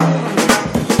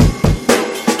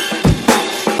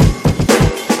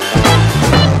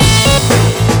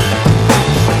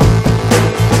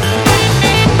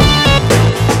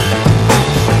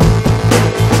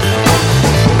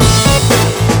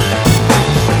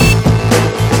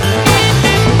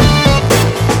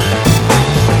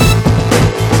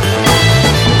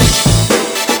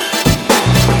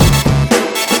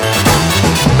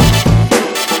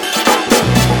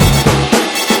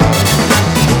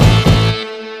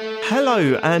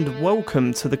Hello and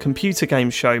welcome to the Computer Game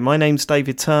Show. My name's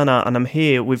David Turner and I'm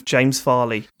here with James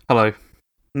Farley. Hello.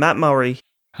 Matt Murray.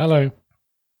 Hello.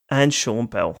 And Sean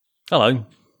Bell. Hello.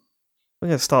 We're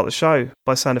going to start the show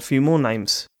by saying a few more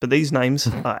names, but these names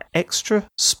are extra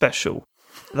special.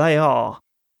 They are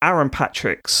Aaron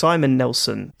Patrick, Simon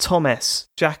Nelson, Tom S.,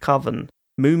 Jack Oven,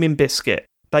 Moomin Biscuit,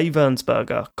 Dave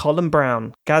Ernsberger, Colin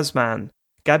Brown, Gazman,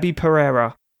 Gabby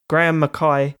Pereira, Graham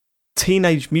Mackay,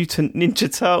 Teenage Mutant Ninja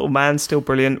Turtle Man, still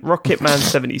brilliant, Rocket Man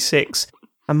 76,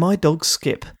 and my dog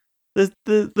Skip,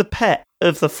 the pet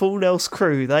of the Full Nels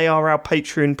crew. They are our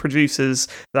Patreon producers,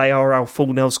 they are our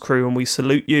Full Nels crew, and we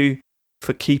salute you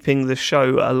for keeping the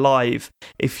show alive.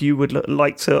 If you would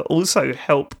like to also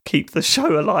help keep the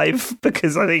show alive,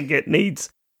 because I think it needs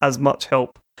as much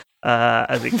help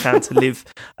as it can to live,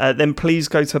 then please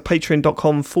go to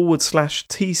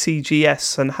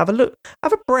patreon.com/TCGS and have a look,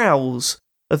 have a browse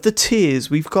of the tiers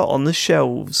we've got on the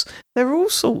shelves. There are all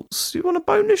sorts. You want a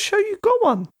bonus show? You got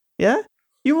one. Yeah?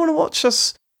 You want to watch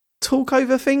us talk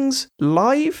over things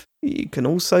live? You can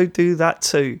also do that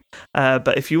too.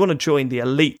 But if you want to join the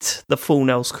elite, the Full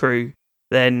Nels crew,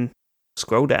 then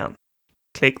scroll down.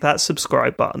 Click that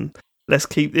subscribe button. Let's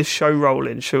keep this show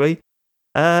rolling, shall we?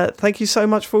 Thank you so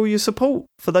much for all your support,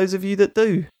 for those of you that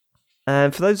do.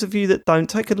 And for those of you that don't,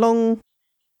 take a long,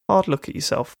 hard look at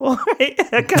yourself. All right,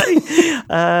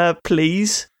 okay.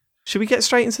 Please, should we get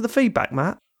straight into the feedback,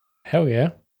 Matt? Hell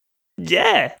yeah.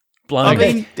 Yeah. Blimey. I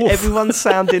mean, everyone's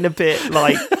sounding a bit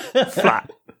like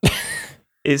flat.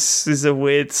 This is a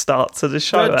weird start to the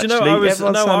show. Do you know,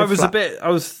 actually. I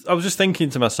was just thinking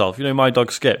to myself, you know, my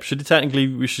dog Skip.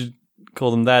 We should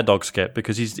call them their dog Skip,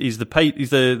 because he's the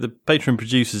patron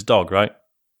producer's dog, right?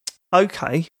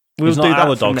 Okay. He's do not that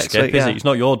our dog next Skip, week, is he? It's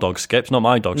not your dog Skip. It's not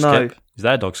my dog Skip. It's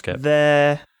their dog Skip.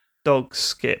 Their dog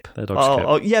Skip. Their dog Skip.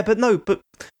 Oh, yeah, but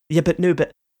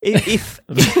if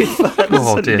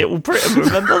Little Britain,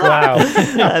 remember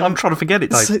that? Wow. I'm trying to forget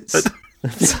it, Dave.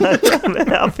 I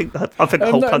think the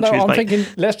whole country is. I'm thinking,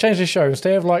 let's change the show.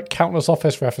 Instead of like countless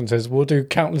Office references, we'll do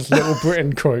countless Little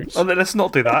Britain quotes. Oh, let's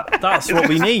not do that. That's what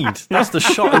we need. That's the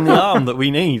shot in the arm that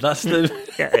we need. That's the.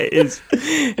 Yeah, it is.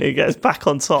 It gets back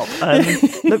on top. But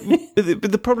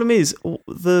the problem is,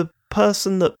 the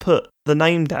person that put the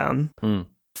name down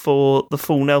for the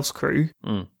Full Nels crew,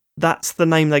 that's the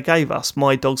name they gave us,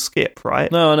 My Dog Skip,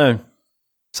 right? No, I know.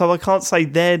 So I can't say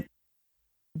their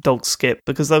dog Skip,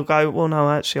 because they'll go, well, no,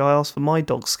 actually, I asked for my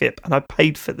dog Skip and I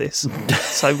paid for this.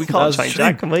 So we can't change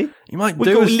that, can we? You might We've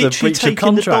do got us the literally breach of taking the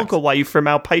contract. dog away from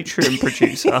our Patreon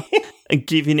producer and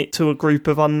giving it to a group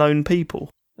of unknown people.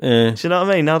 Yeah. Do you know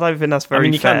what I mean? I don't think that's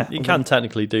very fair. You can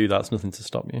technically do that. It's nothing to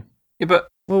stop you. Yeah, but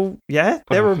Well, yeah,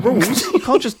 there are rules. You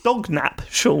can't just dog nap,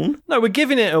 Sean. No, we're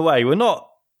giving it away. We're not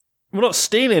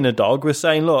stealing a dog. We're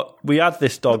saying, look, we had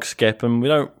this dog Skip, and we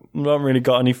don't really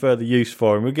got any further use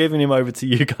for him. We're giving him over to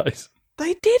you guys.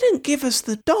 They didn't give us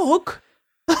the dog.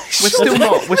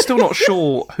 we're still not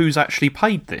sure who's actually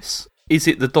paid this. Is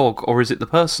it the dog or is it the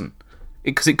person?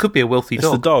 Because it could be a wealthy It's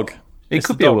dog. the dog. It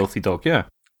could be a wealthy dog, yeah.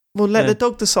 Well, let the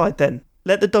dog decide then.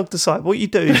 Let the dog decide. What you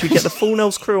do is you get the Full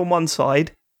Nels crew on one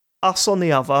side, us on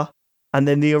the other, and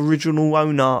then the original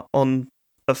owner on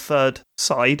a third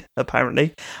side,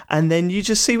 apparently. And then you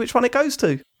just see which one it goes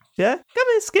to. Yeah? Come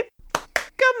here, Skip.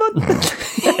 Come on.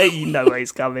 You know where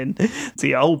he's coming. To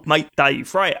your old mate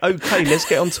Dave. Right, okay, let's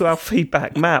get on to our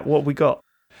feedback. Matt, what have we got?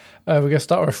 We're going to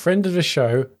start with a friend of the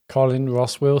show, Colin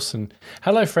Ross Wilson.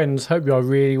 Hello, friends. Hope you are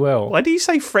really well. Why do you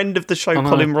say friend of the show,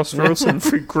 Colin Ross Wilson,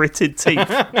 through gritted teeth?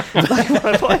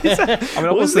 What is that? I mean,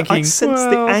 I was thinking... I sensed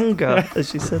the anger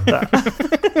as you said that.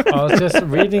 I was just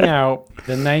reading out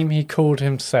the name he called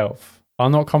himself.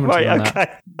 I'm not commenting on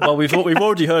that. Well, we've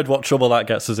already heard what trouble that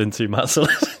gets us into, Matt. So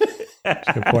That's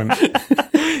a good point.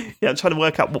 Yeah, I'm trying to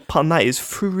work out what pun that is.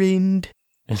 Friend.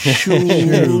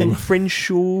 Sure. Friend,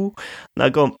 sure. No,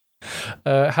 go on.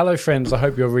 Hello, friends. I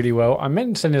hope you're really well. I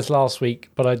meant to send this last week,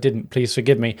 but I didn't. Please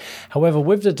forgive me. However,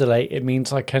 with the delay, it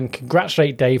means I can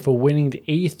congratulate Dave for winning the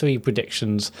E3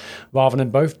 predictions rather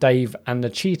than both Dave and the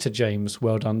cheater, James.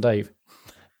 Well done, Dave.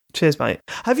 Cheers, mate.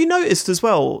 Have you noticed as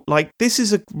well, like, this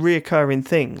is a reoccurring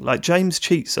thing. Like, James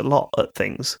cheats a lot at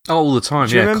things. Oh, all the time,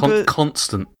 Do you yeah. remember-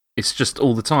 Constant. It's just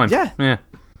all the time. Yeah.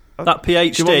 that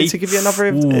PhD. Do you want me to give you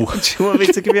another? Do you want me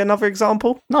to give you another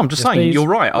example? No, I'm just Yes, saying, please. you're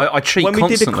right. I cheat When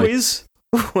constantly.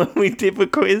 we did a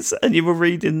quiz, and you were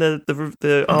reading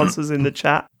the answers in the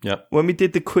chat. Yep. When we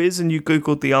did the quiz and you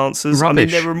googled the answers, Rubbish. I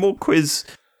mean, there were more quiz.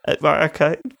 Right,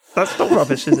 okay, that's not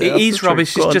rubbish, is it? It That's is the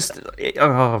rubbish. truth. It's Go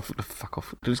on. just... fuck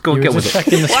off. Just go and You get were with just it.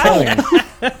 checking the spelling.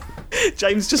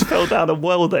 James just fell down a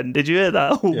well then. Did you hear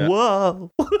that? Yeah.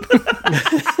 Whoa.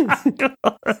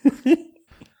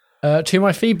 To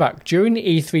my feedback, during the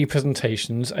E3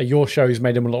 presentations, your shows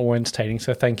made them a lot more entertaining,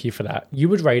 so thank you for that. You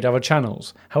would raid other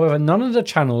channels. However, none of the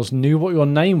channels knew what your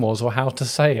name was or how to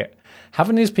say it.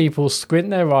 Having these people squint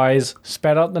their eyes,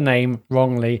 spell out the name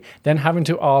wrongly, then having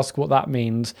to ask what that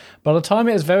means. By the time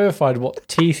it is verified what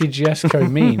TCGS code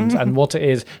means and what it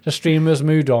is, the streamers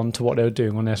moved on to what they were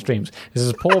doing on their streams. This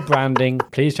is poor branding.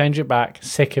 Please change it back.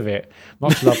 Sick of it.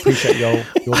 Much love. Appreciate your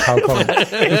pal comment.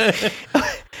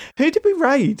 Who did we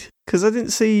raid? Because I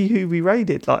didn't see who we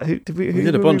raided. Like, who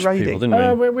did a bunch of people,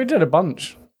 didn't we? We did a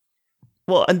bunch.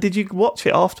 Well, and did you watch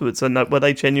it afterwards? And were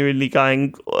they genuinely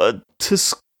going to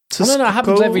No, it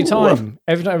happens every school? time.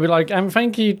 Every time we're like,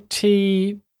 thank you,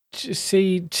 TGSCO.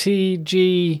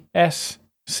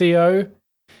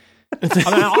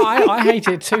 I hate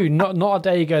it too. Not a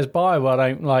day goes by where I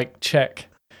don't like check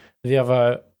the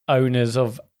other owners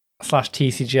of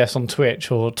 /TCGS on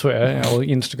Twitch or Twitter or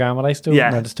Instagram. Are they still?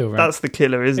 Yeah, no, they're still around. That's the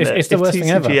killer, isn't it? It's the worst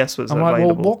thing ever. TCGS was I'm like, well,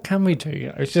 available. what can we do? You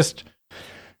know, it's just,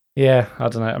 yeah, I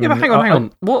don't know. I mean, but hang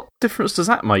on. What difference does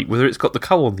that make, whether it's got the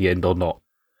co on the end or not?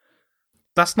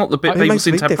 That's not the bit It people makes a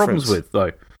seem to big have problems difference. with,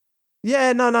 though.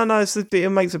 Yeah, no. It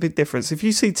makes a big difference. If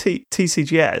you see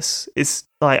TCGS, it's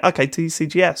like, okay,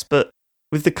 TCGS, but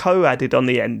with the co added on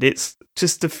the end, it's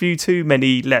just a few too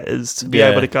many letters to be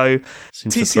able to go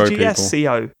Seems to throw people. TCGS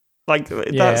CO. Like,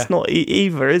 that's not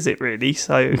either, is it, really?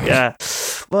 So, yeah.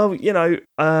 Well,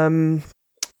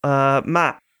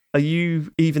 Matt, are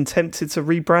you even tempted to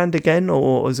rebrand again,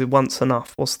 or is it once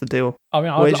enough? What's the deal? I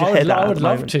mean, Where's your head at I at would the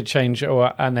love moment? to change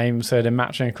our name so they're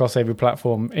matching across every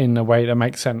platform in a way that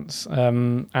makes sense.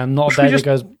 And not a Should we day that just-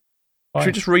 goes. Should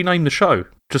we just rename the show?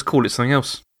 Just call it something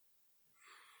else?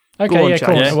 Okay, Go on, yeah,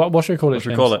 cool. James. What should we call it? What should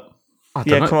we James? call it? I don't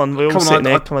Yeah, know. come on, we're all sitting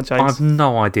here. Come on, I have James.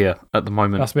 no idea at the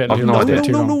moment. That's a bit I've too no long. idea.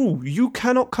 Too long. No. You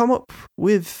cannot come up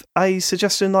with a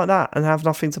suggestion like that and have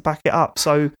nothing to back it up.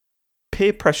 So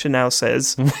peer pressure now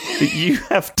says that you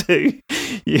have to.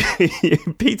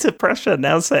 Peter pressure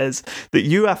now says that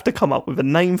you have to come up with a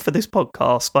name for this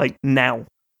podcast, like, now.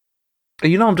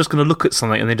 You know, I'm just going to look at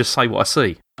something and then just say what I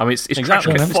see. I mean, it's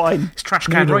Exactly. trash can, Fine. it's trash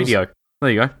can Noodles. radio.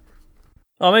 There you go.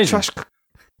 Oh, amazing. Trash.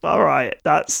 All right,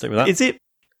 that's. Stick with that. Is it?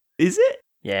 Is it?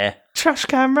 Yeah. Trash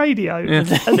can radio, Yeah.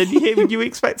 and then you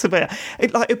expect to be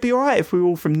it'd be alright if we were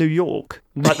all from New York,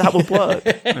 like that would work.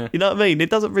 You know what I mean? It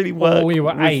doesn't really work. Or we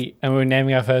were with- 8 and we were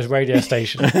naming our first radio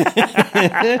station.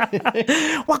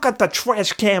 What got the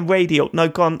trash can radio? No,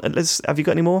 go on. Have you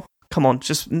got any more? Come on,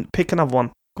 just pick another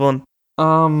one. Go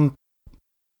on.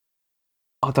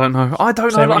 I don't know. I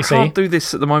can't do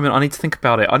this at the moment. I need to think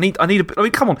about it. I mean,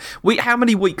 come on. How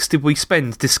many weeks did we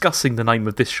spend discussing the name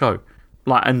of this show?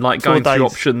 Going 4 through days.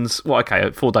 options. Well, okay,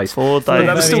 4 days. 4 days.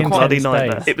 That was still Very quite intense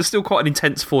nightmare. days. It was still quite an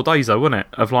intense 4 days, though, wasn't it?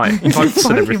 Of votes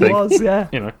and everything. It was, yeah.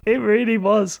 You know. It really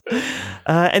was.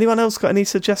 Anyone else got any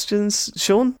suggestions?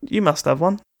 Sean, you must have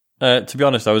one. To be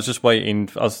honest, I was just waiting.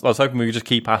 I was hoping we could just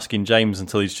keep asking James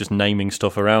until he's just naming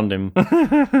stuff around him.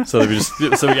 so we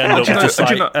end up just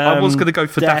like. I was going to go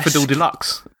for desk. Daffodil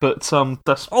Deluxe, but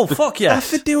that's. Oh fuck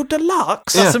yes! Daffodil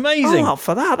Deluxe. That's amazing. I'm up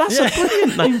for that. That's a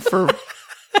brilliant name for.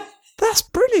 That's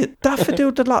brilliant.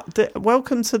 Daffodil Deluxe.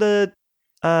 Welcome to the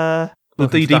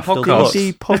DD Daffodil podcast.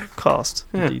 DD podcast.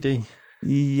 DD.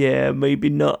 Yeah,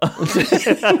 maybe not.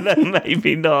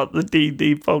 Maybe not the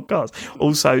DD podcast.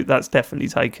 Also, that's definitely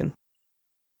taken.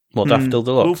 What Daffodil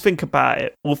Deluxe? We'll think about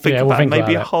it. We'll think Yeah, about we'll it. think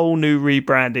Maybe about a it. whole new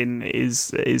rebranding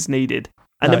is needed.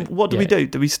 And No, then what do we yeah. do?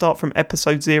 Do we start from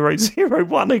episode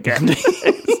 001 again?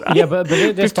 Yeah, but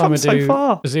this We've time come we so do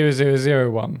far.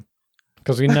 0001.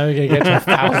 Because we know you're going to get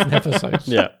to 1,000 episodes.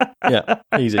 Yeah,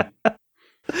 easy.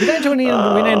 We don't do any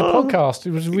rename the Oh, podcast.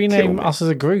 It was kill rename me. us as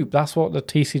a group. That's what the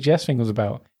TCGS thing was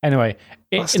about. Anyway,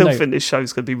 I still think this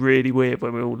show's going to be really weird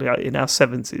when we're all in our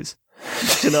 70s.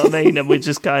 Do you know what I mean? And we're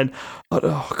just going, I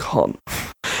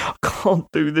can't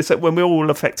do this. When we're all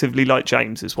effectively like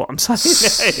James, is what I'm saying.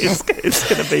 It's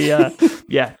going to be,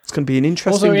 it's going to be an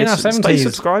interesting Also, in our listen. Stay 70s,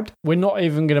 subscribed. we're not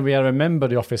even going to be able to remember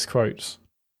the office quotes.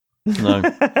 No.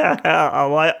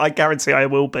 I guarantee I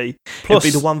will be. Plus-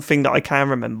 It'll be the one thing that I can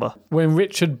remember. When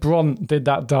Richard Bront did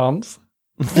that dance.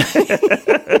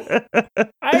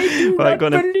 I do Right, not go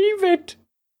on then. believe it.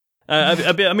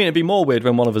 It'd be more weird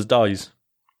when one of us dies.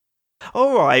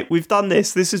 All right, we've done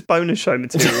this. This is bonus show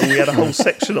material. We had a whole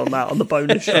section on that on the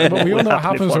bonus show. But we all What know what would happen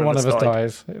happens if when one of us died?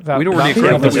 dies. That- We'd already that's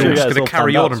agreed the that we other were thing. just it's going all to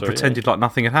carry planned on out, and so, pretended like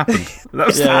nothing had happened. That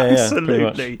was Yeah, pretty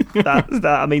Absolutely. That.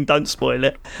 I mean, don't spoil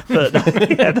it. But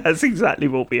yeah, that's exactly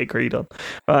what we agreed on.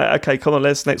 Right. Okay. Come on.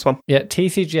 Next one. Yeah,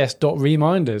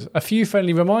 TCGS.reminders. A few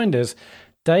friendly reminders.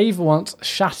 Dave once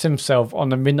shat himself on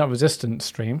the Midnight Resistance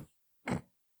stream.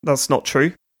 That's not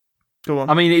true. Go on.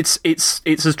 I mean, it's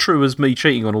as true as me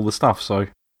cheating on all the stuff, so,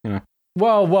 you know.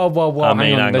 Well,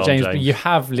 hang on, James. James. You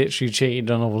have literally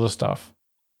cheated on all the stuff.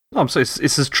 No, so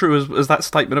it's as true as that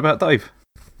statement about Dave.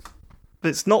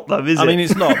 It's not, though, is it? I mean,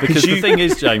 it's not, because the thing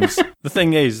is, James, the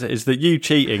thing is that you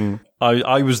cheating,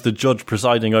 I was the judge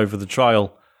presiding over the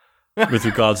trial with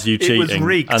regards to you cheating. It was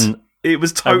rigged. And it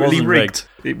was totally rigged.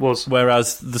 It was.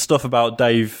 Whereas the stuff about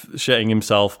Dave shitting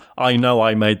himself, I know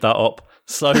I made that up.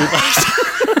 So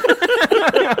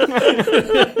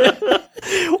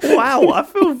wow, I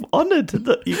feel honoured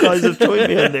that you guys have joined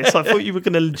me on this. I thought you were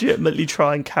going to legitimately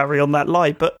try and carry on that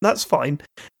lie, but that's fine.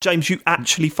 James, you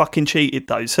actually fucking cheated,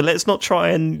 though, so let's not try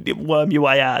and worm your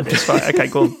way out of this. Right, okay,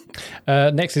 go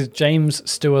on. Next is James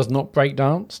still has not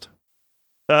breakdanced.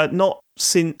 Not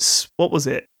since, what was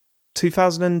it,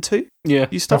 2002? Yeah.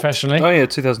 You stopped? Professionally? Oh, yeah,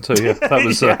 2002, yeah. That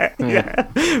was... yeah.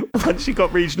 Once you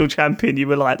got regional champion, you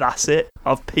were like, that's it,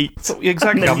 I've peaked.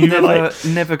 Exactly, I'm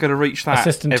never going to reach that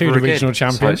assistant ever to the again. regional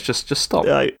champion. So it's just stop.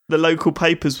 The local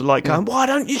papers were like, going, why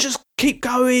don't you just keep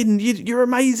going? You're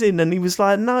amazing. And he was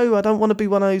like, no, I don't want to be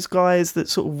one of those guys that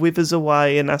sort of withers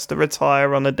away and has to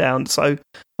retire on a down. So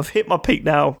I've hit my peak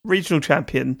now, regional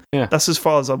champion. Yeah. That's as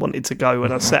far as I wanted to go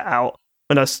when I set out.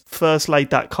 When I first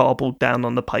laid that cardboard down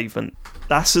on the pavement,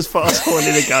 that's as far as I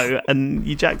wanted to go, and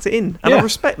you jacked it in. And I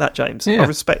respect that, James. I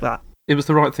respect that. It was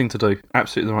the right thing to do.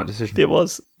 Absolutely the right decision. It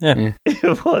was. Yeah.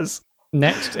 It was.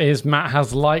 Next is Matt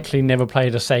has likely never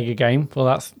played a Sega game. Well,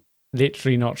 that's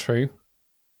literally not true.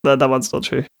 No, that one's not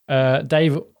true.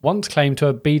 Dave once claimed to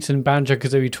have beaten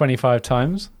Banjo-Kazooie 25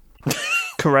 times.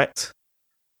 Correct.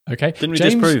 Okay. Didn't we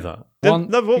disprove that?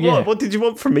 What did you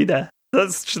want from me there?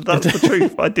 That's the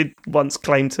truth. I did once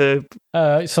claim to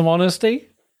some honesty.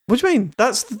 What do you mean?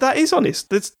 That is honest.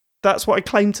 That's what I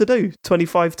claimed to do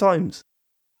 25 times.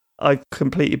 I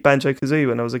completed Banjo-Kazooie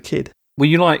when I was a kid. Were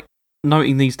you like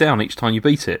noting these down each time you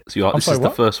beat it? So you're like, this is the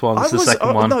first one, this is the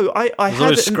second one. No, I had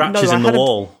those scratches in the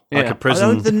wall like a prison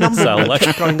I know the number cell.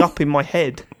 kept going up in my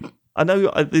head. I know,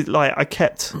 I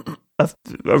kept a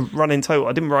running total.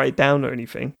 I didn't write it down or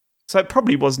anything. So it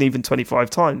probably wasn't even 25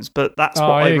 times, but that's what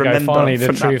I remember finally,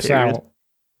 from the that truth's period. out.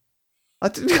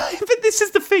 But this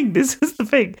is the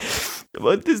thing.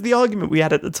 Well, there's the argument we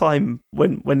had at the time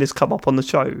when this come up on the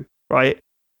show, right?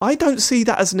 I don't see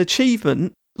that as an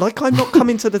achievement. Like, I'm not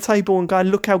coming to the table and going,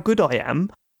 look how good I am.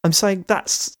 I'm saying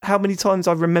that's how many times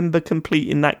I remember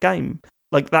completing that game.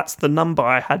 Like, that's the number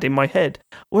I had in my head.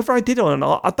 Whether I did or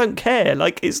not, I don't care.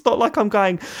 Like, it's not like I'm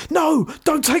going, no,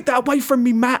 don't take that away from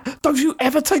me, Matt. Don't you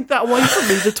ever take that away from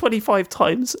me the 25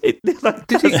 times. Did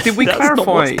we clarify? Not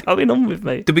what's going on with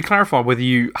me. Did we clarify whether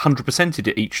you 100%ed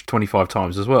it each 25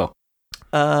 times as well?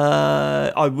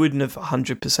 I wouldn't have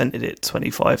 100%ed it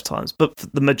 25 times, but for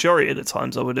the majority of the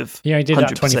times I would have. Yeah, I did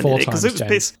that 24 times.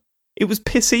 Because it was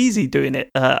piss easy doing it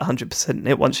 100%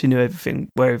 it once you knew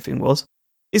where everything was.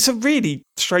 It's a really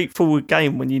straightforward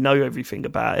game when you know everything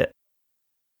about it.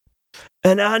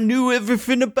 And I knew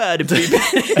everything about it,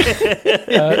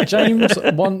 baby. James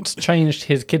once changed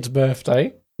his kid's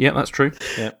birthday. Yeah, that's true.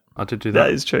 Yeah, I did do that.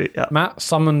 That is true, yeah. Matt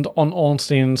summoned on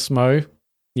Ornstein and Smo.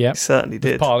 Yeah, certainly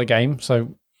did. Part of the game,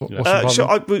 so...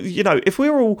 Sure, if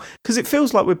we're all, because it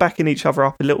feels like we're backing each other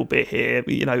up a little bit here,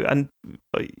 and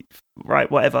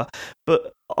right, whatever.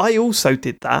 But I also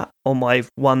did that on my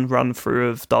one run through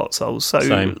of Dark Souls, so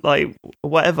Same. like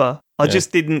whatever. I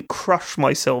just didn't crush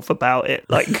myself about it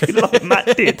like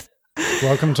Matt did.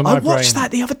 Welcome to my brain. I watched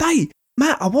that the other day,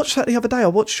 Matt. I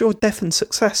watched your Death and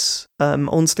Success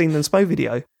Ornstein and Smo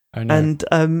video, and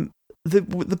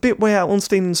the bit where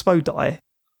Ornstein and Smo die.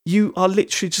 You are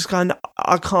literally just going,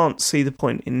 I can't see the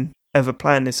point in ever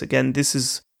playing this again. This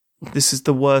is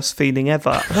the worst feeling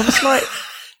ever. And I was like,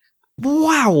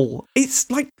 wow, it's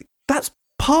like, that's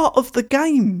part of the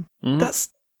game. That's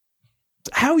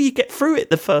how you get through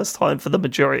it the first time for the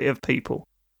majority of people.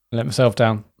 Let myself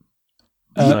down.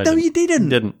 No, you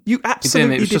didn't. You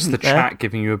absolutely didn't. It was just the chat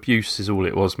giving you abuse is all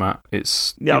it was, Matt.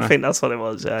 I think that's what it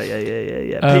was.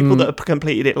 Yeah. People that have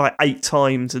completed it like 8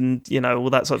 times and, all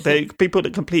that sort of thing. People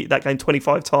that completed that game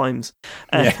 25 times.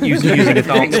 Using a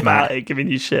dance mat. Giving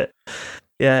you shit.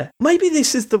 Yeah. Maybe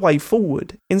this is the way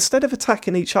forward. Instead of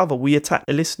attacking each other, we attack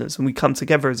the listeners and we come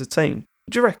together as a team.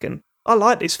 What do you reckon? I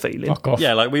like this feeling. Fuck off.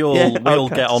 Yeah, like we all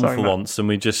get on for once and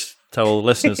we just tell all the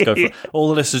listeners to go for all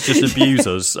the listeners just abuse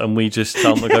us and we just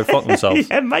tell them to go fuck themselves.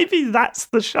 Yeah, maybe that's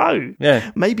the show.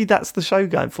 Yeah. Maybe that's the show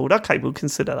going forward. Okay, we'll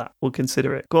consider that. We'll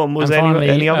consider it. Go on, was there finally,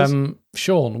 any others?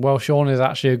 Sean. Well, Sean is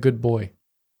actually a good boy.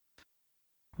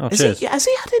 Oh, cheers. Has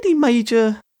he had any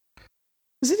major...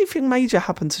 Has anything major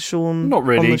happened to Sean Not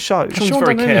really. on the show? Sean's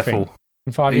very careful.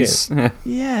 In 5 years?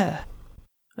 Yeah.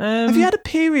 Have you had a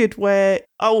period where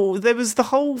there was the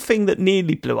whole thing that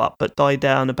nearly blew up but died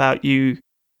down about you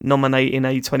nominating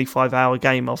a 25-hour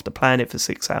game after playing it for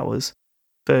 6 hours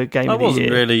for Game of the Year? That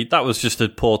wasn't really. That was just a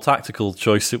poor tactical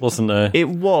choice. It wasn't a. It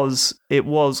was,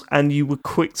 and you were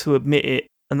quick to admit it,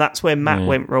 and that's where Matt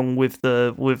went wrong with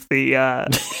the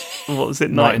what was it,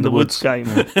 Night in the Woods game?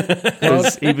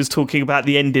 Because he was talking about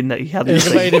the ending that he hadn't seen. It was a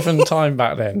very different time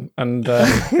back then, and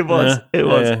it was.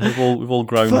 Yeah, we've all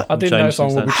grown. I didn't know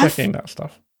someone would be checking that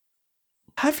stuff.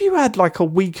 Have you had like a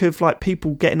week of like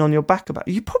people getting on your back about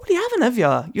it? You probably haven't, have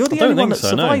you? You're the only one that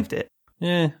survived it.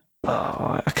 Yeah.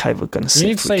 Oh, okay, we're going to see. You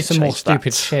need to say some more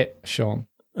stupid shit, Sean.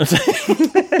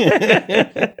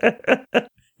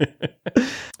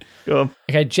 Go on.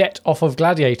 Okay, Jet off of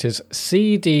Gladiators.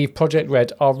 CD Projekt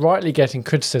Red are rightly getting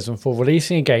criticism for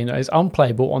releasing a game that is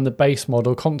unplayable on the base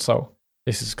model console.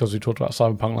 This is because we talked about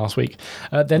Cyberpunk last week.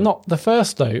 They're not the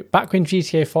first, though. Back when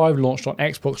GTA 5 launched on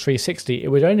Xbox 360, it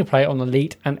would only play on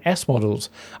Elite and S models.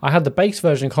 I had the base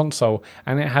version console,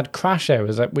 and it had crash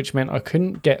errors, which meant I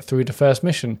couldn't get through the first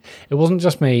mission. It wasn't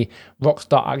just me.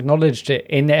 Rockstar acknowledged it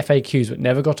in their FAQs, but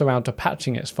never got around to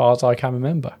patching it as far as I can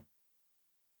remember.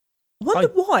 I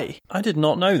wonder why. I did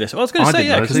not know this. I was going to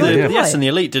say, because the S and the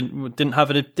Elite didn't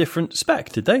have a different spec,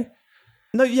 did they?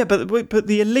 No, yeah, but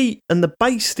the Elite and the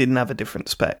base didn't have a different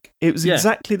spec. It was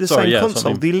exactly the same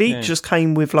console. The Elite just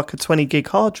came with like a 20 gig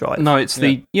hard drive. No, it's and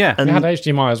it had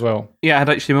HDMI as well. Yeah, it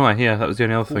had HDMI. Yeah, that was the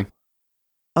only other thing.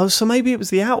 Oh, so maybe it was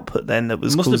the output then that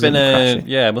was. It must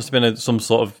have been some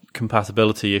sort of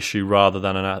compatibility issue rather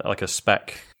than a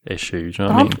spec issue. Do you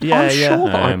know what I mean? I'm sure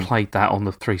that I played that on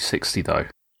the 360 though,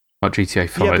 like GTA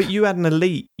 5. Yeah, but you had an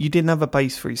Elite. You didn't have a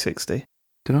base 360.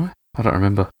 Did I? I don't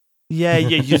remember. Yeah,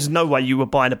 there's no way you were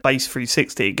buying a base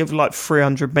 360. It gave like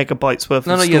 300 megabytes worth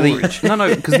of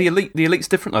storage. Because the Elite's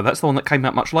different though. That's the one that came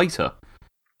out much later.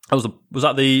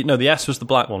 The S was the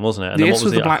black one, wasn't it? And the S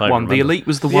was the black one. The Elite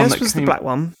was the one that was the black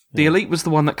one. The Elite was the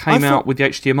one that came out with the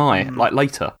HDMI like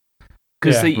later.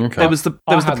 Because there was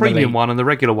the premium one and the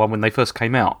regular one when they first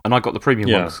came out, and I got the premium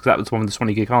one because that was the one with the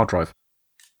 20 gig hard drive.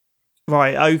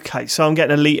 Right. Okay. So I'm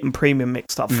getting Elite and premium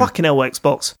mixed up. Fucking hell,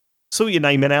 Xbox. Saw your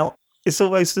naming out. It's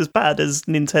almost as bad as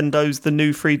Nintendo's the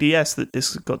new 3DS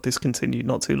that got discontinued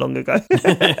not too long ago. Do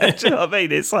you know what I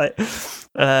mean? It's like,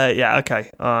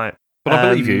 okay, all right. But I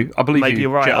believe you. I believe maybe you.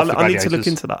 You're right. I need to look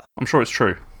into that. I'm sure it's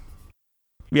true.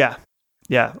 Yeah.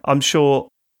 I'm sure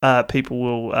people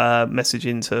will message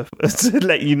in to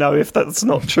let you know if that's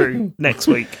not true next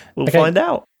week. We'll find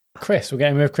out. Chris, we're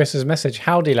getting with Chris's message.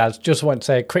 Howdy, lads. Just want to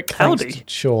say a quick thanks to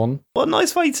Sean. What a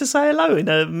nice way to say hello in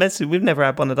a message. We've never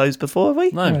had one of those before, have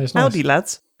we? No, it's Howdy, nice.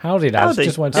 lads. Howdy, lads.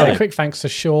 Just want to say a quick thanks to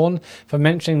Sean for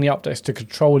mentioning the updates to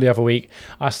Control the other week.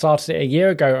 I started it a year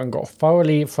ago and got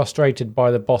thoroughly frustrated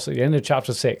by the boss at the end of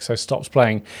Chapter 6, so stopped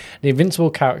playing. The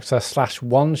invincible character /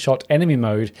 one-shot enemy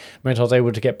mode meant I was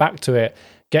able to get back to it,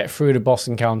 get through the boss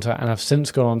encounter, and have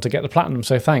since gone on to get the platinum,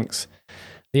 so thanks.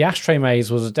 The ashtray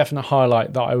maze was a definite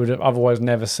highlight that I would have otherwise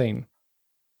never seen.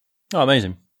 Oh,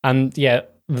 amazing. And yeah,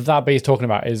 that bit he's talking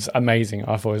about is amazing.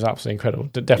 I thought it was absolutely incredible.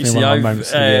 Definitely one of my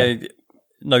moments of the year.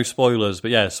 No spoilers,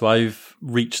 but so I've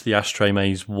reached the ashtray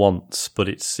maze once, but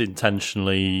it's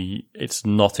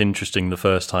not interesting the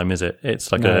first time, is it?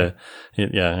 It's like okay.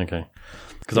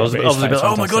 Because I was a bit,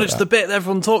 oh my god, it's the bit that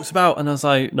everyone talks about, and I was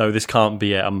like, no, this can't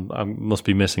be it. I must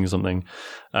be missing something.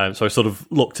 So I sort of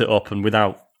looked it up, and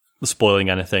without spoiling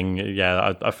anything,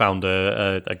 I found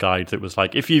a guide that was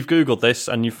like, if you've Googled this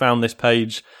and you found this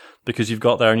page because you've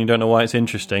got there and you don't know why it's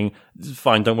interesting, it's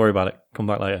fine, don't worry about it. Come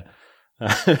back later.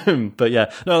 But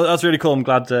no, that's really cool. I'm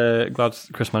glad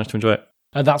Chris managed to enjoy it.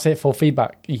 And that's it for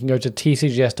feedback. You can go to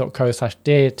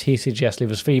tcgs.co/dear TCGS,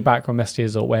 leave us feedback or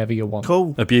messages or whatever you want.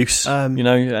 Cool. Abuse,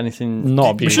 anything.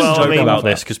 Not abuse. We shouldn't joke about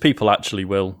this because people actually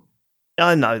will.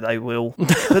 I know they will.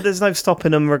 But there's no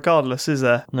stopping them regardless, is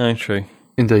there? No, true.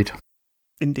 Indeed.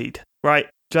 Right,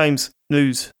 James,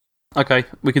 news. Okay,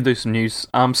 we can do some news.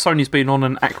 Sony's been on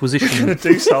an acquisition. We're going to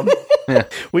do some. Yeah.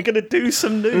 We're going to do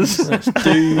some news. Let's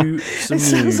do some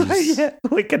news.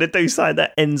 We're going to do something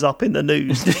that ends up in the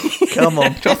news. Come on.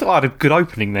 I thought I had a good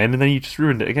opening then, and then you just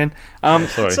ruined it again.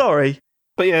 Sorry.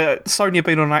 But yeah, Sony have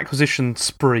been on an acquisition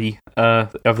spree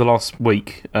over the last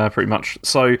week, pretty much.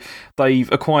 So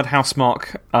they've acquired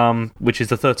Housemarque, which is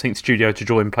the 13th studio to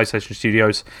join PlayStation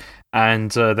Studios,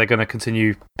 and they're going to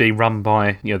continue being run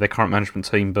by their current management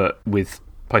team, but with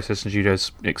PlayStation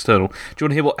Studios external. Do you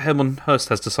want to hear what Herman Hurst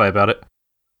has to say about it?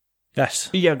 Yes.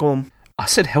 Yeah, go on. I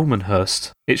said Herman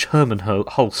Hurst. It's Herman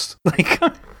Holst.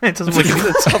 It doesn't make any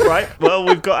sense. All right. Well,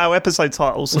 we've got our episode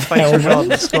titles, so thanks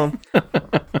regardless. Go on.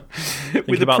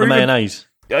 Think about the mayonnaise.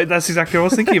 That's exactly what I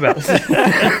was thinking about.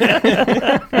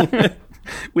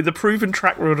 With a proven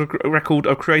track record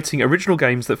of creating original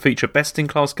games that feature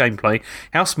best-in-class gameplay,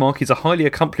 Housemarque is a highly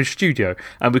accomplished studio,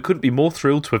 and we couldn't be more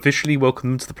thrilled to officially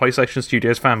welcome them to the PlayStation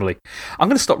Studios family. I'm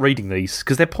going to stop reading these,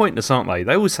 because they're pointless, aren't they?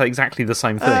 They always say exactly the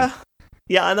same thing.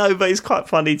 Yeah, I know, but it's quite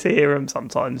funny to hear them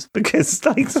sometimes, because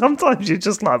like, sometimes you're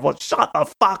just like, "What? Shut the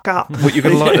fuck up!" Well, you're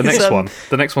going to like the next one.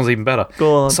 The next one's even better.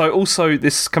 Go on. So, also,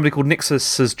 this company called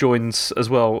Nixus has joined as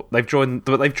well. They've joined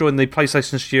the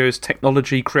PlayStation Studios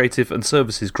Technology, Creative and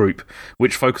Services Group,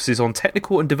 which focuses on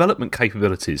technical and development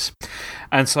capabilities.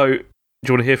 And so, do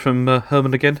you want to hear from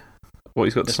Herman again? What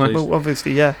he's got to say? Well,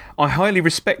 obviously, yeah. I highly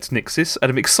respect Nixis and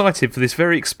am excited for this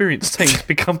very experienced team to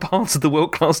become part of the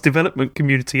world-class development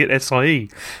community at SIE.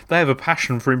 They have a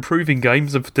passion for improving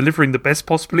games and for delivering the best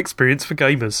possible experience for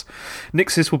gamers.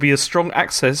 Nixis will be a strong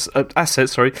asset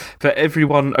for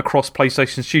everyone across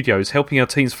PlayStation Studios, helping our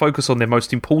teams focus on their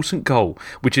most important goal,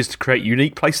 which is to create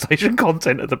unique PlayStation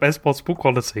content at the best possible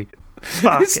quality.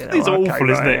 It's awful,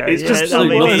 isn't it? It's just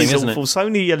awful.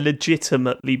 Sony are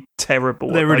legitimately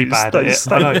terrible. They're really bad at it.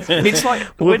 I know. It's like,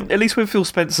 at least when Phil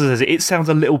Spencer says it, it sounds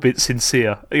a little bit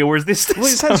sincere. Whereas this well,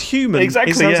 it sounds human.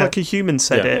 Exactly, it sounds like a human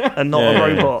said it and not a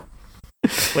robot.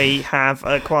 We have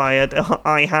acquired.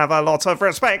 I have a lot of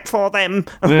respect for them.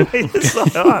 It's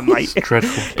like, mate. It's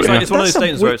dreadful. It's one of those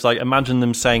statements where it's like, imagine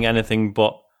them saying anything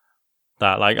but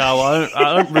that. Like,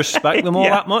 I don't respect them all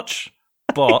that much,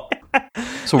 but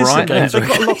it's all right. They've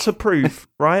got a lot to prove,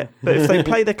 right? But if they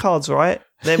play their cards right,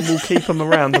 then we'll keep them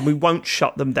around and we won't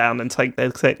shut them down and take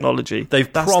their technology.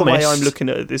 That's the way I'm looking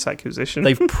at this acquisition.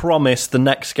 They've promised the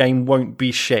next game won't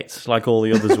be shit like all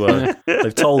the others were.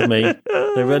 They've told me.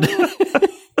 They're ready.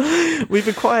 We've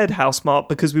acquired Housemarque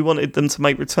because we wanted them to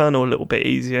make Returnal a little bit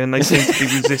easier, and they seem to be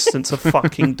resistant to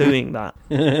fucking doing that.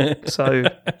 So,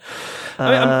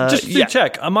 just to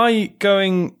check, am I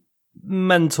going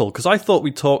mental? Because I thought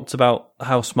we talked about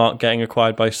Housemarque getting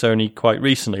acquired by Sony quite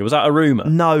recently. Was that a rumour?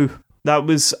 No, that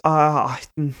was... I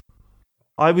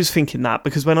was thinking that,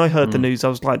 because when I heard the news, I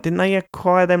was like, didn't they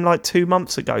acquire them like 2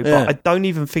 months ago? But I don't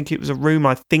even think it was a rumour.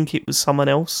 I think it was someone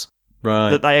else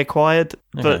that they acquired.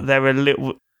 But they're a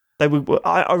little...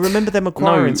 I remember them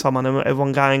acquiring someone and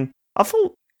everyone going, I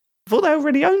thought they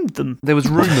already owned them. There was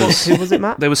rumours. Who was it,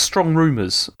 Matt? There was strong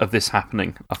rumours of this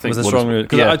happening, I think. Was there strong rumours?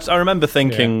 Because I remember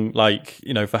thinking, like,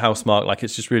 you know, for Housemarque, like,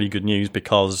 it's just really good news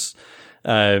because,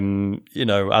 you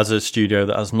know, as a studio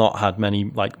that has not had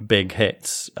many, like, big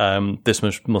hits, this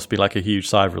must be, like, a huge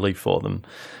sigh of relief for them.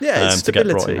 Yeah, it's to get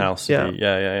brought stability. in-house.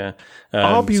 Yeah.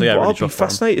 I'll be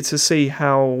fascinated to see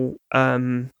how...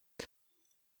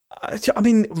 I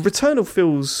mean, Returnal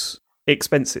feels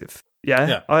expensive.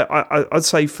 Yeah. I'd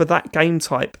say for that game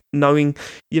type, knowing,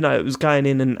 you know, it was going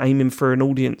in and aiming for an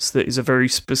audience that is a very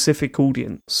specific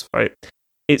audience, right?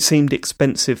 It seemed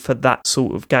expensive for that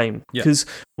sort of game. Because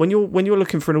when you're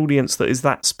looking for an audience that is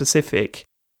that specific,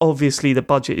 obviously the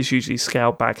budget is usually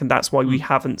scaled back, and that's why we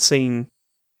haven't seen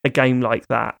a game like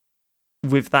that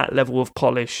with that level of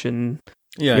polish and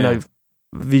you know,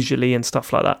 visually and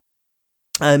stuff like that.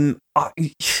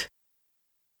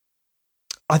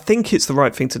 I think it's the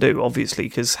right thing to do, obviously,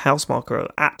 because Housemarque are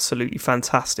absolutely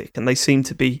fantastic, and they seem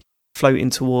to be floating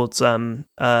towards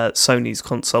Sony's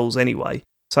consoles anyway.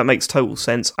 So it makes total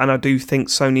sense. And I do think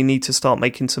Sony need to start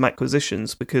making some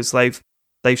acquisitions, because they've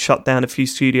shut down a few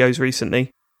studios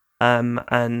recently.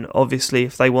 And obviously,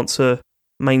 if they want to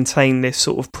maintain this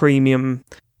sort of premium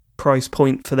price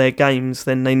point for their games,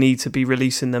 then they need to be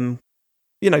releasing them,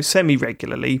 you know,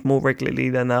 semi-regularly, more regularly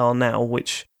than they are now,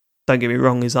 which, don't get me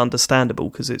wrong, is understandable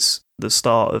because it's the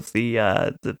start of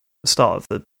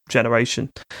the generation.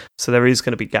 So there is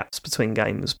going to be gaps between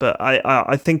games. But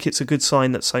I think it's a good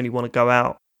sign that Sony want to go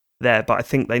out there, but I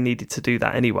think they needed to do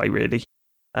that anyway, really.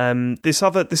 This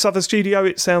other studio,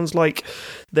 it sounds like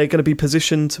they're going to be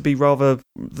positioned to be, rather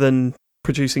than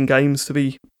producing games, to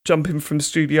be jumping from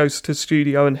studios to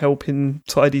studio and helping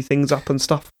tidy things up and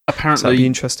stuff. Apparently, so that'd be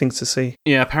interesting to see.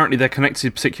 Yeah, apparently they're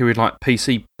connected particularly with like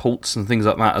PC ports and things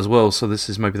like that as well. So this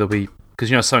is maybe they'll be, because,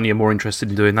 you know, Sony are more interested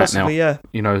in doing that possibly, now. Yeah,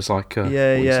 you know, it's like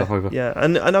stuff over. Yeah,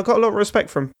 and I've got a lot of respect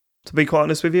for them. To be quite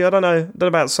honest with you, I don't know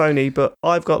about Sony, but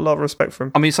I've got a lot of respect for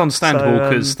them. I mean, it's understandable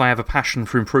because they have a passion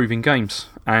for improving games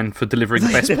and for delivering the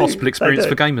best possible experience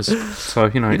for gamers.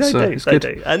 So, you know, it's good.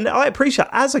 They do. And I appreciate,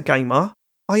 as a gamer,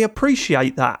 I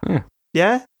appreciate that.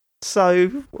 Yeah?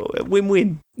 So,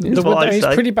 win-win. It's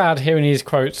pretty bad hearing these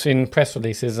quotes in press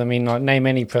releases. I mean, like, name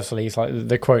any press release, like,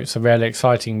 the quotes are really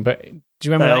exciting. But do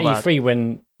you remember at E3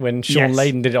 when Sean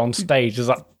Layden did it on stage? It was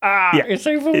like, it's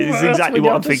even worse. It's exactly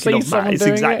what I'm thinking of, Matt. It's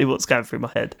exactly what's going through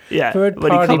my head. Yeah.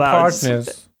 Third-party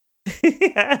partners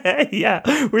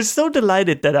Yeah. We're so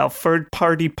delighted that our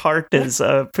third-party partners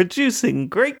are producing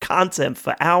great content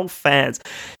for our fans.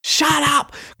 Shut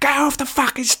up! Get off the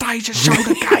fucking stage and show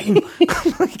the game!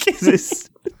 Like, this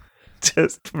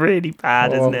just really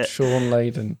bad, isn't it? Sean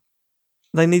Layden.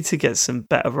 They need to get some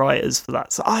better writers for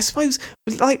that. So I suppose,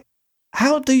 like,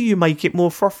 how do you make it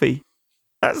more frothy?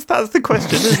 That's the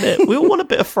question, isn't it? We all want a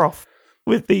bit of froth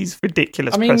with these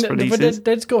ridiculous press releases. But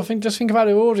they've got to think about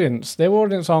their audience. Their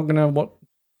audience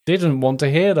didn't want to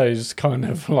hear those kind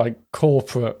of like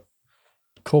corporate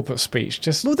speech.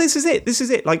 Well, this is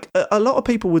it. Like, a lot of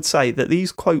people would say that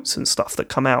these quotes and stuff that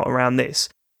come out around this,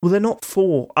 well, they're not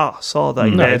for us, are they?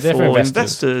 No, they're for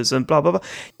investors and blah, blah, blah.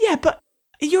 Yeah, but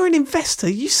you're an investor.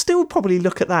 You still probably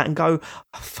look at that and go,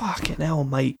 oh, fucking hell,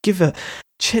 mate,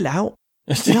 chill out.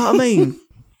 You know what I mean?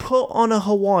 Put on a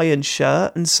Hawaiian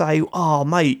shirt and say, oh,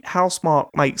 mate, Housemarque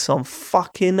makes some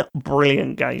fucking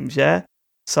brilliant games, yeah?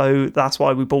 So that's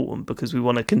why we bought them, because we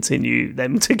want to continue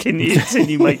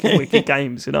making wicked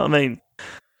games, you know what I mean?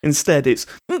 Instead, it's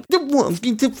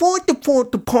divide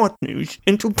the partners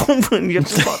into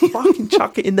companies. Fucking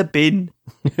chuck it in the bin.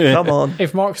 Come on.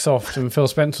 If Microsoft and Phil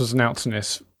Spencer was announcing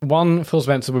this, Phil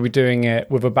Spencer will be doing it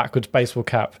with a backwards baseball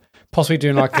cap, possibly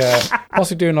doing like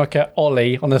a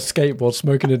ollie on a skateboard,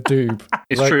 smoking a doob.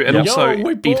 It's like, true, and also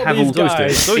he'd have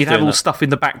all stuff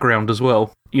in the background as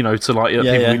well. You know, to like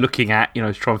people be looking at, you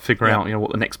know, to try and figure out, you know,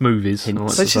 what the next move is. And all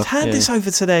that so just hand this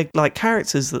over to their like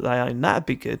characters that they own. That'd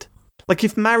be good. Like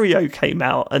if Mario came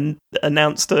out and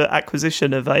announced an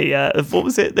acquisition of of what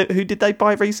was it? Who did they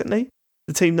buy recently?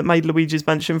 The team that made Luigi's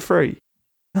Mansion 3.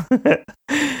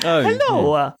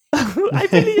 Hello, I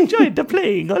really enjoyed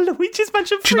playing on Luigi's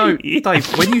Mansion 3. Do you know,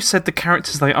 Dave, when you said the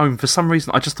characters they own, for some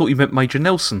reason I just thought you meant Major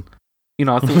Nelson. You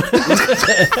know, I thought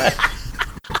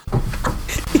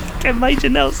get Major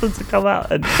Nelson to come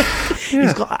out and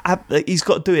he's got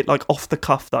to do it like off the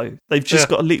cuff though. They've just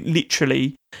got to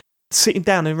literally sit him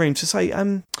down in a room to say,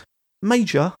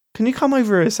 Major, can you come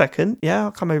over here a second? Yeah,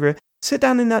 I'll come over here. Sit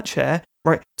down in that chair.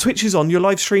 Right, Twitch is on. You're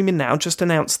live streaming now. Just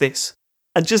announce this.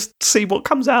 And just see what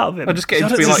comes out of him. I just get him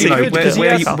to be like, you know,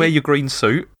 wear your green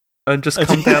suit and just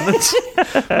come down and...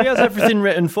 He has everything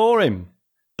written for him.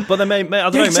 But then I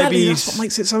don't know, maybe that's what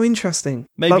makes it so interesting.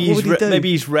 Maybe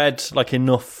he's read like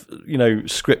enough, you know,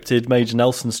 scripted Major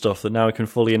Nelson stuff that now he can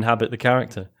fully inhabit the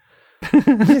character.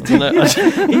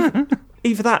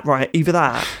 Either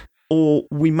that, or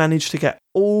we managed to get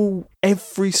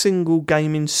every single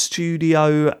gaming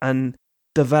studio and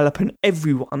developer and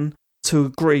everyone to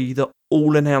agree that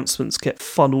all announcements get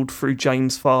funneled through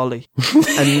James Farley,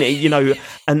 and you know,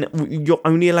 and you're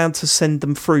only allowed to send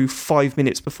them through 5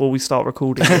 minutes before we start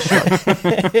recording the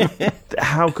show.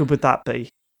 How good would that be?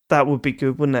 That would be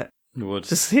good, wouldn't it? It would.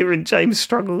 Just hearing James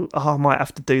struggle. Oh, I might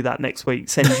have to do that next week.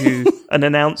 Send you an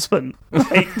announcement,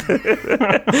 and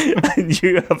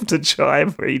you have to try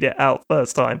and read it out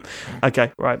first time.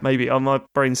 Okay, right. Maybe my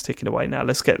brain's ticking away now.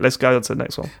 Let's go on to the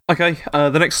next one. Okay,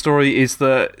 the next story is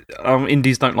that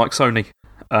indies don't like Sony.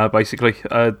 Basically,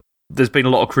 there's been a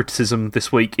lot of criticism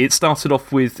this week. It started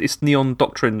off with it's Neon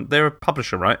Doctrine. They're a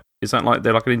publisher, right? Is that like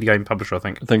they're like an indie game publisher? I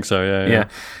think so. Yeah.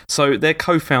 So their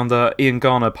co-founder Ian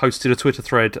Garner posted a Twitter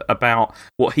thread about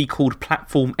what he called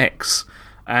Platform X,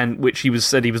 and which he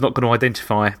said he was not going to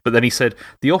identify. But then he said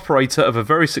the operator of a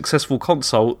very successful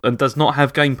console and does not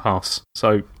have Game Pass.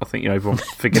 So I think everyone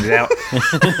figured it out.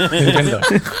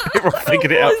 Everyone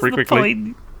figured it out pretty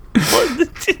quickly.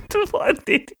 What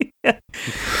did he?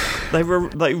 They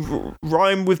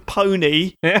rhyme with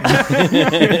pony. And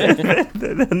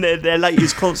their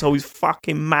latest console is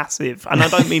fucking massive, and I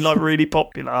don't mean like really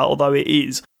popular, although it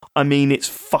is. I mean it's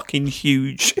fucking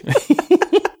huge.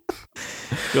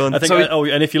 I think.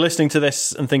 And if you're listening to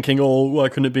this and thinking, why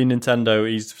couldn't it be Nintendo?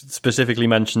 He specifically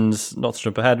mentions, not to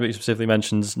jump ahead, but he specifically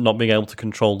mentions not being able to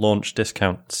control launch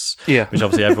discounts. Yeah, which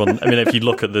obviously everyone. I mean, if you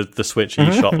look at the Switch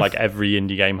eShop, like every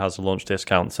indie game has a launch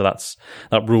discount, so that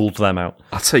ruled them out.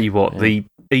 I'll tell you what, the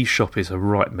eShop is a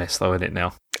right mess, though, isn't it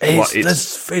now?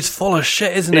 It's full of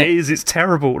shit, isn't it? It is. It's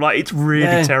terrible. Like it's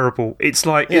really terrible. It's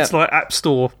like App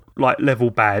Store. Like level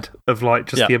bad of like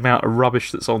just the amount of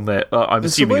rubbish that's on there. I'm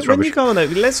assuming it's rubbish.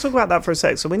 Let's talk about that for a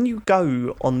sec. So when you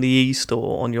go on the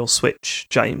eStore on your Switch,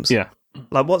 James,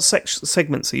 Like, what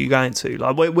segments are you going to?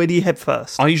 Like, where do you head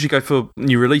first? I usually go for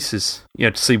new releases,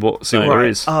 to see what there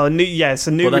is. Oh,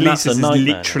 so new releases is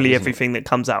literally everything that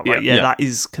comes out, right? Yeah, that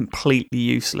is completely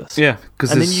useless. Yeah,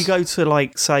 and then you go to,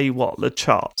 like, say, the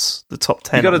charts, the top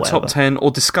 10. You go to top 10 or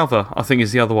Discover, I think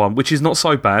is the other one, which is not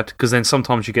so bad because then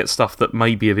sometimes you get stuff that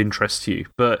may be of interest to you.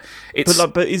 But it's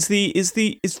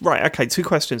right. Okay, two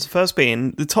questions. The first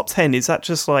being the top 10. Is that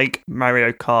just like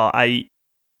Mario Kart 8?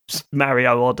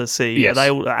 Mario Odyssey, yes. Are they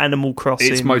all Animal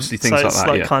Crossing? It's mostly things like that.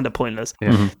 So it's kind of pointless.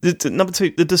 Yeah. Mm-hmm. Number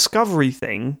two, the Discovery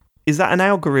thing, is that an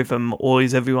algorithm or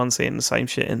is everyone seeing the same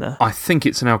shit in there? I think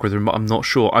it's an algorithm, but I'm not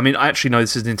sure. I mean, I actually know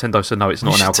this is Nintendo, so no, it's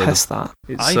not an algorithm. Test that.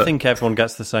 I think everyone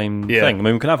gets the same thing. I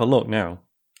mean, we can have a look now.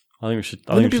 I think we should.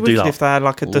 Wouldn't it be do that if they had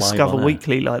like a Discover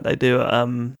Weekly, like they do at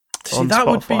See, that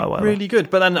would be really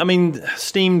good. But then, I mean,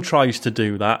 Steam tries to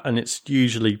do that, and it's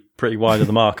usually pretty wide of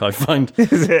the mark, I find.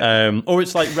 Is it? Or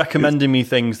it's like recommending me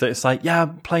things that it's like, yeah,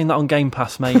 I'm playing that on Game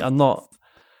Pass, mate. I'm not.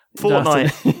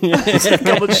 Fortnite.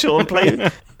 Come on, Sean, play.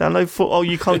 Download Oh,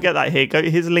 you can't get that here.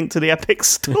 Here's a link to the Epic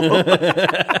Store.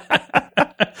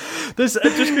 There's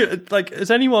just like,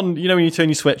 is anyone, when you turn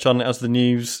your Switch on, it has the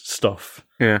news stuff.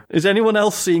 Yeah. Is anyone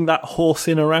else seeing that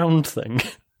horsing around thing?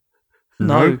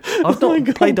 No, I've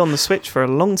not played on the Switch for a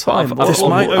long time. I've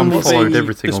followed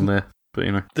everything on there, but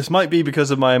this might be because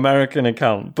of my American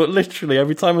account. But literally,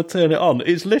 every time I turn it on,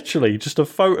 it's literally just a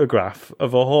photograph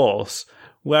of a horse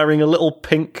wearing a little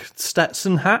pink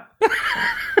Stetson hat.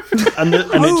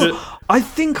 I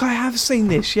think I have seen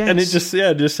this. Yes, and it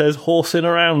just says horsing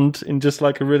around in just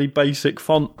like a really basic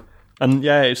font. And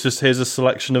it's just, here's a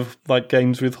selection of like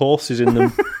games with horses in them,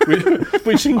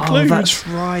 which includes that's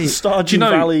right. Stardew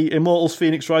Valley, Immortals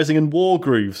Phoenix Rising, and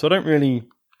Wargroove. So I don't really.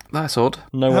 That's odd.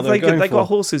 Know what they're going for. They got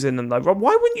horses in them though.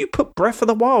 Why wouldn't you put Breath of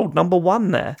the Wild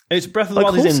 #1 there? It's Breath of the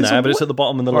Wild is in there, but it's at the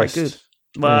bottom of the list. Good.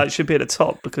 Well, it should be at the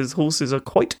top because horses are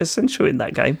quite essential in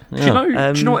that game.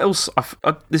 Yeah. Do you know what else?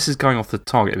 This is going off the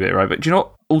target a bit, right? But do you know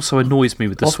what also annoys me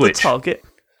with the Switch? Off the target.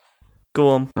 Go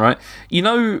on. Right. You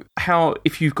know how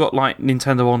if you've got like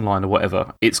Nintendo Online or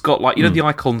whatever, it's got like, the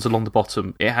icons along the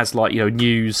bottom. It has like,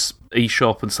 news,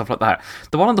 eShop and stuff like that.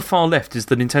 The one on the far left is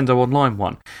the Nintendo Online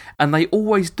one. And they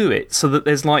always do it so that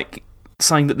there's like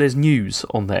saying that there's news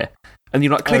on there. And you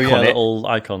like click on it, little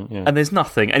icon, and there's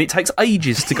nothing. And it takes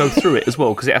ages to go through it as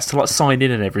well because it has to like sign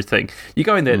in and everything. You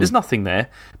go in there, there's nothing there,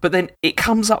 but then it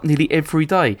comes up nearly every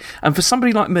day. And for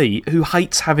somebody like me who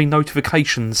hates having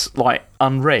notifications like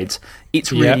unread,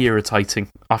 it's really irritating.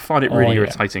 I find it really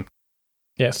irritating.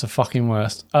 Yeah, it's the fucking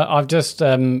worst. I've just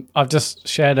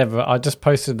shared I just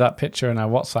posted that picture in our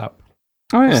WhatsApp.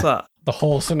 Oh yeah, what's that? The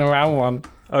horsing around one.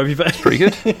 Oh, it's pretty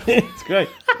good. It's great.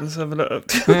 Let's have a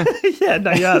look. You're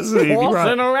absolutely right.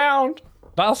 Horsing around.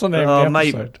 That's the name of the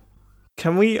episode.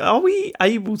 Are we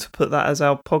able to put that as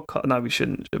our podcast? No, we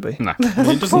shouldn't, should we? No.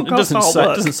 It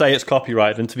doesn't say it's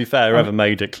copyrighted, and to be fair, whoever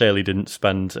made it clearly didn't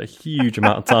spend a huge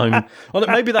amount of time. Well,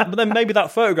 maybe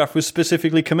that photograph was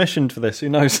specifically commissioned for this. Who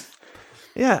knows?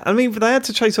 Yeah, I mean, they had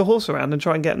to chase a horse around and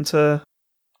try and get him to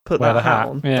put that hat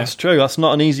on. Yeah. That's true. That's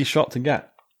not an easy shot to get.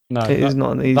 No, it is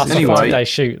not an easy. That's anyway, a 5-day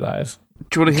shoot. That is.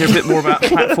 Do you want to hear a bit more about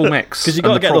Platform X? Because you've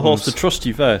got to get the horse to trust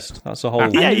you first. That's the whole.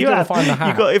 Yeah, you got to find the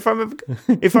hat.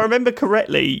 If I remember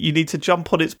correctly, you need to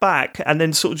jump on its back and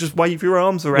then sort of just wave your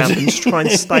arms around and just try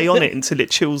and stay on it until it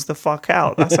chills the fuck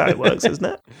out. That's how it works, isn't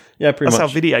it? Yeah, pretty much.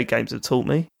 That's how video games have taught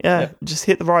me. Yeah, just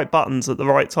hit the right buttons at the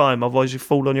right time, otherwise you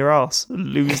fall on your ass and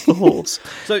lose the horse.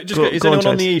 So, is anyone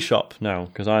on the eShop now?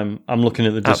 Because I'm looking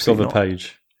at the Discover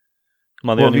page.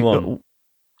 Am I the only one?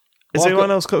 Has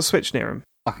anyone else got a Switch near him?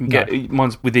 I can get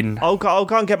mine's within. I'll go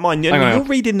and get mine. You're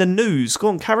reading the news. Go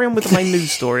on, carry on with the main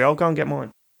news story. I'll go and get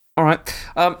mine. All right.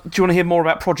 Do you want to hear more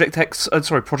about Project X?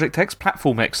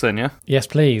 Platform X then, yeah? Yes,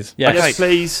 please. Yes,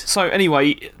 please. So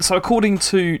anyway, according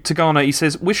to Garner, he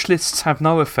says, wish lists have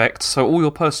no effect, so all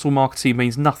your personal marketing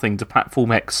means nothing to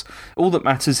Platform X. All that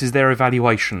matters is their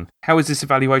evaluation. How is this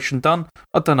evaluation done?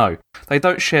 I don't know. They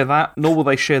don't share that, nor will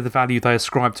they share the value they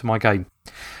ascribe to my game.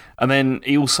 And then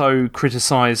he also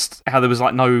criticised how there was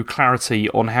like no clarity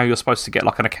on how you're supposed to get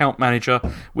like an account manager,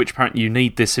 which apparently you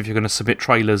need this if you're going to submit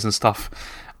trailers and stuff.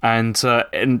 And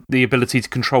the ability to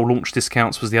control launch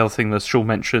discounts was the other thing that Shaw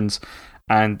mentions.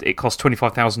 And it costs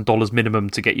 $25,000 minimum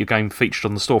to get your game featured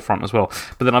on the storefront as well.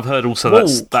 But then I've heard also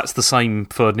that's the same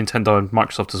for Nintendo and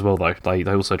Microsoft as well, though. They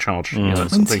also charge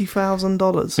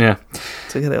 $20,000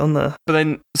 to get it on there. But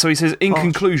then, so he says, in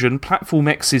conclusion, Platform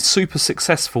X is super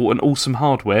successful and awesome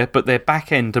hardware, but their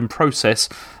back end and process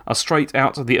are straight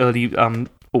out of the early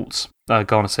aughts.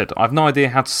 Garner said, I have no idea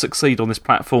how to succeed on this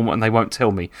platform and they won't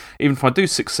tell me. Even if I do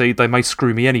succeed, they may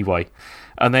screw me anyway.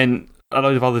 And then a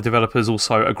load of other developers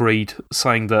also agreed,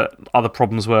 saying that other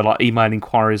problems were like email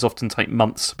inquiries often take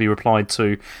months to be replied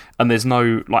to, and there's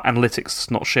no like analytics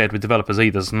not shared with developers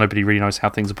either, so nobody really knows how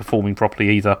things are performing properly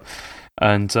either.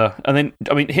 And then,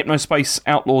 I mean, Hypnospace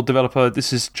Outlaw developer,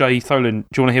 this is Jay Tholin.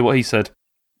 Do you want to hear what he said?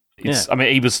 I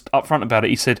mean, he was upfront about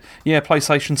it. He said, yeah,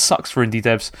 PlayStation sucks for indie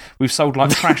devs. We've sold like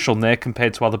trash on there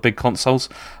compared to other big consoles.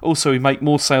 Also, we make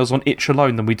more sales on itch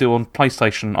alone than we do on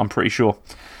PlayStation, I'm pretty sure.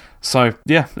 So,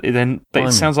 yeah, then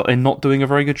it sounds like they're not doing a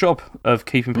very good job of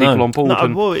keeping people on board.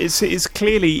 No, well, it's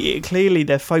clearly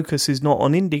their focus is not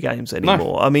on indie games anymore.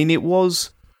 No. I mean, it was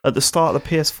at the start of the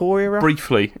PS4 era.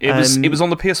 Briefly. It was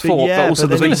on the PS4, but also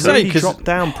the Vita. It really dropped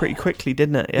down pretty quickly,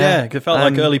 didn't it? Yeah, it felt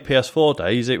like early PS4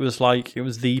 days. It was like it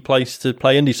was the place to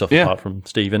play indie stuff apart from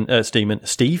Steam and Itch.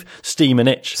 Stephen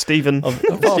Itch.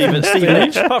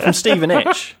 Apart from Stephen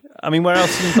Itch. I mean, where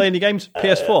else can you play indie games?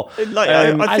 PS4.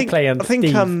 I think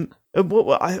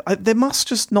there must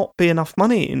just not be enough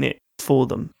money in it for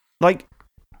them. Like,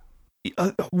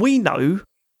 we know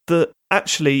that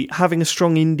actually having a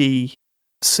strong indie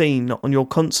scene on your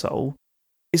console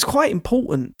is quite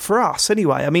important for us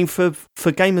anyway. I mean, for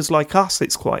gamers like us,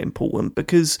 it's quite important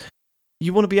because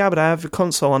you want to be able to have a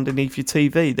console underneath your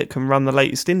TV that can run the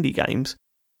latest indie games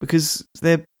because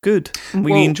they're good and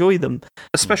we enjoy them.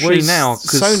 Especially Whereas now,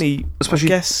 Sony, I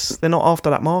guess they're not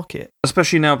after that market.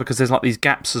 Especially now because there's like these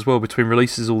gaps as well between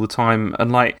releases all the time.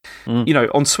 And like, you know,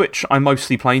 on Switch, I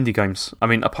mostly play indie games. I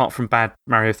mean, apart from bad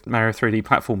Mario 3D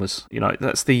platformers, you know,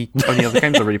 that's the only other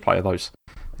games I really play are those.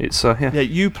 It's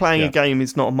you playing a game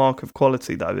is not a mark of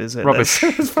quality, though, is it? Rubbish.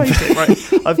 Let's face it,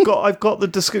 right? I've got the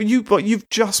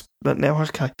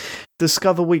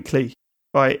Discover Weekly,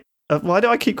 right? Why do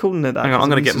I keep calling it that? Hang on, I'm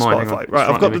going to get mine. Right,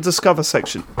 I've got the Discover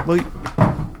section. Well,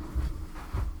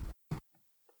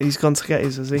 he's gone to get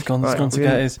his, has he? He's gone to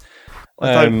get his.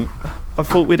 I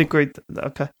thought we'd agreed.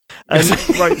 Okay,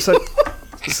 right. So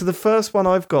the first one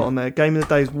I've got on there, Game of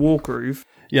the Day, is Wargroove.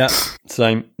 Yeah,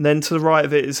 same. And then to the right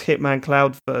of it is Hitman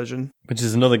Cloud version, which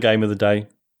is another game of the day.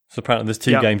 So apparently there's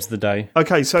two games of the day.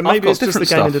 Okay, so maybe it's just the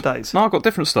game of the days. No, I've got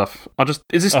different stuff.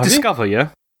 Is this Discover? Yeah,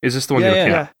 is this the one you're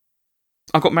looking at?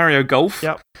 I've got Mario Golf.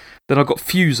 Yep. Then I've got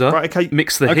Fuser. Right. Okay.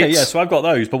 Mix the hits. Okay. Yeah. So I've got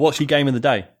those. But what's your game of the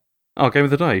day? Oh, game of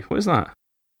the day. What is that?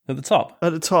 At the top. At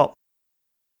the top.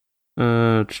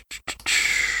 No,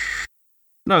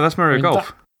 that's Mario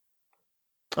Golf.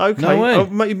 Okay, no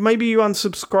way. Maybe you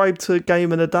unsubscribe to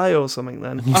Game of the Day or something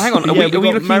then. Oh, hang on, are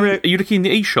you looking in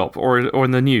the eShop or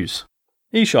in the news?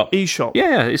 eShop.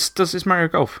 Yeah, it's Mario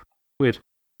Golf. Weird.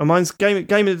 And mine's Game of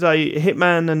the Day,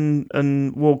 Hitman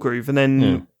and Wargroove, and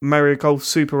then Mario Golf,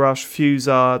 Super Rush,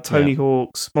 Fuser, Tony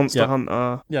Hawk's, Monster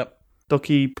Hunter,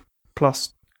 Doki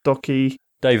plus Doki.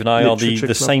 Dave and I are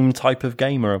the same type of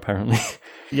gamer, apparently.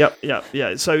 Yep.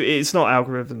 So it's not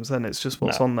algorithms then, it's just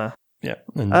what's on there. Yeah,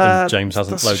 and James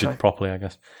hasn't loaded properly, I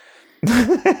guess.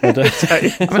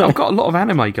 I mean, I've got a lot of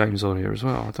anime games on here as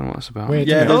well. I don't know what that's about.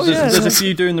 There's a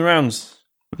few doing the rounds.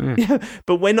 Yeah,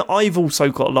 but when I've also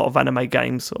got a lot of anime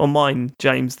games on mine,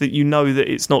 James, that you know that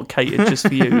it's not catered just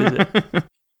for you, is it? Okay.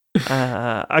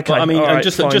 But, I mean,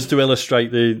 just to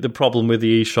illustrate the problem with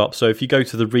the eShop, so if you go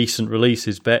to the recent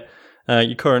releases bit,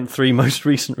 your current three most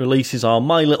recent releases are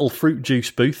My Little Fruit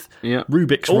Juice Booth,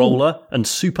 Rubik's Roller, and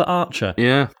Super Archer.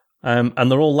 Yeah.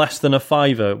 And they're all less than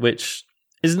 $5, which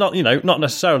is not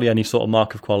necessarily any sort of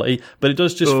mark of quality, but it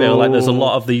does just feel like there's a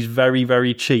lot of these very,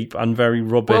 very cheap and very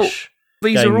rubbish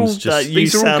these are all games.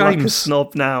 These are all games. Like a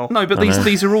snob now. No, but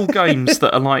these are all games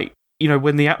that are like, you know,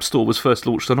 when the App Store was first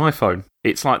launched on iPhone,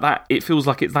 it's like that. It feels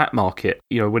like it's that market,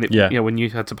 you know, when when you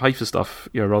had to pay for stuff,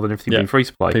 you know, rather than everything being free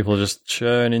to play. People are just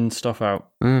churning stuff out.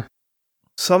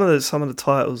 Some of the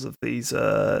titles of these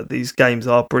games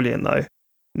are brilliant though.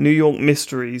 New York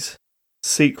Mysteries,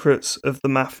 Secrets of the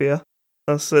Mafia.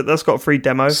 That's got a free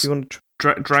demo if you want to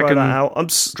try that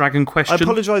out. Dragon Question. I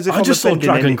apologise if I just saw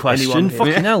Dragon Question.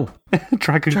 Fucking hell.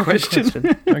 Dragon Question.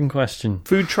 Dragon Question.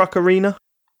 Food Truck Arena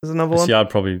is another one. Yeah, I'd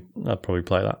probably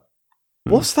play that.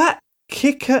 What's that?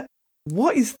 Kicker?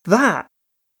 What is that?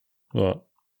 What?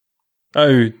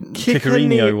 Oh,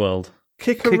 Kickerino World.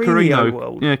 Kickerino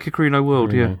World. Yeah, Kickerino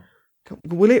World. Yeah.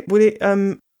 Will it?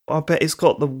 I bet it's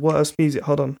got the worst music.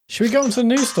 Hold on. Should we go on to the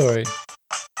news story?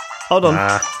 Hold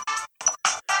on.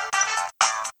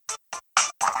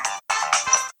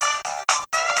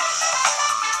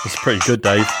 It's pretty good,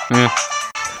 Dave. Yeah.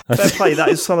 Fair play. That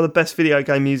is some of the best video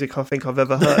game music I think I've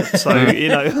ever heard. So, you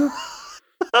know,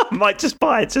 I might just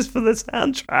buy it just for the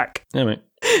soundtrack. Yeah, mate.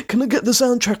 Can I get the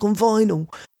soundtrack on vinyl?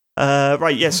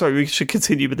 Right, yeah, sorry, we should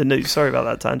continue with the news. Sorry about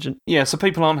that tangent. Yeah, so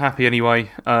people aren't happy anyway.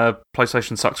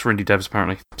 PlayStation sucks for indie devs,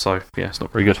 apparently. So, yeah, it's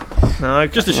not very good. No,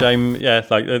 Just a shame, yeah,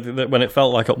 like when it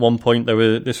felt like at one point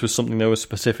this was something they were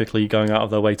specifically going out of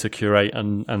their way to curate,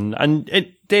 and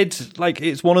it did, like,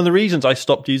 it's one of the reasons I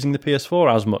stopped using the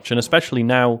PS4 as much, and especially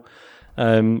now, with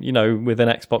an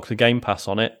Xbox with Game Pass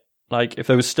on it. Like, if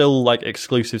there was still, like,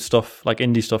 exclusive stuff, like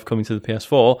indie stuff coming to the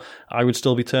PS4, I would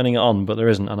still be turning it on, but there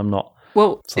isn't, and I'm not.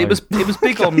 Well, so. it was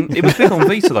big on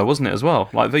Vita though, wasn't it, as well?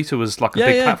 Like, Vita was like a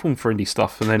big platform for indie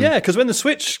stuff, and then because when the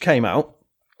Switch came out,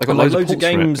 they got loads of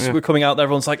games were coming out there.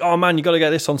 Everyone's like, "Oh man, you got to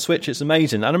get this on Switch. It's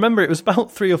amazing." And I remember it was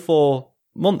about 3 or 4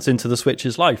 months into the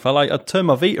Switch's life. I turned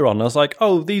my Vita on. And I was like,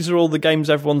 "Oh, these are all the games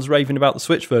everyone's raving about the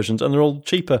Switch versions, and they're all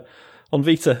cheaper on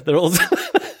Vita. They're all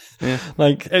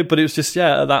but it was just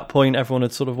at that point everyone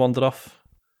had sort of wandered off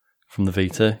from the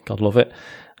Vita. God love it.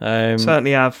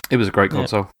 Certainly have. It was a great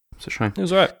console. It's a shame. It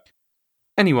was alright.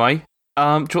 Anyway, do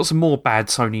you want some more bad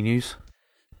Sony news?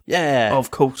 Yeah.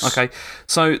 Of course. Okay,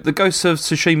 so the Ghost of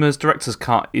Tsushima's Director's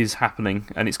Cut is happening,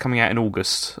 and it's coming out in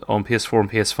August on PS4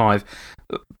 and PS5.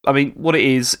 I mean, what it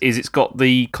is it's got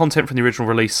the content from the original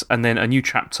release, and then a new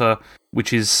chapter,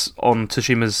 which is on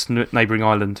Tsushima's neighbouring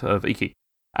island of Iki.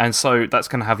 And so that's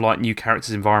going to have like new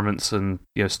characters, environments, and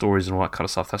stories and all that kind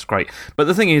of stuff. That's great. But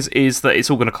the thing is that it's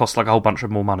all going to cost like a whole bunch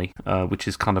of more money, which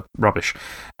is kind of rubbish.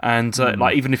 And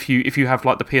like even if you have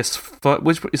like the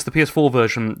which is the PS4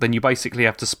 version, then you basically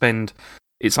have to spend.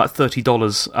 It's like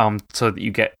 $30 so that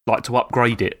you get like to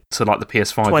upgrade it to like the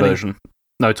PS5 20. version.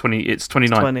 No, 20. It's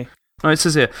 29. 20. No, it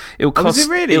says here it will cost. Oh, is it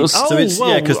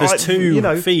really? Because there's two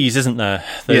fees, isn't there?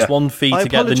 There's one fee to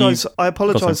get the new. I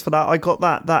apologise for that. I got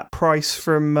that price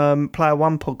from Player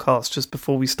One podcast just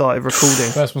before we started recording.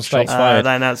 First mistake. They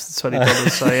announced the $20.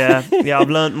 So yeah,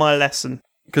 I've learnt my lesson.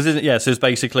 Because so it's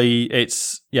basically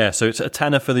so it's a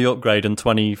tenner for the upgrade and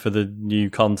 20 for the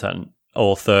new content,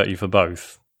 or 30 for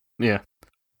both. Yeah.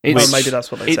 Well, maybe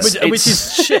that's what they said. Which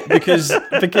is shit because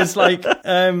like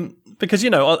because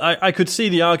I could see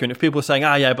the argument if people were saying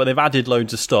but they've added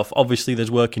loads of stuff. Obviously,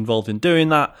 there's work involved in doing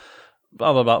that.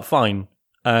 Blah blah blah. Fine.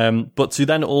 But to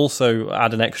then also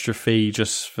add an extra fee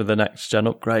just for the next gen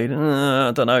upgrade,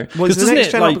 I don't know. Well, the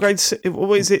next gen upgrade? Is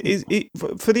it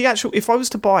for the actual? If I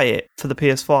was to buy it for the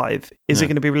PS5, is it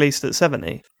going to be released at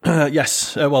 $70?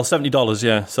 Yes. Well, $70.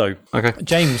 Yeah. So okay,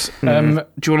 James, do you want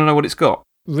to know what it's got?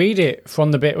 Read it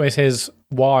from the bit where it says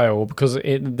 "while" because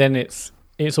it's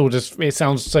all just it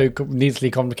sounds so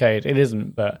needlessly complicated. It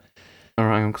isn't, but all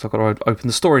right, because I've got to open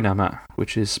the story now, Matt,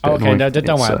 which is a bit okay. annoying. No,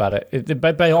 don't worry about it.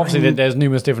 But obviously, there's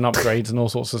numerous different upgrades and all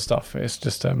sorts of stuff. It's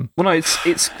just well, no,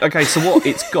 it's okay. So what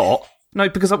it's got. No,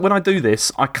 because when I do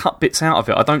this, I cut bits out of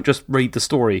it. I don't just read the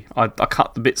story. I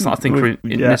cut the bits that I think are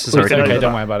necessary. Okay,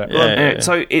 don't worry about it. Yeah.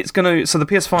 So it's going to. So the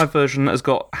PS5 version has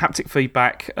got haptic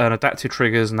feedback and adaptive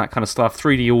triggers and that kind of stuff.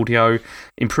 3D audio,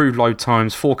 improved load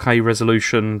times, 4K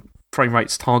resolution, frame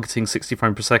rates targeting 60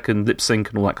 frames per second, lip sync,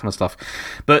 and all that kind of stuff.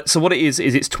 But so what it is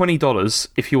it's $20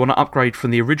 if you want to upgrade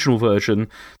from the original version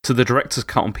to the director's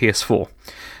cut on PS4,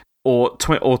 or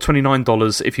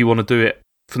 $29 if you want to do it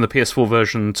from the PS4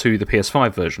 version to the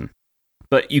PS5 version.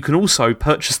 But you can also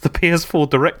purchase the PS4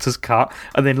 Director's Cut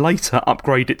and then later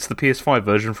upgrade it to the PS5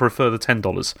 version for a further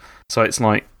 $10. So it's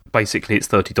like, basically it's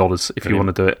 $30 if you want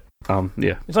to do it.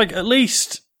 Yeah. It's like, at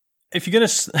least, if you're going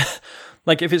to...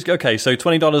 Like, if it's... Okay, so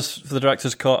 $20 for the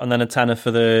Director's Cut and then a tenner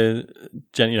for the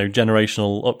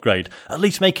generational upgrade. At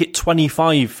least make it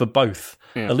 $25 for both.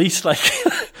 Yeah. At least, like...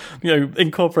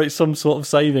 incorporate some sort of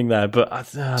saving there. But I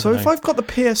don't know. If I've got the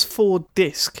PS4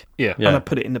 disc and I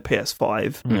put it in the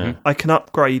PS5, I can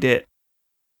upgrade it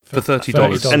for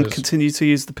 $30 and continue to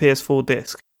use the PS4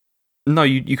 disc. No,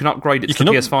 you can upgrade it to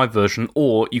the PS5 version,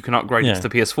 or you can upgrade it to the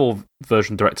PS4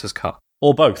 version Director's Cut.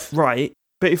 Or both. Right.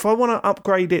 But if I want to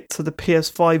upgrade it to the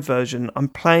PS5 version, I'm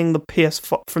playing the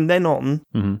PS5 from then on.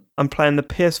 Mm-hmm. I'm playing the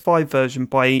PS5 version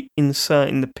by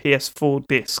inserting the PS4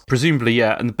 disc. Presumably,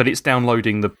 yeah, but it's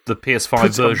downloading the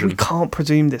PS5 version. We can't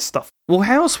presume this stuff. Well,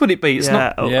 how else would it be? It's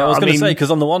not. Yeah, I was going to say, because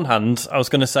on the one hand, I was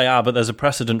going to say, but there's a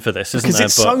precedent for this, isn't there?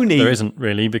 Because it's Sony. There isn't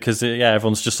really, because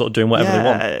everyone's just sort of doing whatever they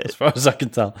want, as far as I can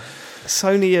tell.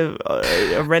 Sony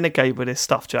are a renegade with this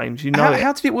stuff, James. You know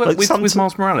how did it work with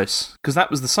Miles Morales? Because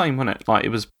that was the same, wasn't it? Like, it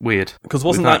was weird. Because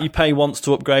wasn't that you pay once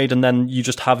to upgrade and then you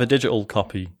just have a digital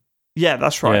copy? Yeah,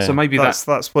 that's right. Yeah. So maybe that's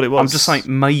what it was. I'm just saying,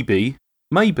 maybe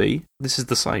this is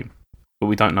the same, but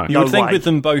we don't know. You would think with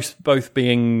them both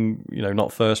being,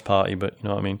 not first party, but you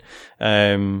know what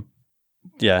I mean.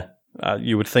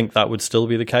 You would think that would still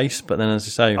be the case, but then as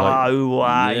you say, I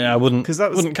wouldn't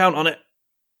count on it.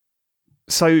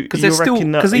 So because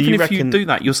even if you do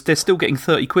that, they're still getting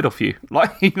 30 quid off you.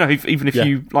 Like even if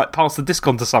you like pass the disc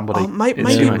on to somebody.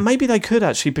 Maybe they could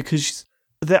actually, because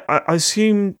I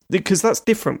assume because that's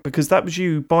different, because that was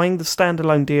you buying the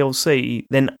standalone DLC,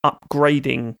 then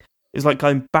upgrading is like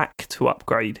going back to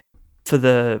upgrade for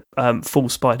the full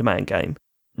Spider-Man game.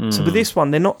 So with this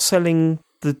one, they're not selling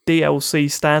the DLC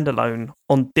standalone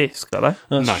on disc, are they?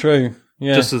 That's true.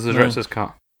 Yeah, just as the director's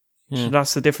cut. So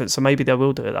that's the difference. So maybe they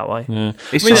will do it that way. Yeah.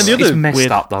 It's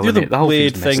messed up, though. The other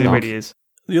weird thing, it really is.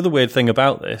 The other weird thing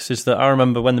about this is that I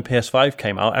remember when the PS5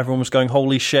 came out, everyone was going,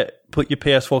 "Holy shit! Put your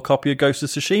PS4 copy of Ghost of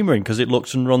Tsushima in because it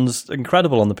looks and runs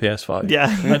incredible on the PS5." Yeah,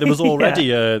 like, there was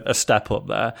already a step up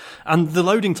there, and the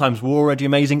loading times were already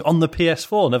amazing on the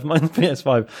PS4. Never mind the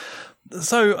PS5.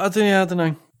 So I don't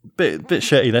know. Bit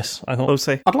shitty. This I thought. We'll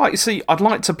see. I'd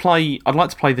like to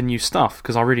play the new stuff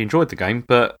because I really enjoyed the game,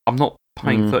 but I'm not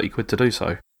paying 30 quid to do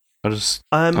so.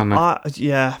 I don't know.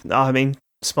 I mean,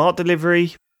 smart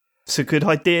delivery. It's a good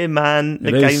idea, man.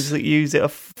 The games that use it are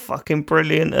fucking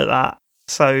brilliant at that.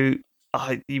 So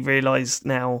you realise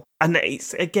now, and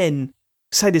it's again,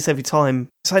 I say this every time.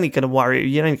 It's only going to worry you.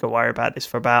 You're only going to worry about this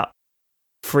for about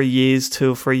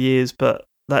 2 or 3 years, but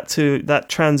that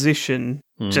transition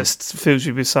just fills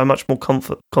you with so much more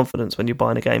confidence when you're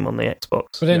buying a game on the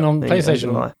Xbox. But then on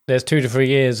PlayStation, there's 2 to 3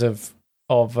 years of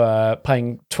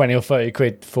paying 20 or 30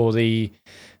 quid for the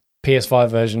PS5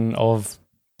 version of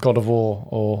God of War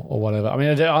or whatever. I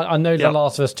mean, I know the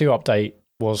Last of Us 2 update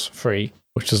was free,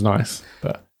 which is nice,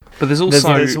 but there's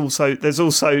also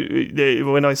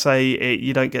when I say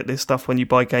you don't get this stuff when you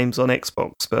buy games on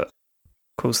Xbox, but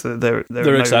of course there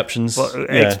are exceptions.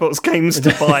 Xbox games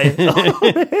to buy.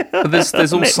 But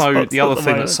there's also the other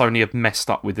thing that Sony have messed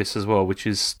up with this as well, which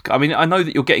is, I mean, I know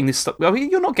that you're getting this stuff. I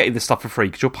mean, you're not getting this stuff for free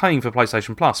because you're paying for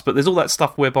PlayStation Plus. But there's all that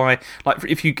stuff whereby, like,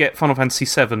 if you get Final Fantasy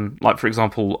VII, like for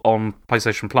example, on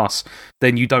PlayStation Plus,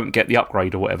 then you don't get the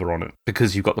upgrade or whatever on it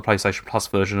because you've got the PlayStation Plus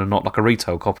version and not like a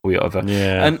retail copy or whatever.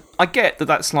 Yeah. And I get that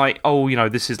that's like, oh, you know,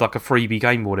 this is like a freebie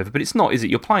game or whatever, but it's not, is it?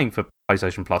 You're paying for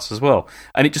PlayStation Plus as well,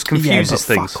 and it just confuses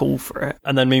things. Fuck all for it.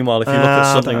 And then meanwhile, if you look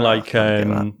at something like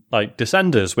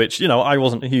Descenders, which, you know, I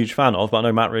wasn't a huge fan of, but I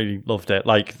know Matt really loved it.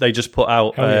 Like, they just put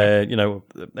out you know,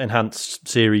 enhanced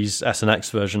series S and X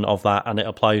version of that, and it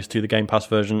applies to the Game Pass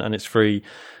version, and it's free.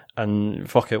 And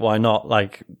fuck it, why not?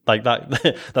 Like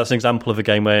that. That's an example of a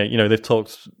game where, you know, they've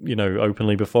talked, you know,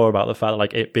 openly before about the fact that,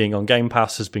 like, it being on Game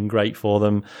Pass has been great for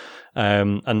them.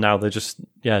 And now they're just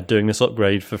doing this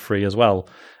upgrade for free as well.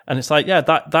 And it's like,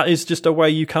 that is just a way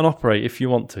you can operate if you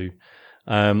want to.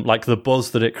 Like, the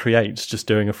buzz that it creates just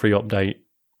doing a free update,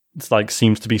 it's like,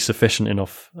 seems to be sufficient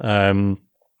enough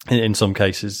in some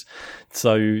cases.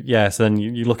 So so then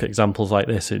you look at examples like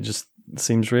this, it just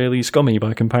seems really scummy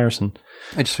by comparison.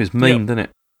 It just feels mean, doesn't it?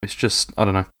 It's just, I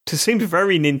don't know. It seems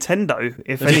very Nintendo,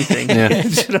 if anything. Do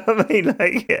you know what I mean?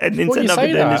 Like, Nintendo have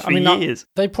been doing this for years.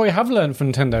 They probably have learned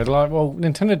from Nintendo. Like, well,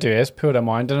 Nintendo do this, people don't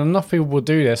mind, and enough people will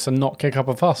do this and not kick up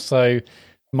a fuss, so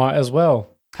might as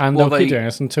well. And they'll keep doing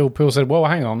this until people said, well,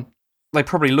 hang on. They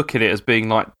probably look at it as being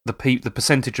like the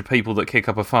percentage of people that kick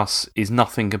up a fuss is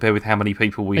nothing compared with how many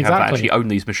people we have that actually own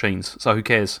these machines. So who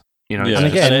cares? You know, and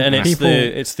again,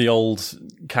 it's the old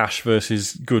cash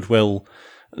versus goodwill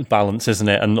balance, isn't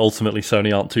it? And ultimately,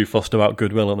 Sony aren't too fussed about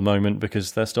goodwill at the moment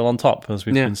because they're still on top, as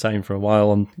we've been saying for a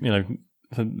while. And, you know,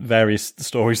 various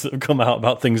stories that have come out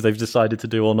about things they've decided to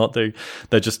do or not do,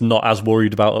 they're just not as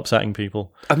worried about upsetting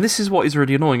people. And this is what is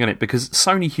really annoying, isn't it? Because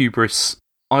Sony hubris,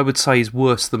 I would say, is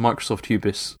worse than Microsoft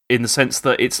hubris in the sense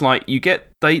that it's like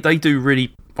they do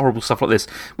really horrible stuff like this.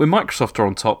 When Microsoft are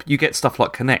on top, you get stuff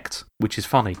like Kinect, which is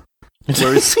funny.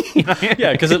 Whereas, you know,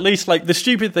 because at least, like, the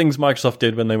stupid things Microsoft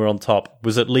did when they were on top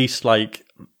was at least, like,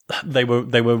 they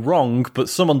were wrong, but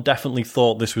someone definitely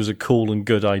thought this was a cool and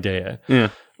good idea. Yeah.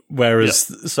 Whereas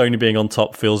Sony being on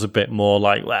top feels a bit more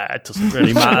like, well, it doesn't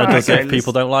really matter, does it? If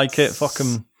people don't like it, fuck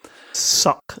them.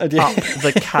 Suck up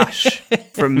the cash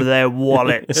from their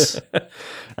wallets. And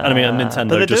I mean,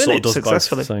 Nintendo just sort of does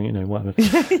both, so, you know, whatever.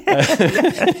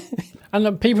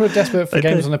 And people are desperate for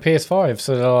games on the PS5,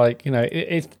 so they're like, you know,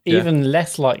 it's even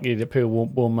less likely that people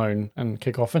will moan and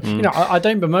kick off. And you know, I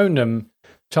don't bemoan them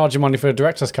charging money for a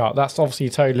director's cut. That's obviously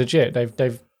totally legit.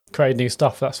 They've created new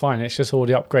stuff. That's fine. It's just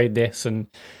already upgrade this and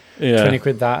 20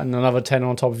 quid that, and another 10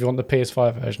 on top if you want the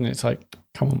PS5 version. It's like,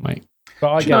 come on, mate.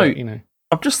 But I get it, you know.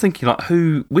 I'm just thinking, like,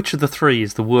 which of the three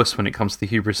is the worst when it comes to the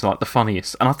hubris, like, the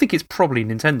funniest? And I think it's probably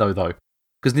Nintendo, though.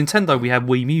 Because Nintendo, we had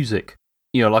Wii Music.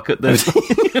 You know, like, there's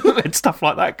stuff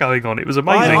like that going on. It was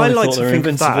amazing. I like to think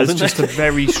of that as just a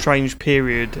very strange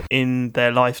period in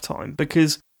their lifetime.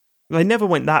 Because They never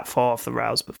went that far off the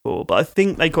rails before, but I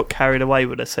think they got carried away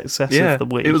with the success of the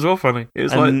Wii. It was all funny. It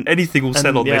was like anything will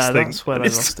sell on this thing. That's where they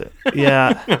lost it.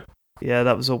 Yeah. Yeah,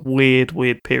 that was a weird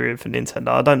period for Nintendo.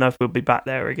 I don't know if we'll be back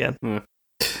there again. Yeah.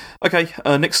 Okay,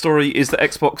 next story is that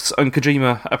Xbox and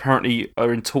Kojima apparently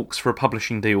are in talks for a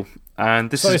publishing deal.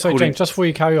 And this Sorry, James, just before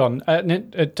you carry on,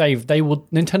 Dave,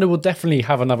 Nintendo will definitely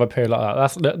have another period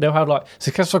like that. They'll have like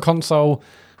successful console,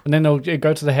 and then they'll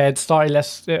go to the head, slightly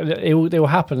less. It will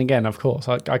happen again, of course.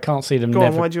 I can't see them. Go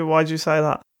on, why'd you say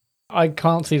that? I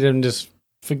can't see them just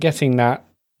forgetting that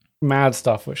mad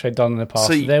stuff which they've done in the past.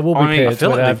 See, there will be periods I feel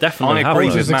where like they definitely have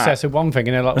major success with one thing,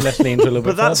 and they're like, let's lean into a little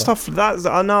bit. But that further. stuff,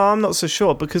 I know, I'm not so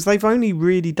sure because they've only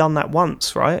really done that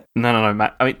once, right? No,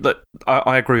 Matt. I mean, look,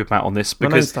 I agree with Matt on this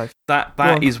because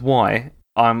that is why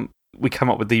we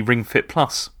come up with the Ring Fit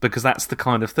Plus, because that's the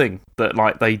kind of thing that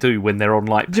like they do when they're on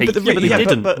like peak. But they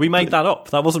didn't. We made that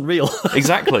up. That wasn't real.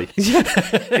 Exactly.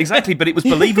 Exactly. But it was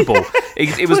believable.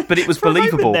 It was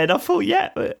believable. Then I thought,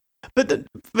 but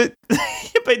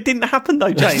it didn't happen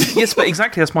though, James. Yes, but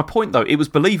exactly that's my point though. It was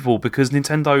believable because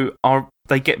Nintendo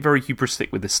they get very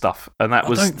hubristic with this stuff, and that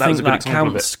was a good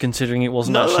example of it. Considering it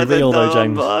wasn't actually real though,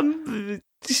 James.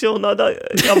 Sure, no, I'm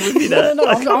with you there.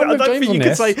 I don't think you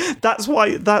could say that's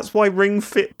why Ring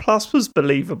Fit Plus was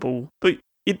believable, but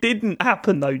it didn't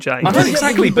happen though, James. I know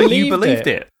exactly, but you believed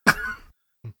it.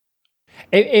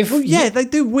 They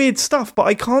do weird stuff, but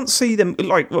I can't see them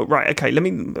right. Okay, let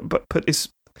me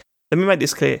make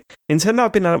this clear. Nintendo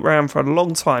have been around for a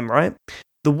long time, right?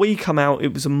 The Wii come out,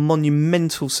 it was a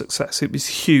monumental success. It was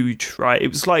huge, right? It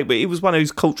was one of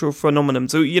those cultural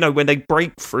phenomenons. So, when they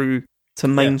break through to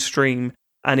mainstream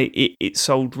and it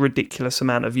sold ridiculous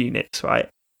amount of units, right?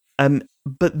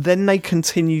 But then they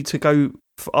continue to go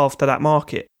after that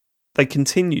market. They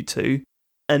continued to,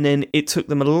 and then it took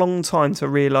them a long time to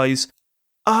realise,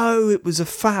 it was a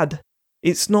fad.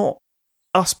 It's not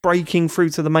us breaking through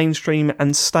to the mainstream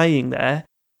and staying there.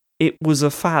 It was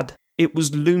a fad. It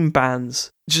was loom bands.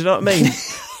 Do you know what I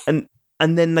mean?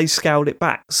 and then they scaled it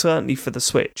back, certainly for the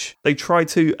Switch. They tried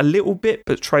to a little bit,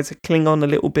 but tried to cling on a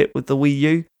little bit with the Wii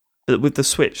U. But with the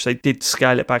Switch, they did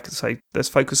scale it back and say, let's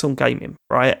focus on gaming,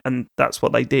 right? And that's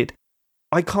what they did.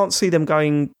 I can't see them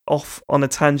going off on a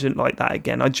tangent like that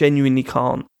again. I genuinely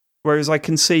can't. Whereas I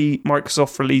can see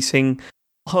Microsoft releasing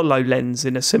HoloLens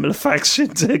in a similar fashion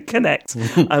to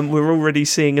Kinect. And we're already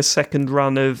seeing a second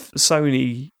run of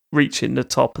Sony reaching the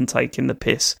top and taking the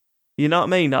piss. You know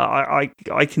what I mean?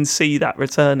 I can see that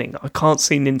returning. I can't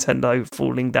see Nintendo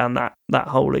falling down that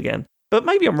hole again. But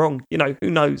maybe I'm wrong. Who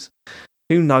knows?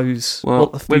 Who knows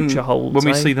what the future holds? When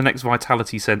we see the next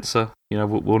vitality sensor,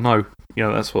 we'll know.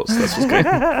 That's what's going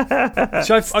on.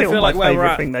 So I feel like where we're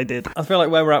at. Thing they did. I feel like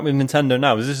where we're at with Nintendo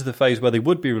now is this is the phase where they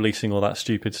would be releasing all that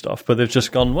stupid stuff, but they've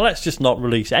just gone, well, let's just not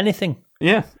release anything.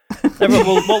 Yeah. What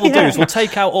we'll do is we'll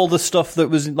take out all the stuff that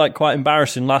was like quite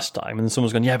embarrassing last time, and then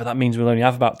someone's gone, yeah, but that means we'll only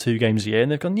have about 2 games a year,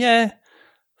 and they've gone, yeah,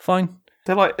 fine.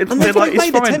 They're like, they've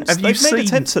made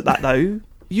attempts at that though.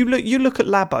 You look at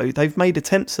Labo, they've made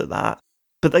attempts at that.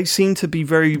 But they seem to be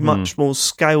very much more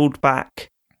scaled back,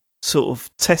 sort of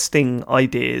testing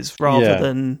ideas rather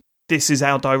than this is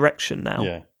our direction now.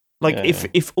 Yeah.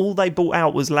 If all they brought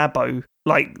out was Labo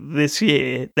like this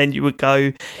year, then you would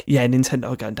go,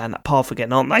 Nintendo are going down that path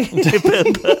again, aren't they?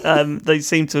 but they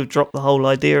seem to have dropped the whole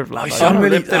idea of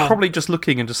Labo. They're probably just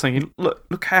looking and just saying,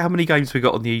 look how many games we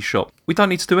got on the eShop. We don't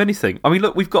need to do anything. I mean,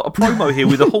 look, we've got a promo here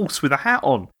with a horse with a hat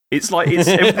on. It's like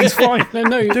everything's fine.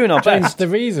 No, doing our best. The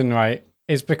reason, right,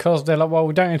 is because they're like, well,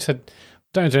 we don't need to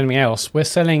do anything else. We're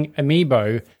selling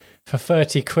Amiibo for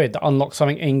 30 quid that unlocks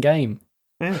something in game.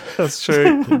 Yeah, that's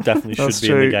true. It definitely should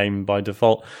be in the game by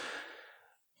default.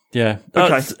 Yeah.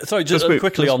 Okay. Sorry, just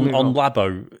quickly on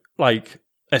Labo. Like,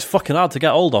 it's fucking hard to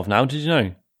get hold of now. Did you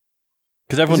know?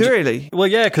 Because everyone's really. Well,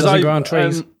 yeah, because I grow on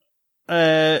trees.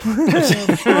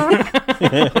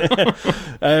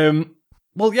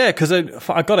 Well, yeah, because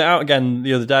I got it out again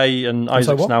the other day, and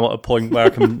Isaac's now at a point where I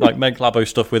can like make Labo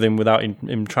stuff with him without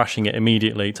him trashing it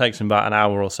immediately. It takes him about an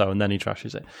hour or so, and then he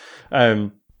trashes it.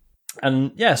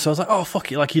 And yeah, so I was like, oh,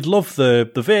 fuck it. Like, he'd love the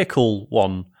vehicle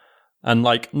one. And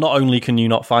like, not only can you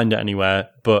not find it anywhere,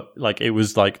 but like, it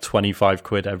was like 25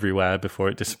 quid everywhere before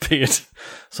it disappeared.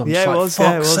 So I'm just like,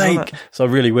 fuck's sake. So I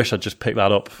really wish I'd just picked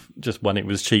that up just when it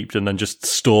was cheap and then just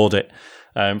stored it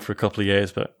for a couple of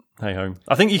years, but hey ho.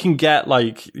 I think you can get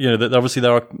like, obviously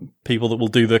there are people that will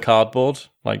do the cardboard,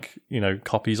 like,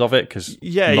 copies of it, because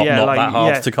not like, that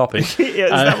hard to copy. Is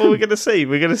that what we're going to see?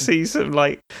 We're going to see some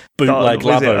like bootleg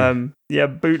Labo.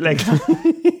 bootleg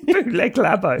bootleg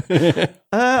Labo.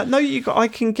 No, I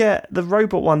can get the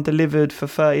robot one delivered for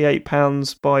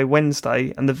 £38 by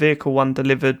Wednesday, and the vehicle one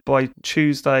delivered by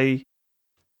Tuesday.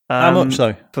 How much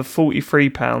though? For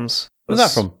 £43. Where's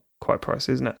that from? Quite pricey,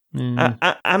 isn't it?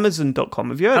 Amazon.com.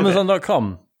 Have you heard of it?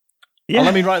 Amazon.com. Yeah. Oh,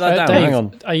 let me write that down. Dave, Hang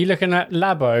on. Are you looking at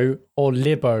Labo or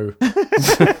Libo?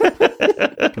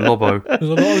 Lobo. There's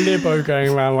a lot of Libo going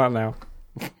around right now.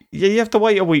 Yeah, you have to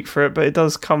wait a week for it, but it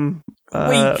does come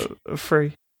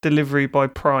free delivery by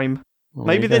Prime. Well,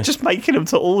 Maybe they're just making them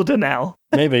to order now.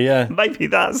 Maybe, yeah. Maybe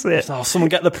that's it. Oh, someone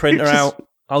get the printer out.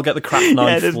 I'll get the craft knife.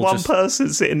 Yeah, there's one person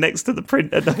sitting next to the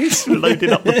printer. He's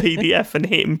loading up the PDF and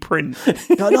hitting print.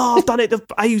 Going, I've done it the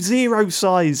A0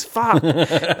 size. Fuck.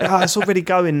 It's already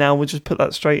going now. We'll just put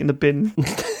that straight in the bin.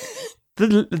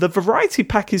 The variety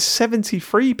pack is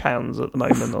 £73 at the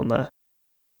moment on there.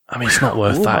 I mean, it's not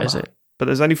worth that, is it? But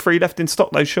there's only 3 left in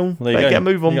stock, though, Sean. There you Better go. get a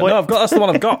move on, boy. No, that's the one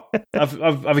I've got.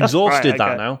 I've exhausted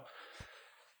that now.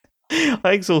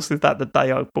 I exhausted that the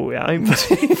day I bought it home.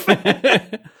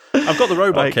 I've got the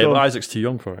robot Right, kit, go but on. Isaac's too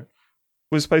young for it.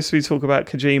 We're supposed to be talking about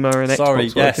Kojima and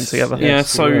Xbox working together. Yeah,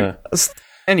 so Yeah.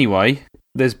 anyway,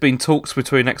 there's been talks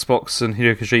between Xbox and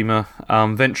Hideo Kojima.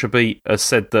 VentureBeat has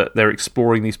said that they're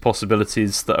exploring these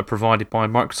possibilities that are provided by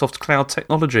Microsoft Cloud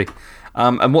technology.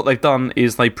 And what they've done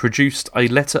is they produced a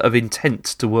letter of intent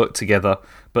to work together,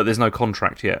 but there's no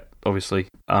contract yet, obviously.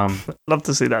 Love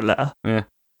to see that letter. Yeah.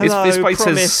 Hello, It's basically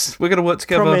promise. says we're going to work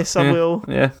together. Promise I will.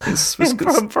 Yeah, it's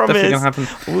definitely Promise. going to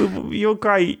happen. You're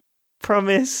great.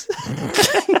 Promise.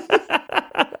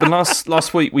 But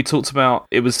last week we talked about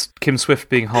it was Kim Swift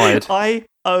being hired. I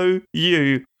owe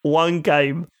you one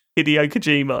game, Hideo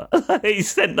Kojima. He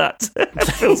sent that to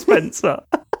Phil Spencer.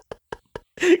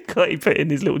 God, he put it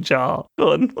in his little jar.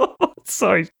 Go on.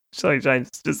 Sorry, James.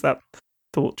 Just that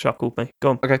thought chuckled me. Go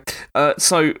on. Okay,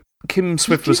 so Kim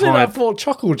Swift Did you was say hired. that thought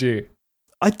chuckled you?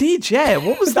 I did, yeah.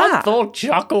 What was that? thought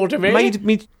chuckled me.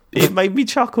 It made me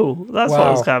chuckle. That's what I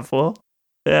was Wow. going for.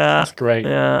 Yeah. That's great.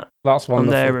 Yeah. That's I'm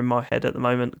wonderful. there in my head at the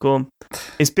moment. Go on.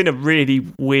 It's been a really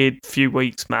weird few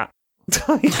weeks, Matt.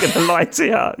 I'm going to lie to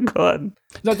you. Go on.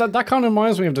 That kind of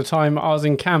reminds me of the time I was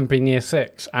in camp in year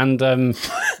 6, and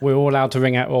we were all allowed to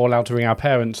ring our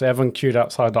parents. Everyone queued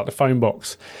outside like the phone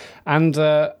box, and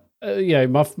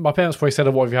my parents probably said,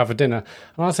 "What have you had for dinner?"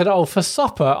 And I said, "Oh, for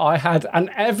supper I had," and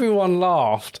everyone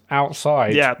laughed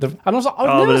outside. Yeah. And I was like, "I've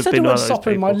Oh, never there's said been the one word of those supper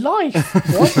in my people. life.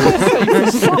 Why did I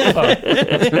say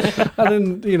for supper?"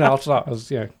 And then after that, I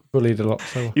was bullied a lot.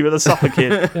 So You were the supper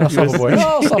kid. yeah, supper boy.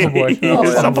 Oh, supper boy. You were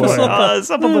Oh, supper boy.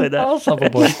 supper boy there. Oh, supper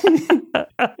boy.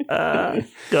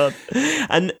 God.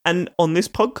 And on this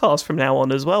podcast from now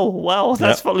on as well. Wow,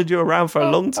 that's Yep. followed you around for a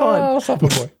long time. Oh, supper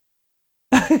boy.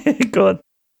 Go on.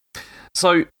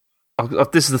 So,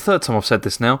 this is the third time I've said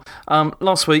this now.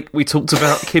 Last week we talked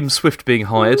about Kim Swift being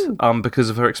hired because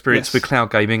of her experience Yes. with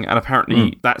cloud gaming, and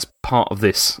apparently that's part of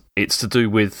this. It's to do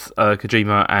with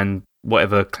Kojima and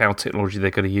whatever cloud technology they're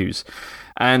going to use.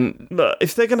 And Look,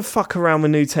 if they're going to fuck around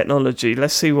with new technology,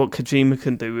 let's see what Kojima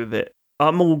can do with it.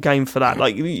 I'm all game for that.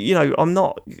 Like, I'm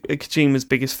not Kojima's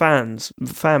biggest fan,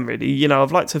 really.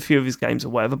 I've liked a few of his games or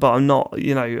whatever, but I'm not,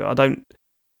 I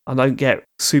don't get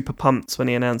super pumped when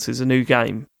he announces a new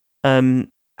game.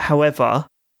 However,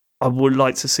 I would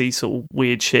like to see sort of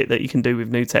weird shit that you can do with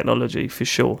new technology, for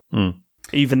sure.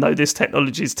 Even though this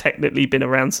technology has technically been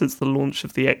around since the launch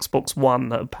of the Xbox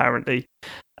One, apparently.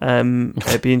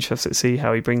 It'd be interesting to see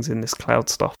how he brings in this cloud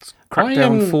stuff.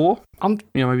 Crackdown 4? I'm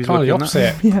Maybe he's kind of the working on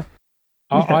that. opposite. Yeah.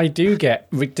 I do get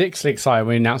ridiculously excited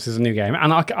when he announces a new game,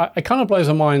 and it kind of blows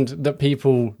my mind that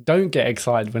people don't get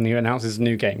excited when he announces a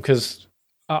new game. Because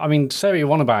say what you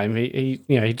want about him,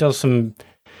 he does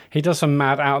some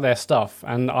mad out there stuff,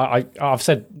 and I've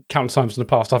said countless times in the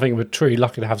past, I think we're truly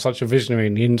lucky to have such a visionary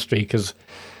in the industry, because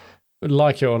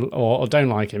like it or don't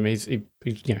like him, he's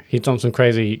done some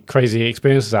crazy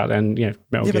experiences out there, and Metal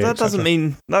Yeah, Gear, but that doesn't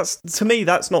mean to me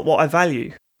that's not what I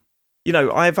value.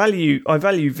 I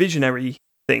value visionary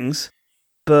things,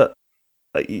 but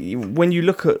when you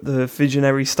look at the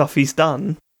visionary stuff he's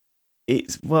done,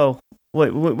 it's what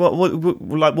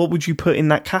would you put in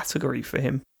that category for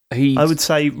him? I would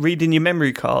say reading your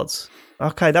memory cards.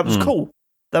 Okay, that was cool.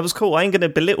 That was cool. I ain't going to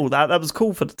belittle that. That was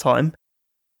cool for the time.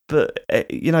 But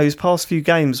his past few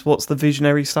games, what's the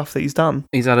visionary stuff that he's done?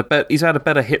 He's had a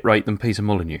better hit rate than Peter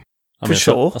Molyneux. For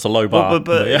sure. That's a low bar.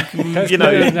 But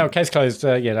yeah. No, case closed.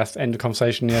 That's end of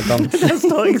conversation. Yeah, done. that's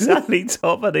not exactly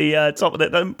top of the.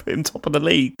 Don't put him top of the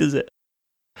league, does it?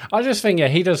 I just think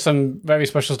he does some very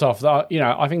special stuff that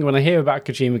I think when I hear about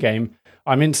a Kojima game,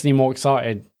 I'm instantly more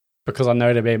excited because I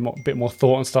know there'll be a bit more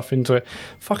thought and stuff into it.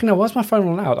 Fucking hell, why's my phone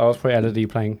on loud? I was probably LED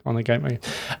playing on the gateway.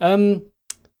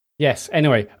 Yes,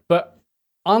 anyway, but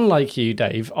unlike you,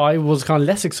 Dave, I was kind of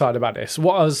less excited about this.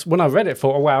 When I read it,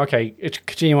 thought, oh, wow, okay, it's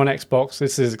Kojima on Xbox,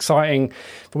 this is exciting.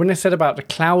 But when they said about the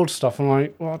cloud stuff, I'm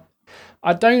like, well,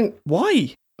 I don't...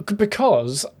 Why?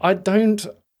 Because I don't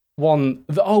want...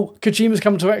 Kojima's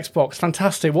coming to Xbox,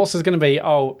 fantastic. What's this going to be?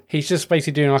 Oh, he's just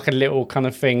basically doing like a little kind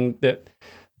of thing that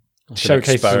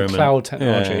showcases some cloud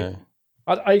technology. Yeah.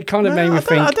 I kind of made me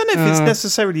think... I don't know if it's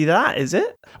necessarily that, is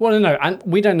it? Well, no, and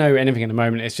we don't know anything at the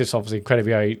moment. It's just obviously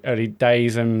incredibly early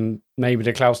days, and maybe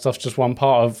the cloud stuff's just one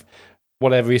part of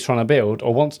whatever he's trying to build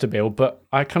or wants to build. But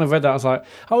I kind of read that, I was like,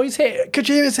 oh, he's here,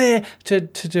 Kojima's here to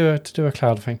do a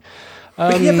cloud thing.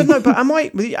 But am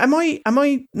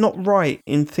I not right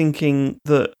in thinking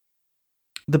that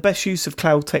the best use of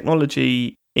cloud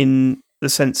technology in the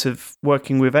sense of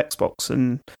working with Xbox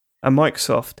and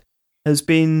Microsoft has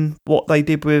been what they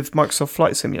did with Microsoft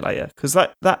Flight Simulator? Because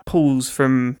that pulls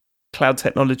from cloud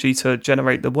technology to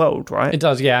generate the world, right? It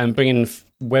does, yeah, and bring in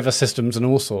weather systems and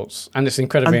all sorts. And it's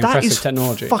incredibly impressive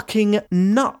technology. Fucking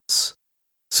nuts.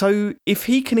 So if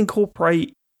he can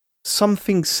incorporate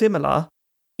something similar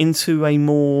into a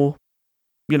more,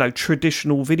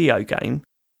 traditional video game,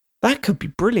 that could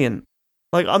be brilliant.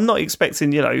 Like, I'm not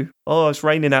expecting, it's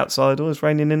raining outside, or it's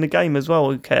raining in the game as well,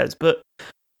 who cares? But,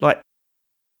 like,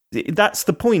 that's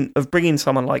the point of bringing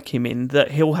someone like him in, that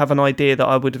he'll have an idea that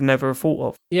I would have never thought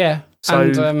of. Yeah. So,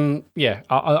 and,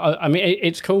 I mean,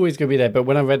 it's cool he's going to be there, but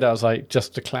when I read that, I was like,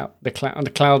 just the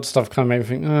cloud stuff kind of made me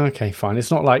think, oh, okay, fine.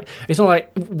 It's not like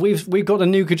we've got a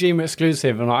new Kojima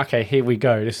exclusive, and like, okay, here we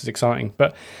go. This is exciting.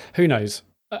 But who knows?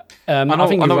 I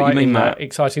think you're right in that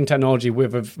exciting technology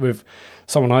with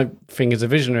someone I think is a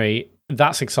visionary.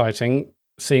 That's exciting.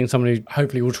 Seeing someone who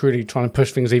hopefully will truly try and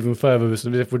push things even further with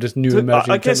this new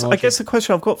emerging technology. I guess the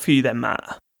question I've got for you then,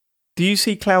 Matt, do you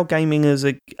see cloud gaming as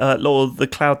or the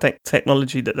cloud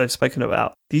technology that they've spoken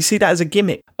about, do you see that as a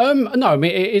gimmick? No, I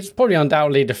mean, it's probably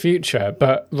undoubtedly the future,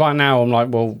 but right now I'm like,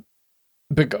 well,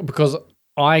 because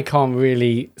I can't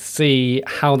really see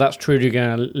how that's truly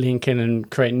going to link in and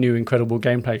create new incredible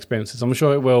gameplay experiences. I'm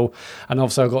sure it will, and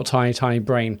obviously I've got a tiny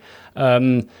brain.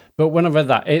 But when I read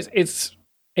that,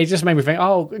 it just made me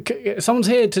think, someone's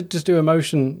here to just do a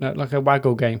motion, like a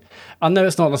waggle game. I know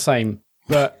it's not the same,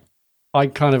 but I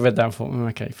kind of read that and thought,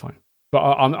 okay, fine. But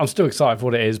I'm still excited for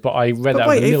what it is, but I read that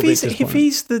a little bit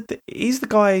disappointed. If he's the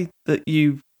guy that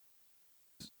you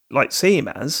like see him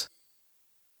as,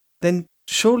 then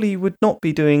surely he would not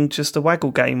be doing just a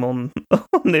waggle game on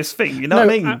this thing, you know what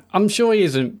I mean? I'm sure he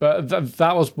isn't, but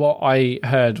that was what I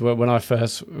heard when I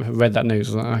first read that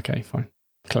news. I was like, okay, fine.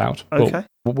 Cloud. Okay.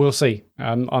 But we'll see.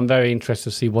 I'm very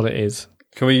interested to see what it is.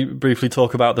 Can we briefly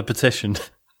talk about the petition?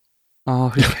 Oh,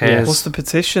 who cares? What's the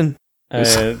petition?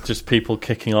 Just people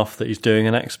kicking off that he's doing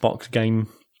an Xbox game.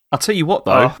 I'll tell you what,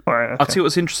 though. Right, okay. I'll tell you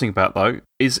what's interesting about, though,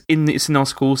 is it's in the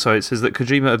article also, it says that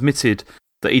Kojima admitted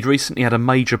that he'd recently had a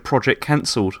major project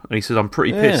cancelled. And he said, I'm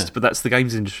pretty pissed, but that's the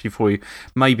games industry for you.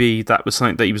 Maybe that was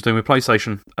something that he was doing with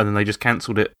PlayStation, and then they just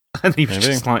cancelled it. And he was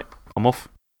just like, I'm off,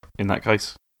 in that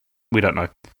case. We don't know.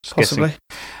 Just possibly.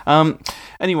 Guessing.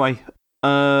 Anyway,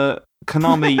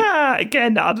 Konami...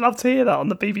 Again, I'd love to hear that on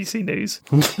the BBC News.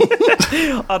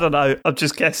 I don't know. I'm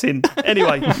just guessing.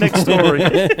 Anyway, next story.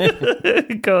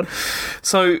 God.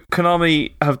 So,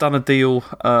 Konami have done a deal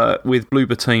with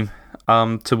Bloober Team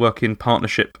to work in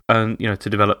partnership and to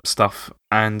develop stuff.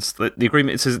 And the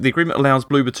agreement, it says the agreement allows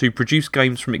Bloober to produce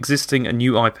games from existing and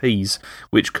new IPs,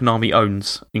 which Konami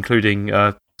owns, including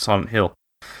Silent Hill.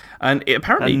 And it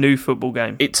apparently... A new football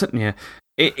game. It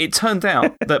turned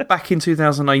out that back in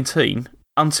 2018,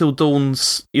 Until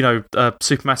Dawn's,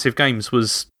 Supermassive Games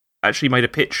was actually made a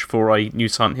pitch for a new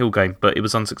Silent Hill game, but it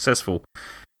was unsuccessful.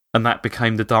 And that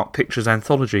became the Dark Pictures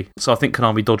anthology. So I think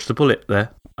Konami dodged a bullet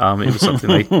there. It was something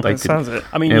they did. Sounds it.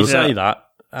 I mean, you say that.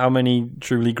 How many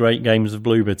truly great games have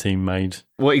Bloober Team made?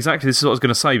 Well, exactly. This is what I was going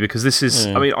to say, because this is...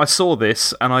 I mean, I saw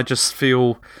this, and I just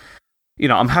feel...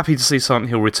 I'm happy to see Silent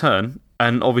Hill return,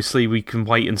 and obviously we can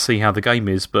wait and see how the game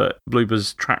is, but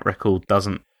Bloober's track record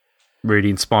doesn't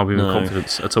really inspire me with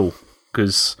confidence at all.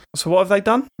 So what have they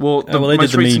done? Well, the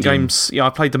most recent games... Yeah, I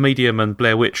played The Medium and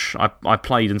Blair Witch. I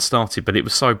played and started, but it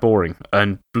was so boring.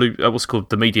 And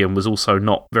The Medium was also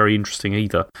not very interesting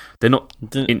either. They're not...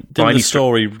 Didn't the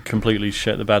story completely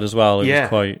shit the bed as well? It was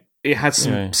quite... It had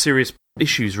some serious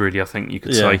issues, really, I think you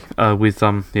could say, with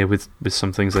some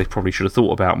things they probably should have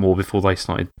thought about more before they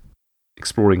started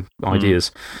exploring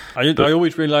ideas. I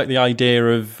always really like the idea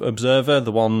of Observer,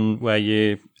 the one where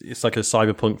it's like a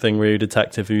cyberpunk thing where you're a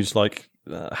detective who's like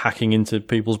hacking into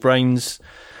people's brains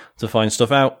to find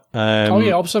stuff out.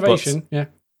 Observation. Yeah.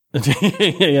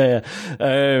 yeah.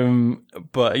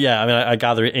 But yeah, I mean, I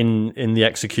gather in the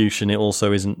execution, it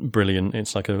also isn't brilliant.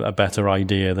 It's like a better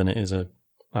idea than it is a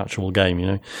actual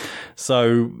game,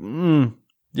 So,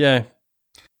 yeah.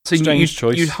 So strange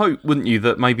choice. You'd hope, wouldn't you,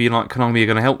 that maybe like Konami are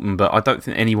going to help them? But I don't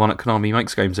think anyone at Konami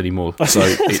makes games anymore. So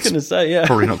it's going to say, yeah,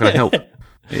 probably not going to help.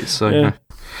 It's yeah.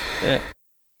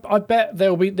 I bet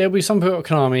there'll be some people at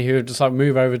Konami who just like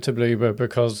move over to Bloober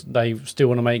because they still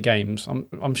want to make games.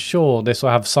 I'm sure this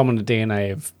will have some of the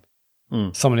DNA of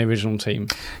some of the original team.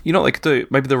 You know what they could do?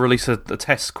 Maybe they'll release a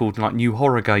test called like New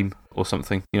Horror Game or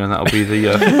something. That'll be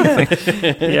the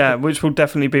thing. Yeah, which will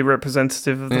definitely be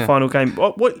representative of the final game.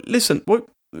 Listen,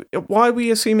 why are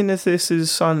we assuming that this is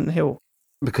Silent Hill?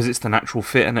 Because it's the natural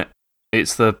fit, isn't it?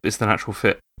 It's the natural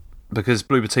fit. Because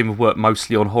Bloober Team have worked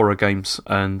mostly on horror games,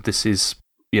 and this is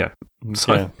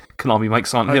Konami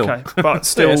makes Silent Hill. Okay, but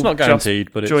still, it's not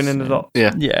guaranteed. But joining the dots.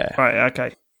 Yeah. Right.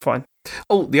 Okay. Fine.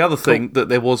 Oh, the other thing that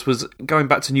there was going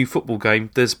back to new football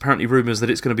game. There's apparently rumours that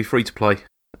it's going to be free to play.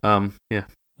 Oh,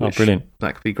 brilliant!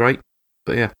 That could be great.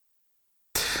 But yeah.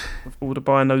 Look forward to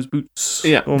buying those boots.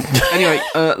 Yeah. Anyway,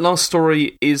 last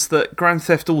story is that Grand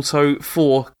Theft Auto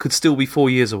 4 could still be 4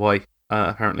 years away.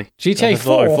 Apparently, GTA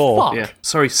 4. Fuck. Yeah,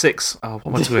 sorry, 6. Oh, what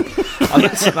am I doing?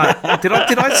 Did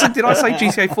I say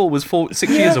GTA 4 was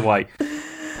 6 years away?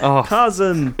 Oh,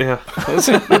 cousin. Yeah.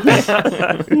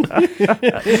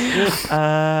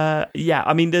 Yeah.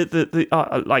 I mean,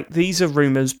 like these are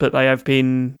rumors, but they have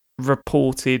been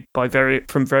reported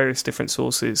from various different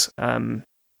sources. And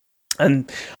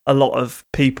a lot of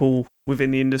people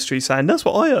within the industry saying that's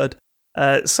what I heard.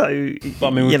 But I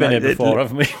mean, we've been here before,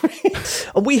 haven't we?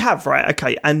 We have, right?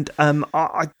 Okay, and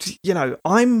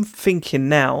I'm thinking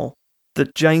now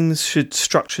that James should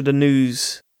structure the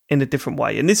news in a different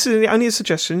way. And this is only a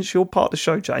suggestion. It's your part of the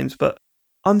show, James. But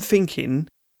I'm thinking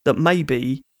that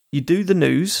maybe you do the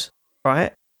news,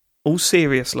 right? All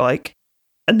serious, like,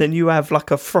 and then you have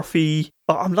like a frothy.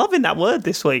 Oh, I'm loving that word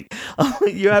this week.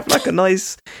 You have like a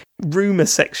nice rumour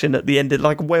section at the end,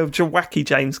 like where Wacky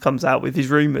James comes out with his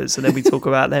rumours, and then we talk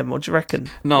about them. What do you reckon?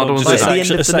 No, I don't want to do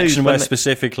that. A section where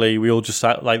specifically we all just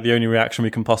like the only reaction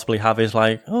we can possibly have is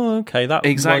like, oh, okay, that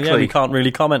exactly. Well, yeah, we can't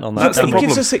really comment on that. That's the problem.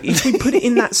 Gives us if we put it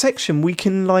in that section, we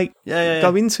can like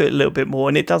go into it a little bit more,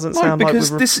 and it doesn't sound like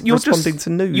we're responding to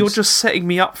news. You're just setting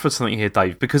me up for something here,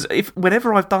 Dave. Because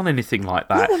whenever I've done anything like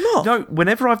that,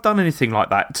 whenever I've done anything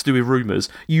like that to do with rumours,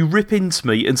 you rip into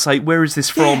me and say, "Where is this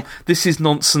from? Yeah. This is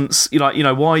nonsense." Why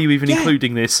are you even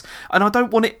including this? And I don't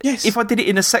want it. Yes. If I did it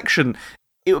in a section,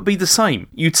 it would be the same.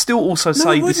 You'd still also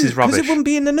say this is rubbish. Because it wouldn't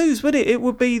be in the news, would it? It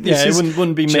would be it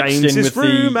wouldn't be mixed James's in with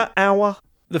rumour hour.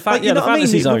 The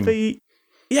fantasy zone. The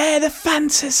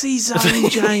fantasy zone,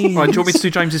 James. Right, do you want me to do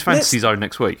James's fantasy zone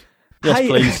next week? Yes,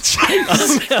 please.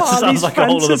 That sounds like a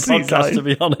whole other podcast, to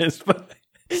be honest. But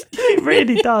it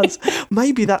really does.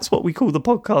 Maybe that's what we call the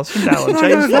podcast from now on.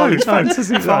 James Farley's Fantasy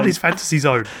Zone. Farley's Fantasy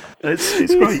Zone.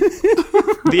 It's great.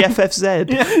 The FFZ.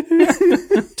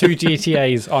 2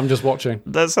 GTAs. I'm just watching.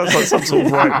 That sounds like some sort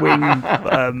of right-wing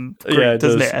group,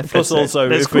 doesn't it? FFZ. Plus, also,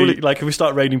 if we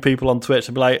start raiding people on Twitch,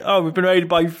 and be like, "Oh, we've been raided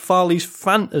by Farley's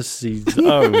Fantasies."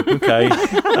 Oh, okay.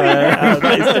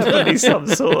 That is definitely some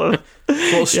sort of.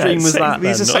 What stream was that?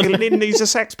 These are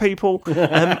sex people.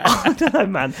 I don't know,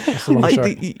 man.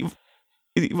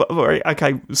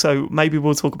 Okay, so maybe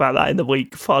we'll talk about that in the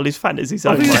week. Farley's Fantasy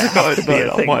Zone. I might have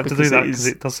to do that because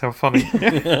it does sound funny.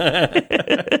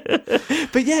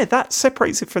 But yeah, that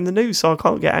separates it from the news, so I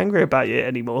can't get angry about it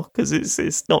anymore because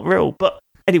it's not real. But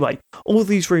anyway, all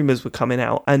these rumours were coming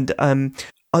out, and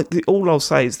all I'll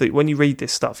say is that when you read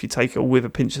this stuff, you take it all with a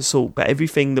pinch of salt. But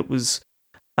everything that was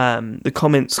the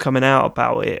comments coming out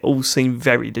about it all seem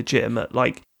very legitimate.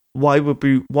 Like, why would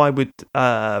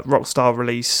Rockstar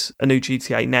release a new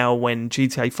GTA now when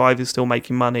GTA 5 is still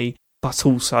making money, but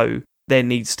also there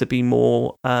needs to be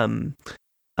more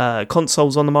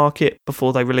consoles on the market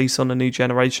before they release on a new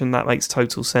generation? That makes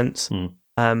total sense.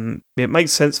 It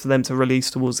makes sense for them to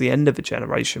release towards the end of a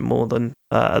generation more than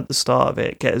at the start of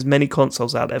it. Get as many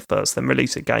consoles out there first, then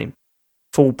release a game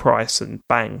full price, and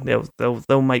bang,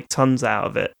 they'll make tons out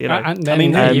of it. And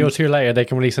then a year or two later, they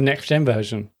can release a next gen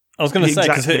version. I was going to say,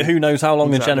 because who knows how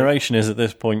long the generation is at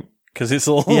this point? Because it's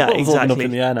all been up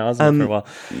in the air now, hasn't it, for a while?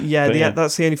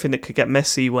 That's the only thing that could get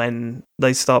messy when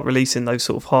they start releasing those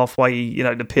sort of halfway, the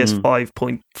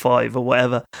PS5.5 or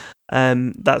whatever.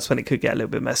 That's when it could get a little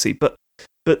bit messy. But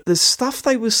But the stuff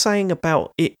they were saying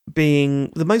about it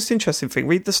being the most interesting thing,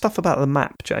 read the stuff about the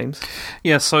map, James.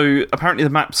 Yeah, so apparently the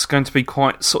map's going to be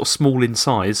quite sort of small in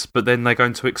size, but then they're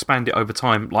going to expand it over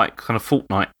time, like kind of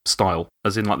Fortnite style,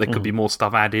 as in like there could be more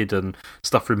stuff added and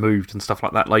stuff removed and stuff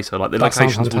like that later. Like the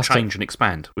locations will change and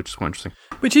expand, which is quite interesting.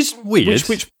 Which is weird.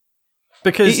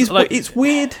 Because it's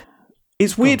weird.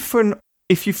 It's weird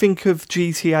if you think of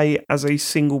GTA as a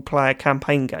single player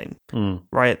campaign game,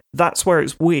 right? That's where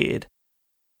it's weird.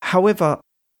 However,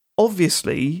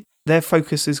 obviously, their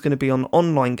focus is going to be on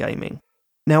online gaming.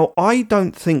 Now, I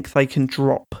don't think they can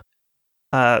drop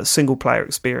single-player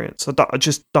experience. I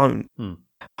just don't.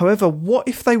 However, what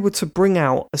if they were to bring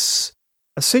out a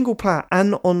single-player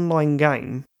and online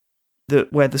game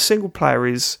where the single-player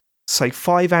is, say,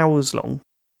 5 hours long,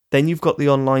 then you've got the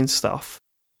online stuff,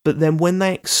 but then when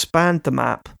they expand the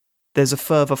map, there's a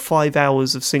further 5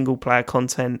 hours of single-player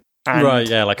content. And,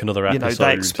 like another episode.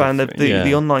 They expanded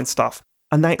the online stuff,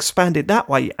 and they expanded that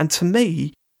way. And to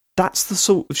me, that's the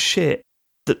sort of shit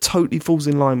that totally falls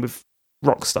in line with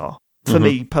Rockstar. For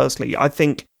me personally, I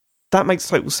think that makes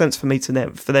total sense for them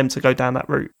to go down that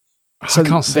route. So I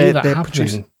can't see that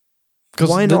happening.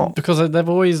 Why not? Because they've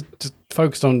always just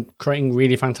focused on creating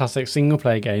really fantastic single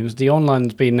player games. The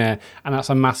online's been there, and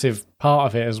that's a massive part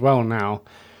of it as well now.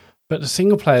 But the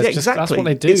single player, that's what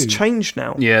they do. It's changed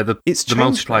now. Yeah, the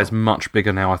multiplayer is much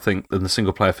bigger now, I think, than the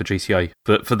single player for GTA.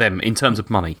 For them, in terms of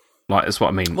money. Like, that's what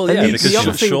I mean. Well, yeah,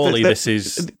 because surely this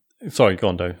is... Sorry, go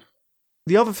on, Doe.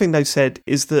 The other thing they've said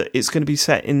is that it's going to be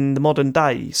set in the modern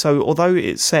day. So although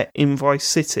it's set in Vice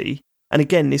City, and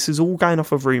again, this is all going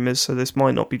off of rumours, so this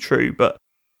might not be true, but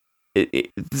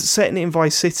setting it in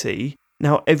Vice City,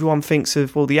 now everyone thinks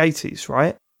of, the 80s,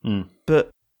 right? But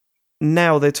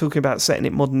now they're talking about setting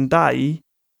it modern day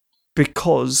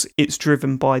because it's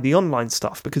driven by the online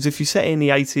stuff. Because if you set it in the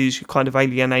 80s, you kind of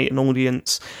alienate an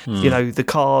audience. You know, the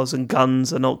cars and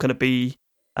guns are not going to be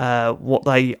what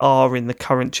they are in the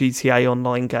current GTA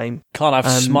online game. Can't have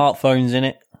smartphones in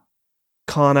it.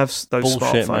 Can't have those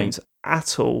Bullshit, smartphones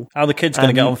at all. How are the kids going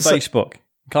to get on Facebook?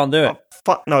 Can't do it.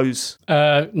 Fuck knows.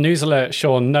 News alert,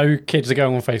 Sean. No kids are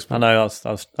going on Facebook. I know. I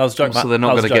was joking. So they're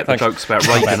not going to get the jokes about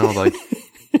raping, are they?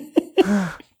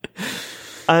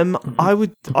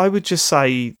 I would just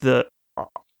say that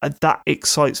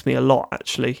excites me a lot.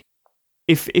 Actually,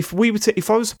 if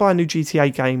I was to buy a new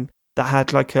GTA game that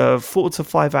had like a 4 to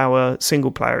 5 hour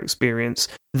single player experience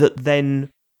that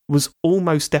then was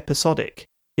almost episodic,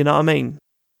 you know what I mean?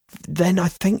 Then I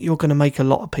think you're going to make a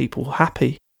lot of people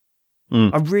happy.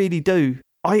 I really do.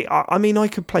 I mean, I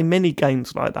could play many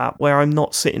games like that where I'm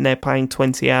not sitting there playing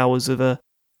 20 hours of a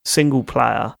single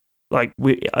player. Like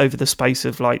over the space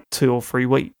of like 2 or 3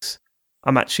 weeks,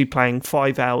 I'm actually playing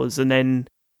 5 hours, and then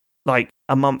like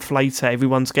a month later,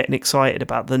 everyone's getting excited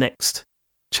about the next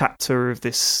chapter of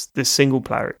this single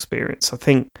player experience. I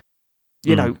think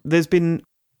there's been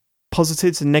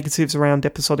positives and negatives around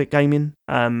episodic gaming,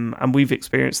 and we've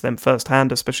experienced them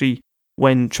firsthand, especially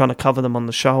when trying to cover them on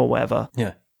the show or whatever.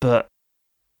 Yeah. But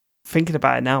thinking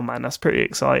about it now, man, that's pretty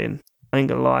exciting. I ain't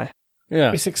gonna lie.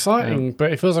 Yeah, it's exciting,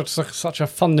 but it feels like such a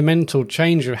fundamental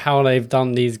change of how they've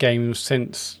done these games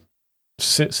since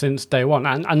day one.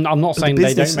 And I'm not saying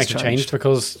they don't make a change,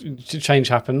 because change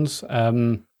happens,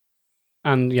 and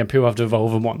people have to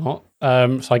evolve and whatnot.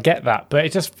 So I get that, but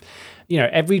it just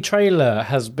every trailer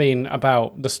has been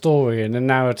about the story and the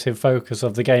narrative focus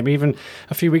of the game. Even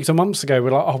a few weeks or months ago,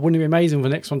 we're like, oh, wouldn't it be amazing for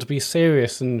the next one to be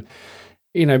serious and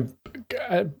carry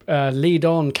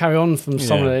on from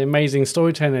some of the amazing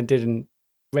storytelling they did in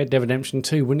Red Dead Redemption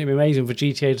 2. Wouldn't it be amazing for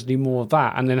GTA to do more of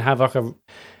that, and then have like a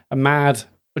mad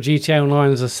GTA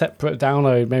Online as a separate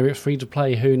download? Maybe it's free to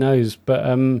play, who knows? But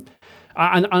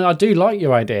I do like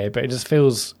your idea, but it just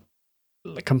feels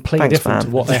completely different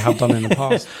to what they have done in the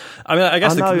past. I mean, I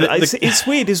guess it's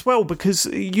weird as well, because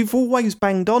you've always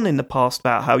banged on in the past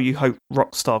about how you hope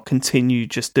Rockstar continue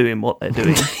just doing what they're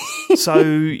doing. So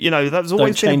that's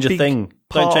always been a big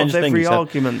part of every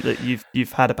argument that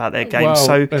you've had about their game. Well,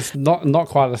 so it's not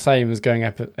quite the same as going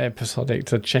episodic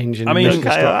to changing the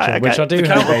structure, which I do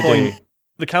hope they do.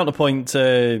 The counterpoint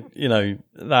to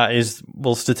that is,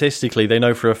 well, statistically they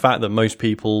know for a fact that most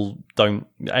people don't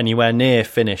anywhere near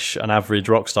finish an average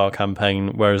Rockstar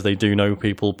campaign, whereas they do know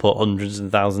people put hundreds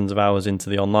and thousands of hours into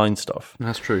the online stuff.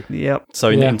 That's true. Yep. So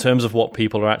in terms of what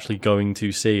people are actually going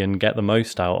to see and get the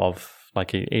most out of,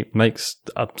 like it makes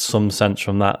some sense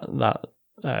from that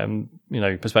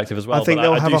perspective as well. I think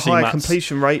they'll have a higher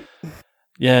completion rate.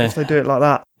 Yeah, if they do it like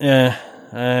that. Yeah.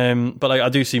 But I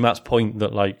do see Matt's point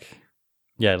that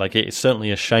it's certainly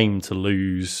a shame to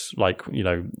lose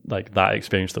that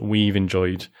experience that we've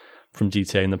enjoyed from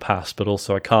GTA in the past, but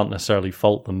also I can't necessarily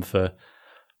fault them for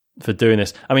doing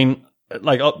this. I mean,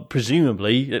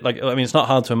 presumably, it's not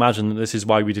hard to imagine that this is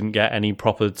why we didn't get any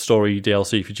proper story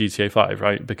DLC for GTA 5,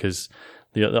 right? Because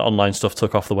the online stuff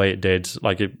took off the way it did.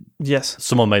 Yes.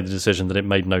 Someone made the decision that it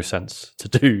made no sense to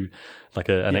do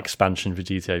an expansion for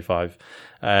GTA 5.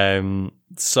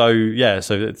 So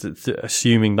it's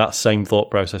assuming that same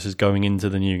thought process is going into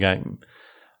the new game,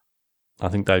 I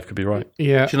think Dave could be right.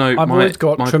 Yeah, do you know, I've always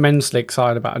got tremendously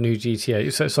excited about a new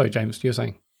GTA. So, sorry, James, you were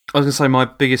saying? I was going to say my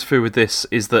biggest fear with this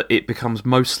is that it becomes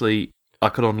mostly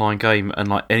like an online game, and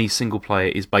like any single player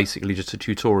is basically just a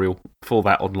tutorial for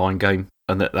that online game,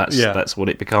 and that's what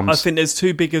it becomes. I think there's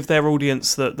too big of their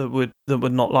audience that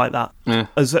would not like that. Yeah.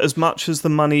 As much as the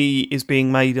money is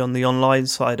being made on the online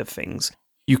side of things,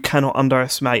 you cannot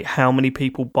underestimate how many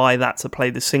people buy that to play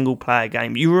the single player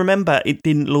game. You remember it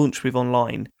didn't launch with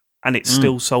online, and it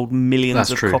still sold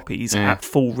millions of copies at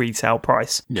full retail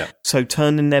price. Yeah. So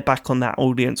turning their back on that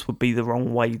audience would be the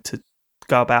wrong way to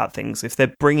go about things. If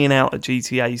they're bringing out a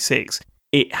GTA 6,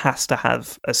 it has to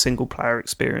have a single player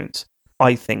experience,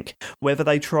 I think. Whether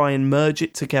they try and merge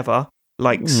it together,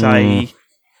 like, say,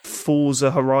 Forza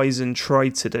Horizon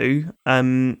tried to do,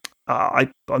 I'm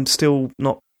still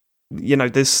not...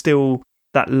 there's still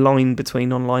that line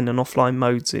between online and offline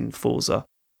modes in Forza,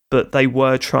 but they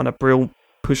were trying to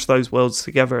push those worlds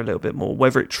together a little bit more.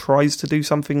 Whether it tries to do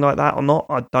something like that or not,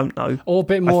 I don't know. Or a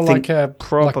bit more like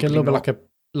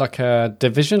a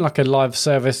Division, like a live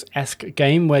service-esque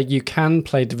game where you can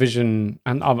play Division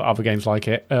and other games like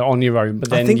it on your own,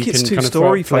 but then you can kind of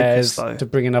throw players to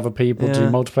bring in other people to do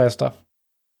multiplayer stuff.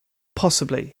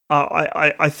 Possibly.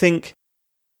 I think...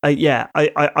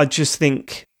 I just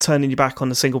think turning your back on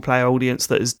the single player audience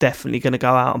that is definitely going to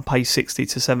go out and pay £60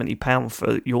 to £70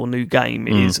 for your new game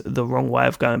is the wrong way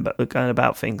of going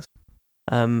about things.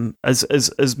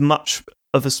 As much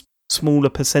of a smaller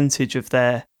percentage of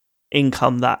their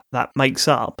income that makes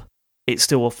up, it's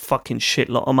still a fucking shit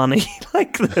lot of money they're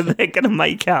going to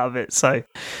make out of it. So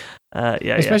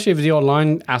especially if the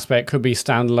online aspect could be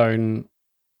standalone.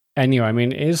 Anyway, I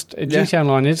mean, GTA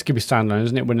Online could be standalone,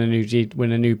 isn't it? When a new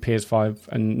PS5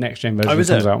 and next gen version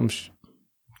comes out,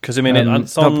 because I mean,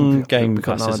 it's on Game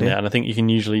Pass, isn't it? And I think you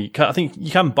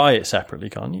can buy it separately,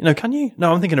 can't you? No, can you?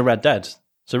 No, I'm thinking of Red Dead.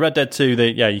 So Red Dead 2,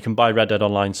 you can buy Red Dead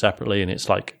Online separately, and it's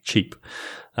like cheap.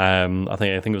 I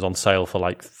think it was on sale for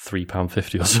like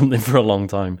 £3.50 or something for a long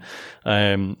time.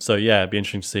 So it'd be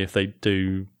interesting to see if they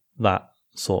do that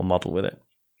sort of model with it.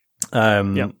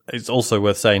 It's also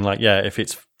worth saying, if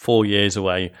it's 4 years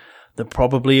away, there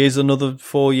probably is another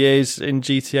 4 years in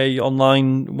GTA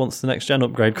Online once the next gen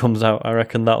upgrade comes out. I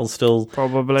reckon that'll still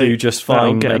probably do just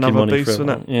fine, making money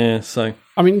for it. Yeah, so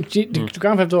I mean, the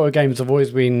Grand Theft Auto games have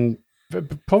always been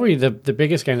probably the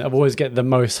biggest game that I've always get the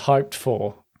most hyped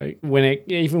for. When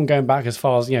even going back as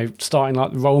far as starting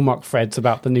like roll muck threads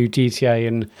about the new GTA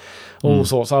and all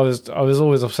sorts, I was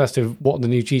always obsessed with what the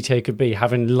new GTA could be,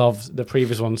 having loved the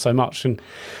previous one so much, and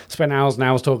spent hours and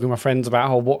hours talking to my friends about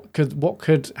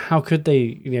how could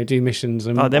they do missions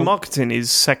and their marketing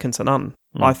is second to none.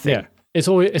 I think it's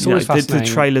always fascinating. The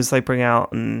trailers they bring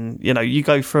out, and you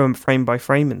go through them frame by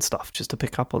frame and stuff just to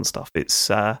pick up on stuff. It's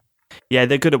they're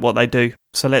good at what they do.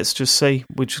 So let's just see.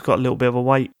 We just got a little bit of a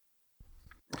wait.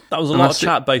 That was a lot of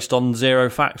chat based on zero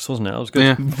facts, wasn't it? That was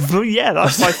good. Yeah,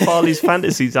 that's why Farley's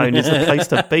Fantasy Zone is the place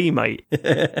to be, mate.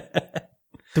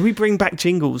 Do we bring back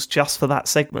jingles just for that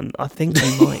segment? I think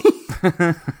we might.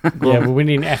 We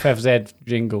need an FFZ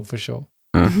jingle for sure.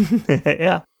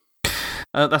 Yeah.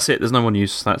 That's it. There's no more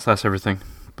news. That's everything.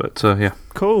 But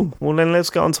Cool. Well, then let's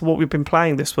get on to what we've been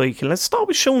playing this week. And let's start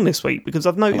with Sean this week, because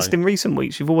I've noticed in recent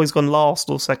weeks you've always gone last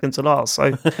or second to last.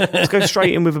 So let's go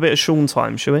straight in with a bit of Sean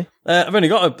time, shall we? I've only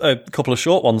got a couple of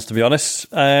short ones, to be honest.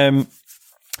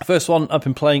 First one I've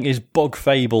been playing is Bug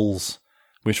Fables,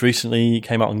 which recently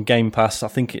came out on Game Pass. I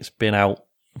think it's been out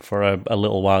for a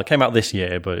little while. It came out this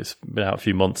year, but it's been out a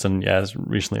few months, and it's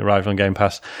recently arrived on Game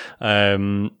Pass.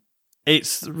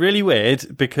 It's really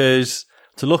weird because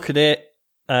to look at it,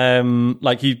 even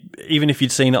if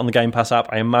you'd seen it on the Game Pass app,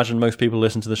 I imagine most people who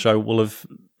listen to the show will have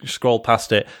scrolled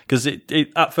past it, because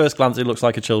it at first glance it looks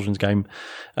like a children's game,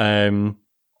 but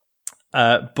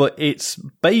it's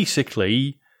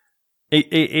basically it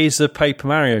is a Paper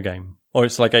Mario game, or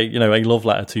it's like a love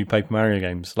letter to Paper Mario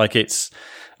games. Like it's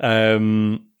all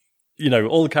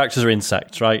the characters are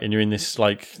insects, right? And you're in this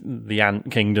like the ant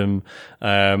kingdom,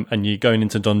 and you're going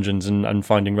into dungeons and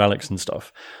finding relics and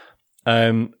stuff.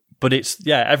 but it's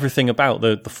everything about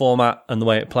the format and the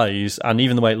way it plays and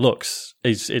even the way it looks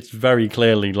it's very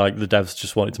clearly like the devs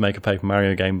just wanted to make a Paper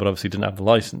Mario game, but obviously didn't have the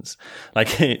license.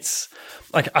 Like it's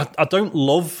like I don't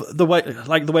love the way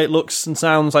it looks and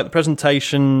sounds. Like the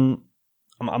presentation,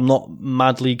 I'm not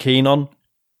madly keen on.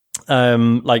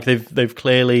 Like they've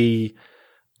clearly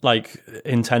like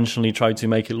intentionally tried to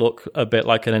make it look a bit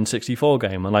like an N64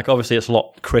 game, and like obviously it's a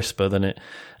lot crisper than it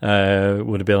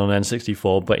would have been on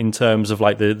N64. But in terms of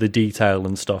like the detail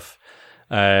and stuff,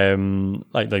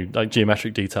 like the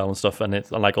geometric detail and stuff, and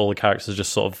it's like all the characters are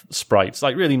just sort of sprites,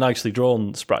 like really nicely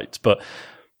drawn sprites, but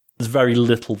there's very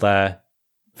little there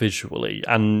visually,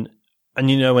 and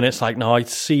you know, when it's like, no, I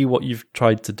see what you've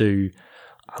tried to do,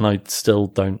 and I still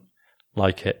don't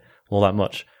like it all that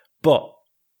much, but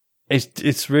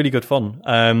it's really good fun.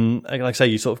 Like I say,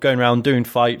 you're sort of going around doing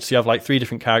fights. You have like 3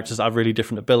 different characters that have really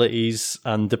different abilities,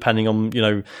 and depending on, you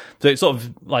know, it's sort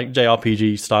of like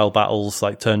JRPG style battles,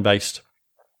 like turn based.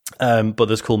 But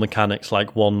there's cool mechanics.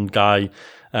 Like one guy,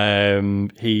 I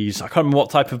can't remember what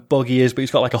type of bug he is, but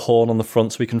he's got like a horn on the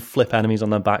front, so he can flip enemies on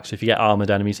their back. So if you get armored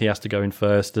enemies, he has to go in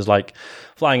first. There's like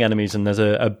flying enemies, and there's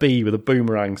a bee with a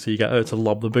boomerang, so you get her to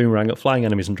lob the boomerang at flying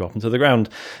enemies and drop them to the ground.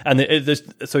 And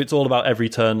so it's all about every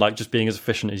turn, like just being as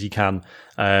efficient as you can.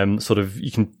 You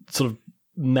can sort of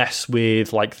mess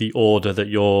with like the order that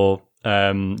your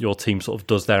team sort of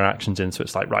does their actions in. So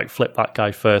it's like, right, flip that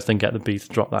guy first, then get the bee to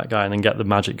drop that guy, and then get the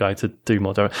magic guy to do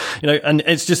more damage. You know, and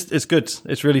it's good.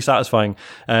 It's really satisfying.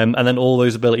 And then all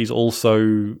those abilities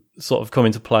also sort of come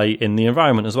into play in the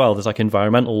environment as well. There's like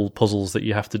environmental puzzles that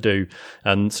you have to do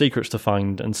and secrets to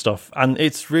find and stuff. And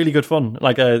it's really good fun.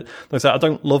 Like I said, I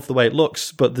don't love the way it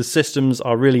looks, but the systems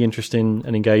are really interesting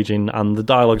and engaging, and the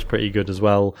dialogue's pretty good as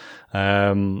well.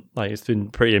 Like it's been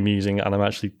pretty amusing, and I'm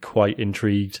actually quite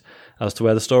intrigued as to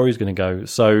where the story is going to go.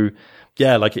 So,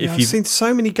 yeah, like if I've seen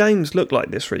so many games look like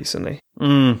this recently.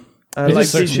 It Like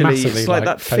looks visually, massively it's like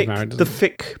like that Paper Mario, doesn't it?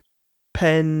 thick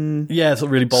pen, it's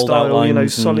really bold style, outlines, you know,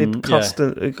 and, solid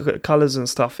custom colours and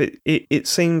stuff. It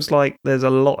seems like there's a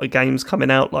lot of games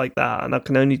coming out like that, and I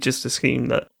can only just assume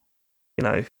that, you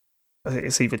know, I think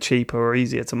it's either cheaper or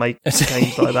easier to make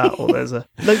games like that, or there's a...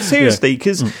 No, seriously,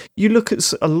 because you look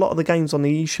at a lot of the games on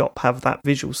the eShop have that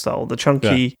visual style, the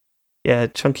chunky... Yeah,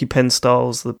 chunky pen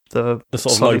styles, the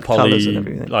sort of low poly, and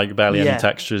everything. like barely any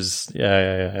textures.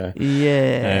 Yeah.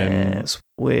 It's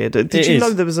weird. Did you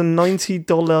know there was a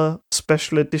 $90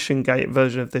 special edition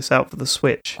version of this out for the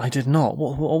Switch? I did not.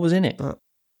 What was in it?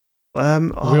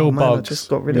 Real bugs. I just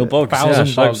got rid Real of it. bugs.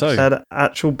 1,000 bugs. So. It had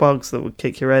actual bugs that would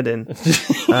kick your head in.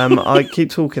 I keep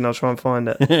talking. I'll try and find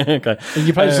it. Okay.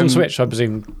 You played this on Switch, I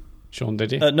presume, Sean,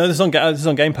 did you? No, this is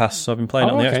on Game Pass, so I've been playing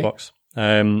it on the Xbox.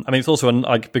 I mean, it's also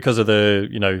like because of the,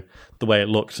 you know, the way it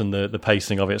looks and the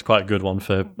pacing of it, it's quite a good one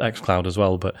for xCloud as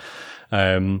well. But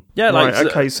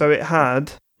okay, so it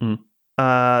had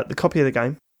the copy of the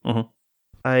game,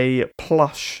 a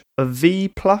V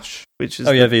plush, which is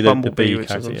V, Bumblebee, the which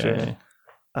character,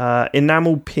 is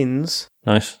enamel pins,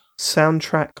 nice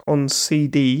soundtrack on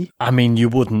CD. I mean, you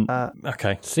wouldn't.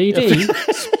 Okay, CD,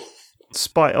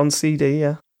 Spite on CD,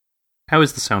 yeah. How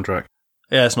is the soundtrack?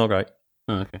 Yeah, it's not great.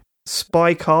 Oh, okay.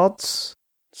 Spy cards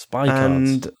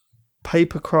and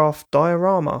papercraft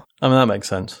diorama. I mean, that makes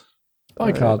sense.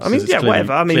 Spy cards. I mean, Clearly,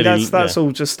 whatever. I mean, that's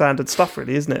all just standard stuff,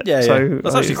 really, isn't it? Yeah, so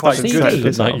that's actually quite good CD. for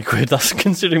 £90. That's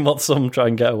considering what some try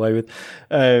and get away with.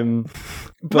 But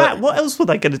Matt, what else were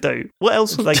they going to do? What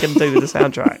else were they going to do with the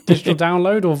soundtrack? Digital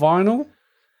download or vinyl?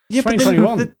 Yeah, but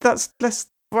 2021. that's less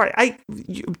right.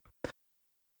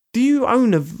 Do you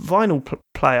own a vinyl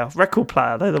record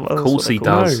player? Of course he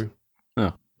does.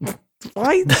 No.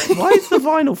 Why is the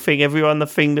vinyl thing everyone the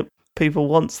thing that people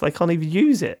wants? They can't even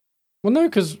use it. Well, no,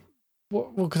 because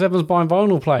everyone's buying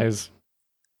vinyl players.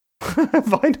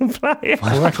 Vinyl player.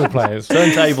 Or record players.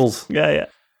 turntables. Yeah.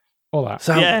 All that.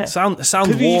 Sounds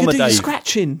You warmer, can do Dave. your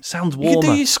scratching. Sounds You can warmer.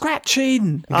 do your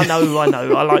scratching. I know. I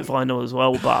like vinyl as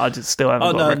well, but I just still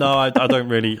haven't got a record. I don't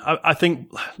really. I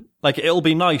think like it'll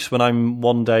be nice when I'm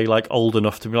one day like old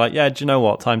enough to be like, yeah, do you know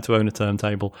what? Time to own a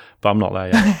turntable, but I'm not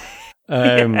there yet.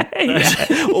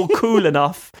 Yeah. Or cool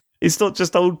enough. It's not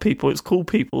just old people; it's cool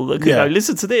people that can go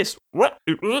listen to this. How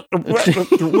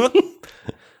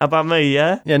about me?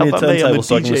 Yeah, Yeah, I need a How about me? I'm turntable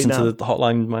so I can DJ listen now. to the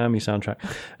Hotline Miami soundtrack.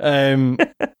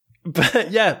 But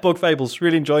yeah, Bug Fables,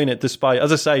 really enjoying it. Despite,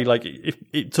 as I say, like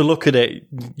to look at it,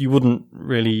 you wouldn't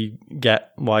really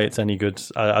get why it's any good.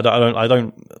 I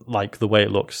don't like the way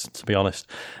it looks, to be honest.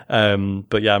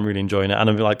 But yeah, I'm really enjoying it, and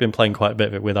I've like been playing quite a bit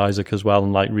of it with Isaac as well,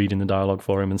 and like reading the dialogue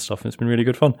for him and stuff. And it's been really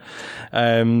good fun.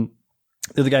 The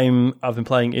other game I've been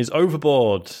playing is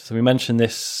Overboard. So we mentioned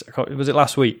this. Was it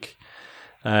last week?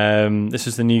 This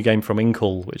is the new game from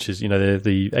Inkle, which is,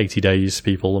 the 80 Days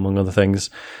people, among other things.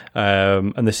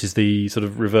 And this is the sort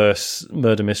of reverse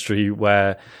murder mystery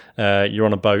where you're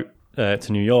on a boat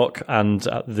to New York, and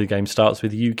the game starts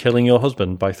with you killing your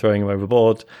husband by throwing him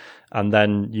overboard. And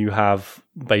then you have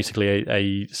basically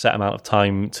a set amount of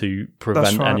time to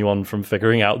prevent anyone from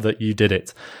figuring out that you did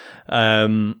it. Has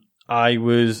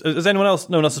anyone else?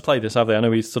 No one else has played this, have they? I know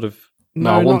we sort of.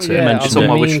 No, I want it. It's on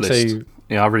my wish list.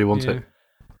 Yeah, I really want it.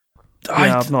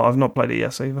 Yeah, I've not played it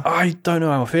yet either. I don't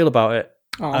know how I feel about it.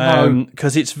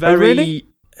 Because it's very. Oh, really?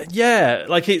 Yeah,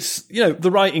 like it's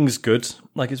the writing's good.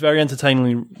 Like it's very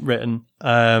entertainingly written.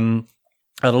 And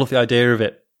I love the idea of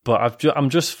it. But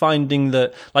I'm just finding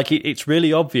that like it's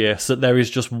really obvious that there is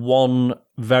just one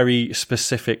very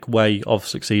specific way of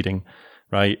succeeding,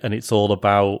 right? And it's all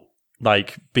about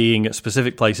like being at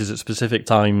specific places at specific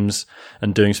times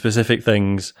and doing specific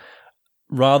things,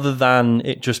 rather than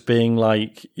it just being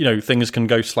like, things can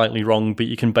go slightly wrong, but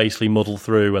you can basically muddle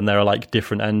through and there are like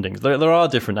different endings. There are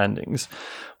different endings,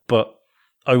 but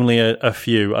only a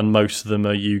few, and most of them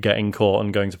are you getting caught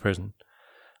and going to prison.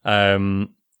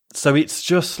 So it's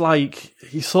just like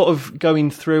he's sort of going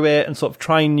through it and sort of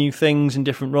trying new things in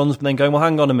different runs, but then going, well,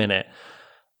 hang on a minute.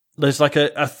 There's like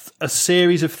a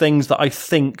series of things that I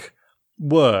think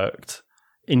worked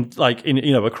in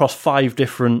across 5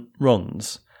 different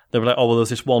runs. They were like, oh, well, there's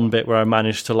this one bit where I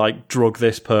managed to like drug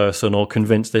this person or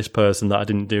convince this person that I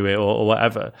didn't do it or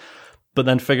whatever. But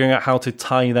then figuring out how to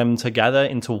tie them together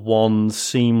into one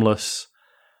seamless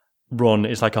run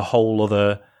is like a whole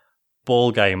other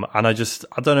ball game. And I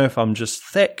don't know if I'm just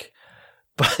thick,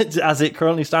 but as it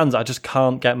currently stands, I just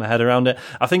can't get my head around it.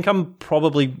 I think I'm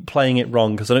probably playing it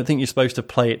wrong because I don't think you're supposed to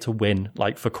play it to win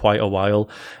like for quite a while.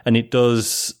 And it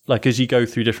does, like, as you go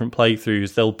through different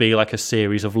playthroughs, there'll be like a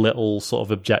series of little sort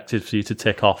of objectives for you to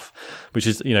tick off, which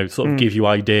is, sort of give you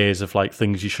ideas of like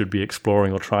things you should be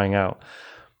exploring or trying out.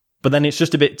 But then it's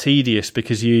just a bit tedious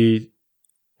because I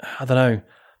don't know,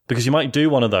 because you might do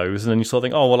one of those and then you sort of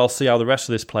think, oh, well, I'll see how the rest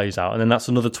of this plays out. And then that's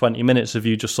another 20 minutes of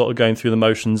you just sort of going through the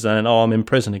motions and, oh, I'm in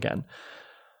prison again.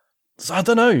 So I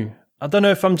don't know. I don't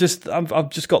know if I've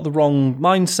just got the wrong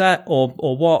mindset or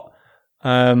what.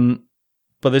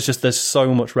 But there's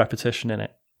so much repetition in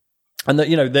it. And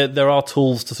that, there are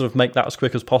tools to sort of make that as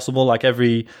quick as possible. Like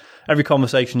every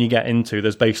conversation you get into,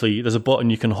 there's a button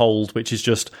you can hold, which is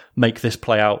just make this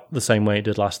play out the same way it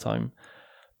did last time.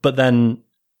 But then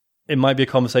it might be a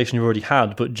conversation you've already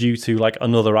had, but due to like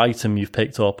another item you've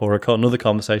picked up or another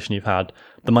conversation you've had,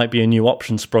 there might be a new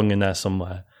option sprung in there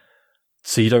somewhere.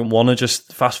 So you don't want to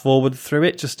just fast forward through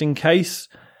it just in case.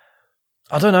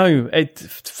 I don't know. It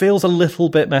feels a little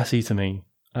bit messy to me,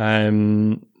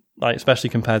 like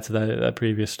especially compared to their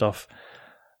previous stuff.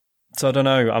 So I don't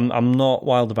know. I'm not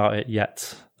wild about it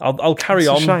yet. I'll carry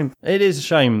on. It's a shame. It is a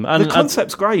shame. And the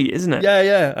concept's great, isn't it?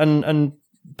 Yeah. And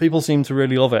people seem to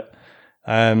really love it.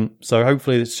 So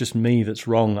hopefully it's just me that's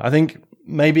wrong. I think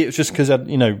maybe it's just because,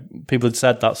 people had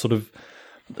said that sort of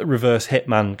reverse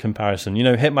Hitman comparison.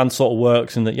 Hitman sort of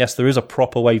works in that, yes, there is a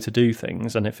proper way to do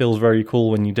things and it feels very cool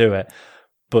when you do it.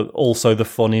 But also the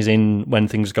fun is in when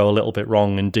things go a little bit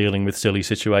wrong and dealing with silly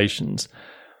situations.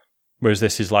 Whereas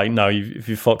this is like, no, if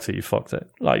you fucked it, you fucked it.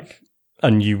 Like,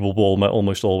 and you will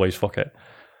almost always fuck it.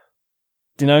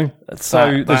 So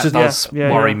that does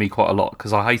worry me quite a lot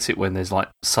because I hate it when there's like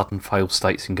sudden fail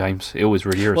states in games. It always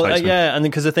really irritates me. Yeah, and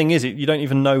because the thing is, you don't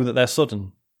even know that they're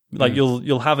sudden. Like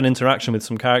you'll have an interaction with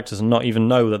some characters and not even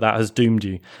know that has doomed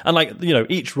you. And like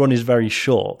each run is very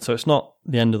short, so it's not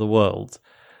the end of the world.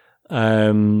 But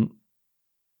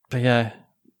yeah,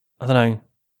 I don't know.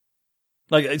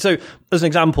 Like, so as an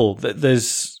example,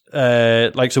 there's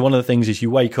so one of the things is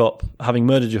you wake up having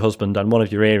murdered your husband and one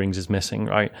of your earrings is missing,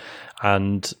 right?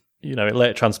 And it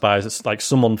later transpires it's like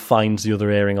someone finds the other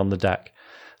earring on the deck.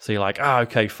 So you're like,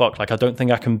 okay, fuck. Like, I don't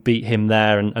think I can beat him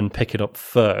there and pick it up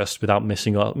first without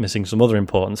missing some other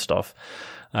important stuff.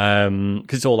 Because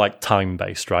it's all like time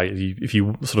based, right? If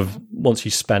you sort of once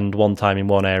you spend one time in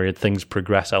one area, things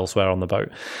progress elsewhere on the boat.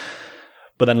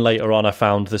 But then later on, I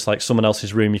found this like someone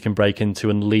else's room you can break into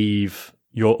and leave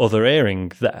your other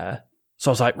earring there.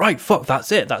 So I was like, right, fuck,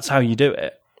 that's it. That's how you do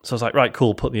it. So I was like, right,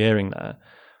 cool, put the earring there.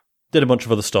 Did a bunch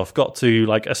of other stuff. Got to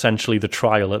like essentially the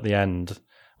trial at the end.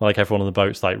 Like everyone on the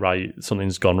boat's like, right,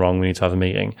 something's gone wrong. We need to have a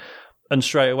meeting. And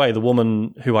straight away, the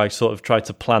woman who I sort of tried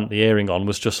to plant the earring on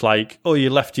was just like, oh, you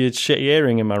left your shitty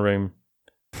earring in my room.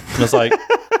 And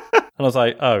I was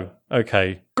like, oh,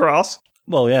 okay. Grass.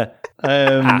 Well, yeah.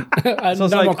 So I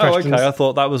was like, oh, okay. I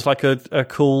thought that was like a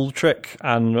cool trick,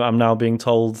 and I'm now being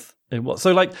told it was.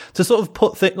 So, like, to sort of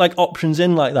put like options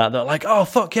in like that, they're like, oh,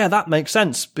 fuck yeah, that makes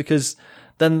sense because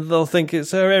then they'll think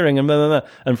it's her earring and blah, blah, blah.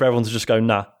 And for everyone to just go,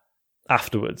 nah,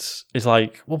 afterwards, it's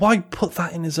like, well, why put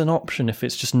that in as an option if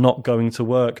it's just not going to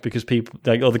work because people,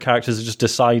 like, other characters are just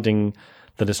deciding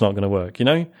that it's not going to work, you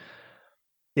know?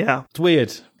 Yeah. It's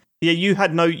weird. Yeah, you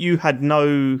had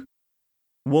no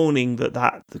warning that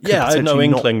could I had no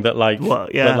inkling that, like,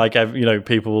 yeah. that, like, you know,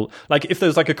 people, like, if there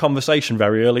was like a conversation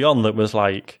very early on that was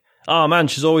like, oh man,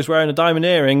 she's always wearing a diamond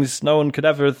earrings, no one could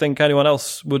ever think anyone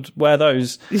else would wear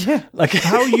those. Yeah. Like,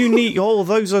 how unique. Oh,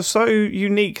 those are so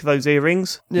unique, those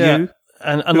earrings. Yeah. You,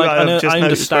 and like, I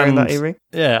understand that earring.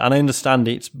 Yeah, and I understand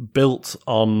it's built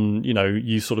on, you know,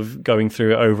 you sort of going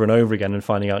through it over and over again and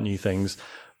finding out new things,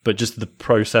 but just the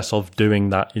process of doing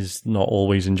that is not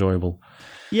always enjoyable.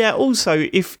 Yeah, also,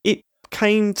 if it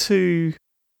came to,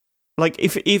 like,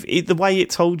 if the way it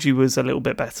told you was a little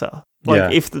bit better,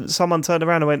 like, if someone turned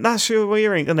around and went, that's your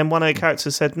earring, and then one of the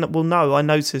characters said, well, no, I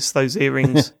noticed those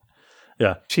earrings.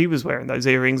 Yeah. She was wearing those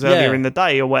earrings earlier in the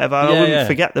day or whatever, and I wouldn't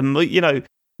forget them, you know,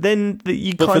 then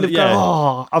you kind of go,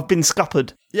 oh, I've been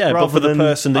scuppered. Yeah, but for the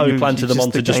person that you planted them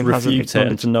on to just refute it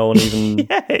and to no one even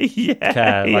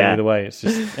care, like, either way, it's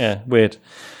just, weird.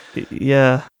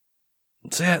 Yeah.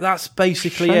 So yeah, that's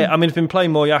basically it. I mean, I've been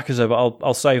playing more Yakuza, but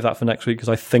I'll save that for next week because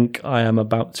I think I am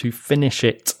about to finish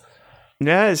it.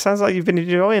 Yeah, it sounds like you've been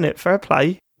enjoying it. Fair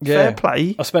play. Yeah. Fair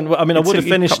play. I would have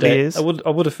finished it. I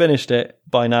would have finished it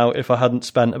by now if I hadn't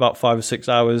spent about 5 or 6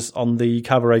 hours on the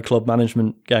Cabaret Club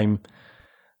management game.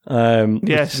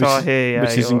 Yes, I hear you.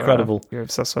 Which is incredible. You're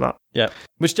obsessed with that. Yeah,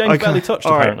 which James barely touched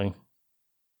apparently. Right.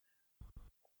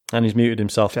 And he's muted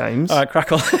himself. James, all right,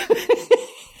 crack on.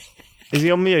 Is he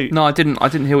on mute? No, I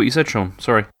didn't hear what you said, Sean.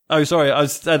 Sorry. Oh, sorry.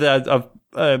 I've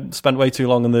spent way too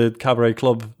long on the Cabaret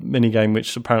Club minigame,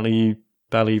 which apparently you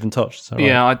barely even touched. So,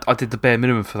 yeah, I did the bare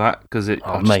minimum for that because it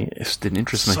just didn't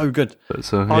interest me. So good.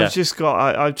 But, I've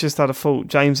just had a thought.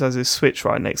 James has his Switch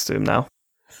right next to him now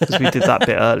because we did that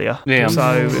bit earlier. Yeah.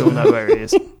 So we all know where he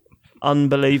is.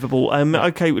 Unbelievable.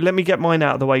 Okay, let me get mine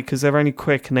out of the way because they're only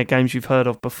quick and they're games you've heard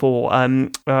of before.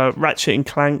 Ratchet and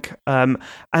Clank. And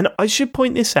I should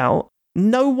point this out.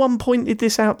 No one pointed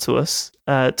this out to us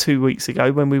 2 weeks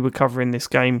ago when we were covering this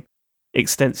game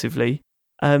extensively.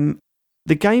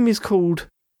 The game is called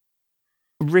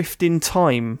Rift in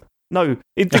Time. No,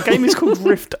 the game is called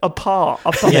Rift Apart.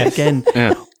 I've done it again.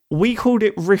 Yeah. We called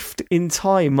it Rift in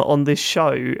Time on this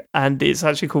show, and it's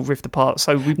actually called Rift Apart.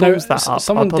 So we ballsed that up.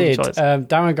 Someone did.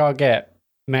 Darren Gargett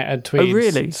met a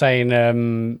tweet saying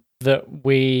that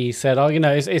we said,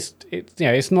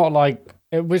 it's not like.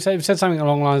 We said something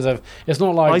along the lines of, it's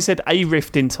not like... I said a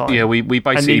rift in time. Yeah, we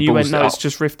basically and then you went, ballsed no, it it's up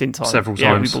just rift in time. Several times.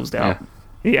 Yeah, we ballsed it up.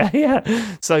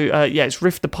 Yeah. So, it's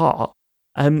Rift Apart.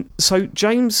 So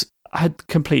James had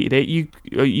completed it. You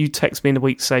texted me in the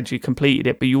week said you completed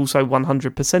it, but you also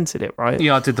 100%ed it, right?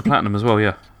 Yeah, I did the platinum as well,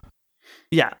 yeah.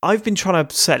 Yeah, I've been trying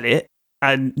to sell it,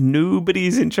 and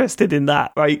nobody's interested in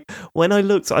that, right? When I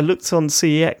looked on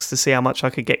CEX to see how much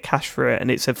I could get cash for it, and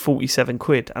it said 47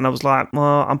 quid. And I was like,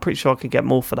 well, I'm pretty sure I could get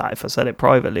more for that if I sell it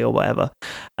privately or whatever.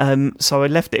 So I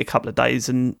left it a couple of days,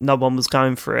 and no one was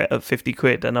going for it at 50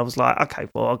 quid. And I was like, okay,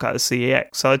 well, I'll go to CEX.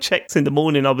 So I checked in the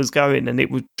morning I was going, and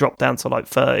it would drop down to like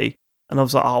 30. And I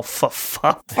was like, oh, for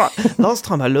fuck. Last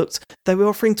time I looked, they were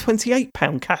offering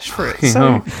 £28 cash for it.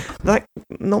 So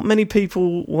not many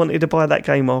people wanted to buy that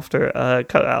game after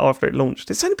it launched.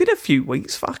 It's only been a few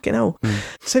weeks, fucking hell.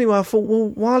 So anyway, I thought, well,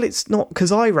 while it's not...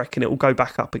 Because I reckon it will go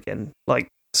back up again, like,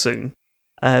 soon.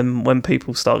 When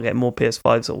people start getting more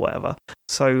PS5s or whatever.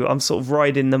 So I'm sort of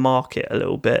riding the market a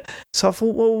little bit. So I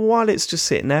thought, well, while it's just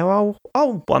sitting there, I'll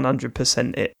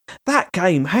 100% it. That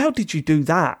game, how did you do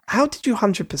that? How did you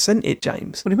 100% it,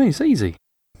 James? What do you mean? It's easy.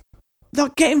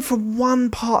 Like, getting from one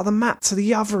part of the map to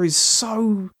the other is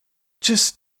so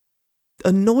just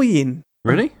annoying.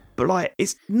 Really? But, like,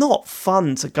 it's not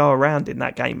fun to go around in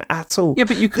that game at all. Yeah,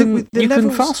 but you can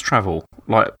can fast travel,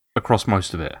 like, across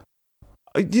most of it.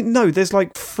 No, there's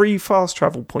like 3 fast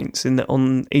travel points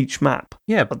on each map.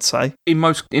 Yeah, I'd say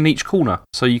in each corner,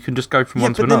 so you can just go from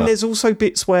one to another. But then there's also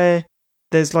bits where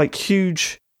there's like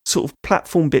huge sort of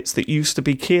platform bits that used to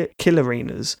be kill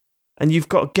arenas, and you've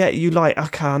got to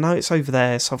okay, I know it's over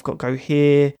there, so I've got to go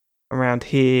here, around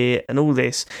here, and all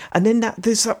this, and then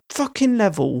there's that fucking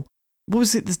level. What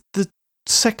was it? The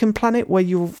second planet where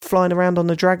you're flying around on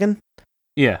the dragon?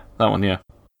 Yeah, that one. Yeah.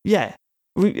 Yeah.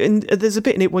 And there's a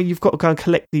bit in it where you've got to go and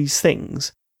collect these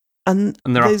things, and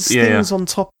there's things on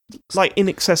top, like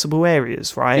inaccessible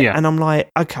areas, right? Yeah. And I'm like,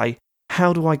 okay,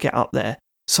 how do I get up there?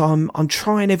 So I'm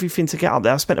trying everything to get up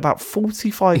there. I spent about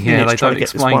 45 minutes trying to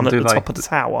get this one at the top of the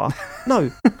tower. No,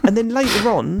 and then later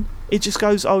on, it just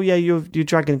goes, oh yeah, your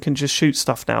dragon can just shoot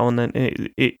stuff now, and then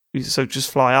it so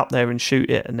just fly up there and shoot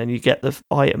it, and then you get the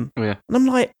item. Yeah. And I'm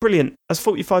like, brilliant. That's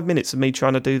 45 minutes of me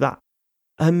trying to do that.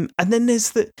 And then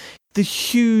there's the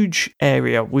huge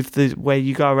area with where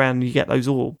you go around and you get those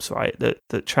orbs, right?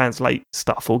 That translate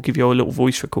stuff or give you a little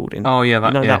voice recording. Oh yeah,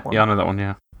 that one. Yeah, I know that one.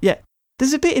 Yeah. Yeah.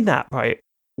 There's a bit in that, right,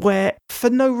 where for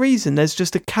no reason there's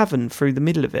just a cavern through the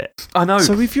middle of it. I know.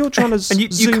 So if you're trying to and you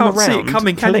zoom can't around see it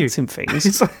coming, can you? collecting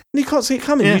things, and you can't see it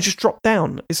coming, you just drop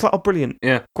down. It's like, oh, brilliant.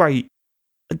 Yeah. Great.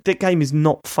 The game is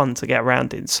not fun to get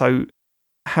around in. So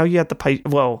how you had the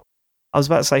well, I was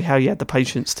about to say how you had the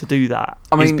patience to do that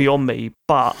is beyond me,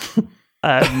 but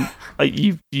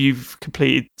you've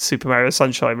completed Super Mario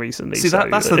Sunshine recently. See,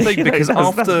 that's the thing, because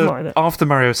after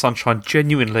Mario Sunshine,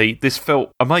 genuinely, this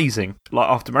felt amazing. Like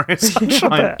after Mario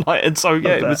Sunshine, and so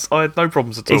I had no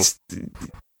problems at all.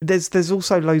 There's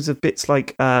also loads of bits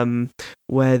like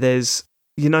where there's,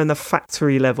 in the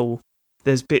factory level,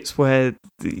 there's bits where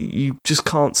you just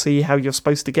can't see how you're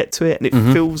supposed to get to it, and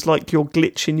it feels like you're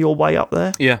glitching your way up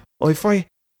there. Yeah. Or if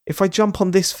I jump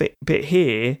on this bit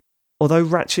here, although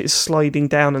Ratchet is sliding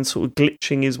down and sort of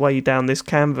glitching his way down this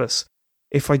canvas,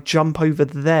 if I jump over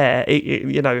there,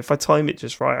 if I time it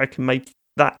just right, I can make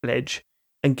that ledge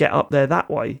and get up there that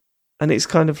way. And it's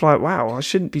kind of like, wow, I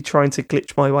shouldn't be trying to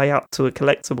glitch my way up to a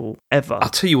collectible ever. I'll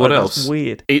tell you what else. That's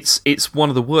weird. It's one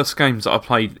of the worst games that I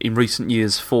played in recent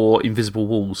years for invisible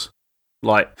walls.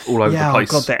 Like, all over the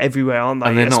place. Yeah, God, they're everywhere, aren't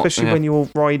they? Especially when you're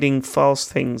riding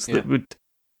fast things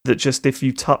that just, if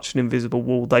you touch an invisible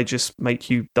wall, they just make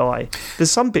you die. There's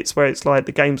some bits where it's like,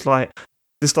 the game's like,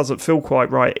 this doesn't feel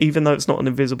quite right, even though it's not an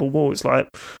invisible wall. It's like,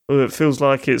 it feels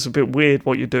like it's a bit weird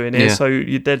what you're doing here, so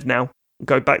you're dead now.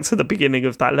 Go back to the beginning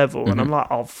of that level, and I'm like,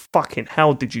 oh, fucking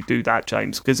hell did you do that,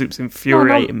 James? Because it was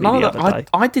infuriating me the other day.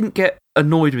 I didn't get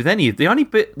annoyed with any of the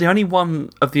only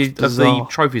one of the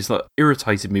trophies that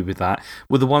irritated me with that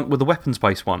were the weapons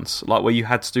based ones, like where you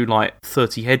had to do like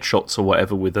 30 headshots or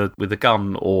whatever with a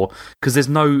gun, or because there's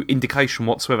no indication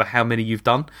whatsoever how many you've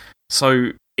done.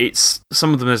 So it's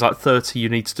some of them there's like 30 you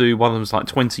need to do, one of them's like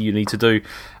 20 you need to do,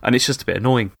 and it's just a bit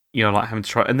annoying, like having to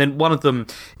try. And then one of them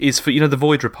is for the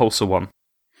Void Repulsor one.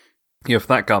 For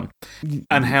that gun.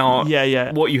 And how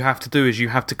what you have to do is you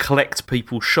have to collect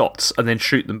people's shots and then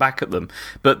shoot them back at them.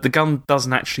 But the gun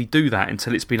doesn't actually do that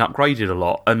until it's been upgraded a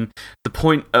lot. And the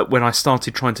point at when I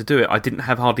started trying to do it, I didn't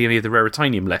have hardly any of the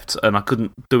Raritanium left, and I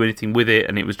couldn't do anything with it,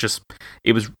 and it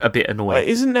was a bit annoying.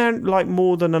 Isn't there like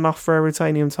more than enough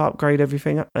Raritanium to upgrade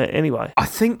everything anyway?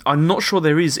 I'm not sure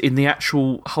there is in the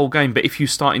actual whole game, but if you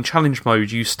start in challenge mode,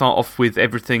 you start off with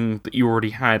everything that you already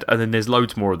had, and then there's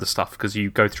loads more of the stuff because you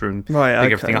go through and pick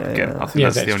everything up again. I think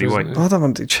that's the only way. I don't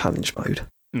want to do challenge mode.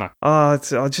 No. I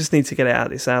just need to get it out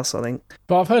of this house, I think.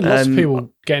 But I've heard lots of people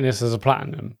getting this as a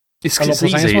platinum. It's easy.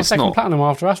 It's my second platinum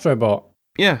after Astrobot.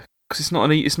 Yeah, because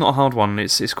it's not a hard one.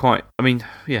 It's quite. I mean,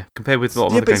 compared with a lot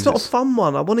of other games. Yeah, but it's not a fun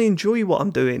one. I want to enjoy what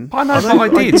I'm doing. I know,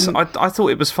 but I did. I thought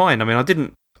it was fine. I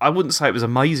mean, I wouldn't say it was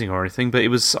amazing or anything, but it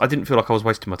was. I didn't feel like I was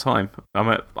wasting my time.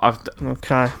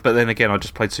 Okay. But then again, I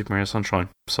just played Super Mario Sunshine,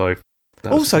 so.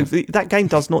 Also, that game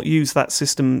does not use that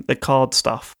system, the card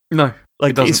stuff. No,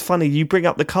 like it's funny. You bring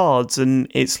up the cards, and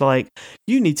it's like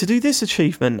you need to do this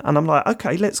achievement, and I'm like,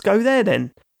 okay, let's go there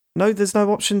then. No, there's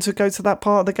no option to go to that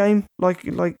part of the game, like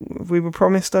we were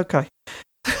promised. Okay,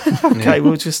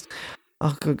 we'll just.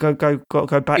 I'll go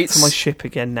back to my ship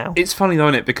again now. It's funny though,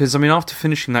 isn't it? Because I mean, after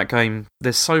finishing that game,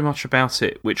 there's so much about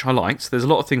it which I liked. There's a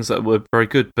lot of things that were very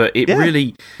good, but it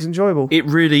was enjoyable. It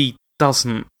really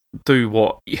doesn't do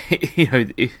what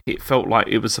it felt like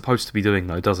it was supposed to be doing,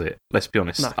 though, does it? Let's be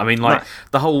honest. No, I mean,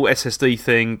 the whole SSD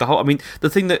thing, the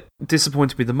thing that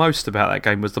disappointed me the most about that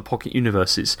game was the pocket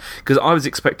universes, because I was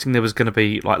expecting there was going to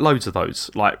be like loads of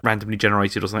those, like randomly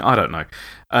generated or something. I don't know,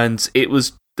 and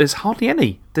there's hardly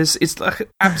any. It's just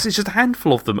a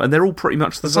handful of them, and they're all pretty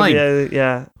much the same.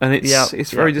 Yeah. And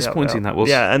it's very disappointing. That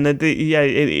was and it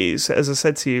is, as I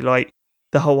said to you, like.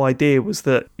 The whole idea was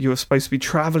that you were supposed to be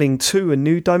travelling to a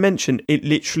new dimension. It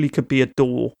literally could be a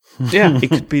door. Yeah. It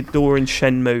could be a door in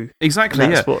Shenmue. Exactly,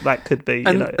 That's what that could be.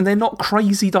 And they're not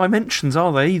crazy dimensions,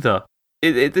 are they, either?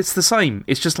 It's the same.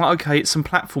 It's just like, okay, it's some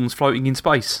platforms floating in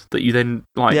space that you then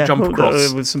jump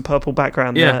across. With some purple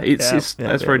background there.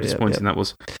 That's very disappointing, that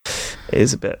was. It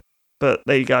is a bit. But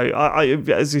there you go. I,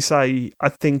 as you say, I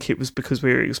think it was because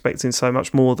we were expecting so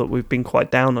much more that we've been quite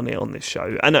down on it on this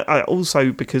show. And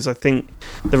also because I think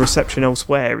the reception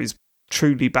elsewhere is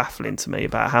truly baffling to me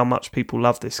about how much people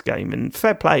love this game. And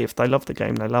fair play, if they love the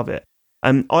game, they love it.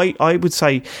 I would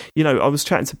say, I was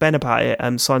chatting to Ben about it,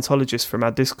 Scientologist from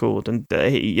our Discord, and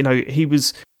he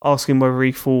was asking whether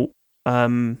he thought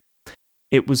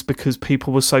it was because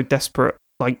people were so desperate,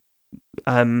 like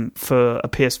for a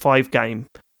PS5 game,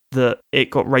 that it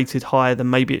got rated higher than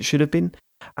maybe it should have been.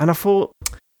 And I thought,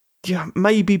 yeah,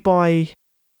 maybe by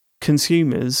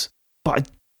consumers, but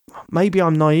maybe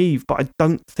I'm naive, but I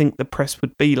don't think the press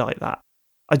would be like that.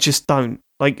 I just don't.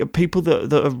 Like, people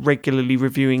that are regularly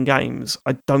reviewing games,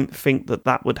 I don't think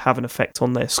that would have an effect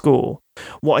on their score.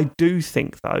 What I do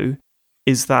think, though,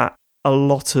 is that a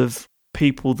lot of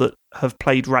people that have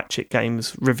played Ratchet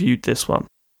games reviewed this one.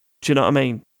 Do you know what I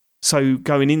mean? So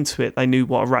going into it, they knew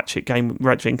what a Ratchet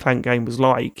and Clank game was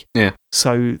like. Yeah.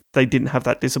 So they didn't have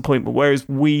that disappointment. Whereas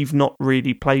we've not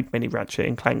really played many Ratchet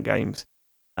and Clank games.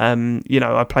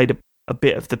 I played a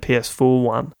bit of the PS4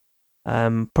 one,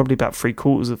 probably about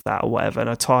 3/4 of that or whatever, and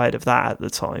I tired of that at the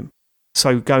time.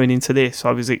 So going into this,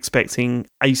 I was expecting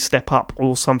a step up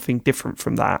or something different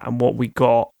from that, and what we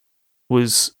got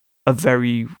was a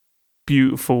very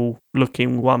beautiful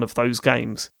looking one of those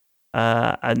games.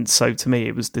 And so to me,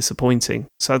 it was disappointing.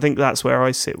 So I think that's where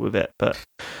I sit with it. But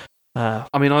I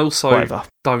also whatever.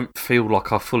 Don't feel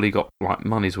like I fully got like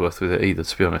money's worth with it either,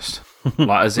 to be honest.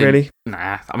 Like, as in, really?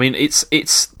 Nah. I mean, it's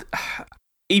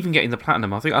even getting the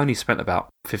platinum. I think I only spent about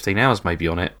 15 hours maybe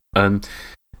on it, and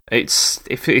it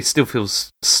still feels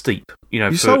steep.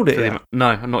 You sold it? Yeah?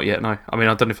 No, not yet. No. I mean,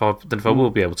 I don't know if I will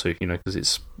be able to. Because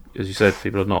it's, as you said,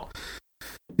 people are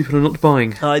not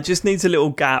buying. It just needs a little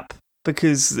gap.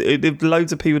 Because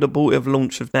loads of people that bought it at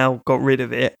launch have now got rid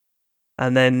of it,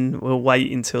 and then we'll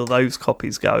wait until those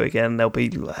copies go again. They'll be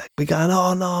going,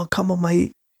 oh no, come on,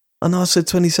 mate. I know I said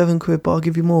 27 quid, but I'll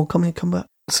give you more. Come here, come back.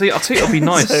 See, I'll tell you, it'll be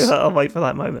nice. So I'll wait for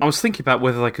that moment. I was thinking about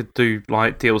whether they could do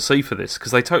like DLC for this,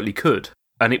 because they totally could,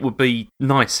 and it would be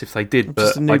nice if they did. But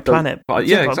just a new planet. But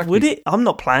yeah, exactly. Would it? I'm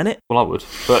not playing it. Well, I would,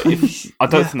 but I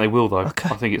don't think they will though. Okay.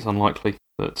 I think it's unlikely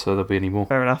that there'll be any more.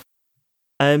 Fair enough.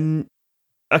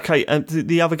 Okay,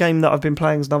 the other game that I've been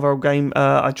playing is another old game.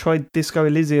 I tried Disco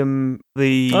Elysium,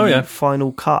 the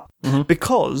final cut,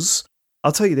 because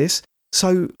I'll tell you this.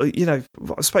 So I've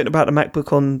spoken about the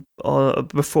MacBook on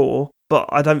before, but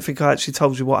I don't think I actually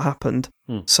told you what happened.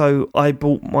 So I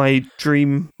bought my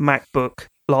dream MacBook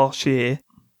last year,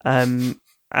 and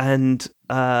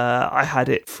I had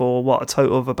it for a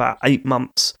total of about 8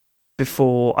 months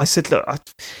before I said, look,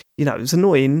 it was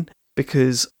annoying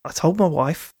because I told my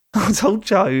wife. I told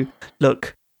Joe,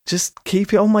 look, just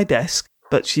keep it on my desk,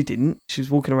 but she didn't. She was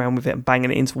walking around with it and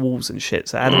banging it into walls and shit,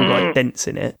 so it had all like dents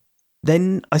in it.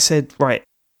 Then I said, right,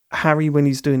 Harry, when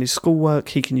he's doing his schoolwork,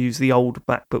 he can use the old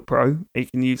MacBook Pro. He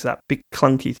can use that big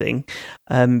clunky thing,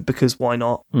 because why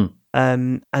not?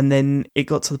 And then it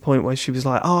got to the point where she was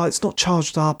like, oh, it's not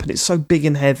charged up and it's so big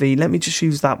and heavy. Let me just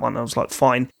use that one. I was like,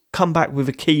 fine. Come back with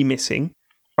a key missing,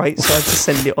 right? So I had to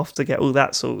send it off to get all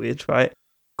that sorted, right?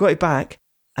 Got it back.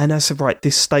 And I said, right,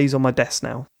 this stays on my desk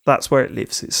now. That's where it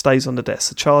lives. It stays on the desk.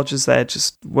 The charger's there.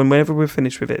 Just whenever we're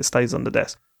finished with it, it stays on the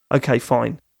desk. Okay,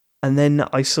 fine. And then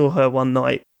I saw her one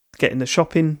night getting the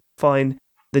shopping, fine.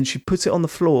 Then she put it on the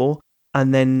floor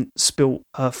and then spilt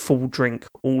her full drink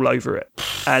all over it.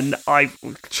 And I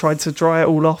tried to dry it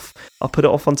all off. I put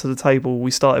it off onto the table.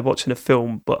 We started watching a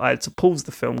film, but I had to pause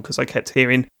the film because I kept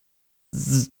hearing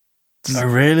zzz, zzz, oh,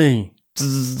 really?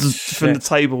 Zzz, from the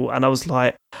table. And I was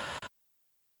like...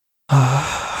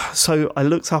 So I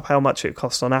looked up how much it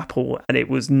cost on Apple, and it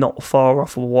was not far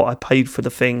off of what I paid for the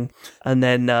thing. And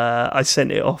then I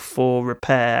sent it off for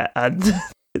repair, and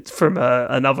it's from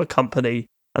another company,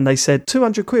 and they said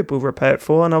 200 quid we'll repair it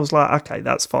for. And I was like, okay,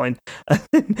 that's fine.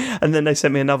 And then they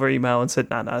sent me another email and said,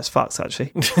 no, it's fucked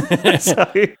actually. So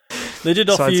they did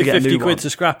offer you 50 quid to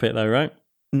scrap it though, right?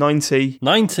 90.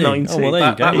 90. Oh, well, there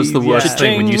you go. That was the worst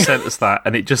thing when you sent us that,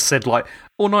 and it just said like,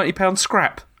 or £90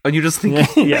 scrap. And you're just thinking,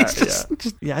 yeah.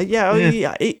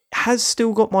 It has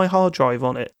still got my hard drive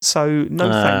on it, so no,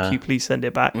 thank you. Please send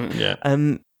it back. Yeah.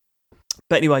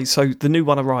 But anyway, so the new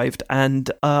one arrived,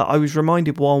 and I was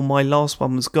reminded while my last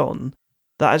one was gone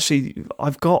that actually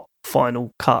I've got Final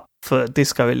Cut for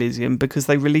Disco Elysium because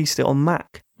they released it on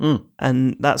Mac,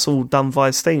 and that's all done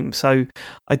via Steam. So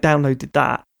I downloaded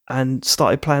that and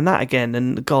started playing that again,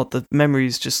 and God, the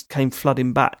memories just came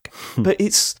flooding back. But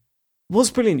what's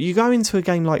brilliant, you go into a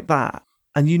game like that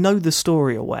and you know the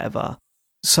story or whatever,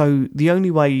 so the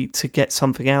only way to get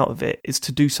something out of it is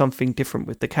to do something different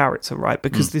with the character, right?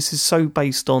 Because this is so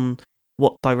based on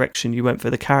what direction you went for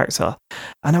the character.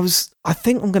 And I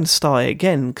think I'm going to start it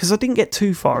again because I didn't get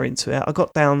too far into it. I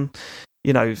got down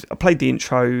I played the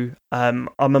intro. I'm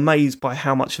amazed by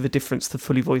how much of a difference the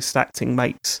fully voiced acting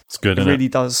makes. It's good. It really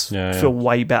does feel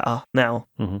way better now.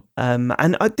 Mm-hmm.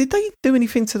 And did they do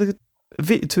anything to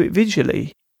it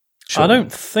visually? Sure. I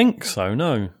don't think so.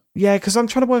 No. Yeah, because I'm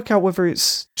trying to work out whether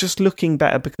it's just looking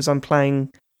better because I'm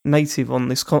playing native on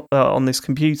this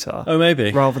computer. Oh,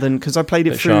 maybe rather than because I played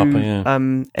it through sharper,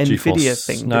 Nvidia GeForce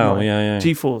thing. Now,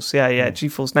 GeForce,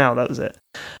 GeForce Now. That was it.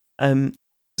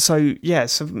 So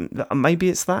maybe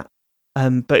it's that.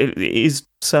 But it is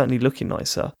certainly looking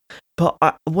nicer. But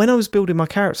when I was building my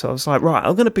character, I was like, right,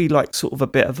 I'm going to be like sort of a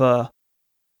bit of a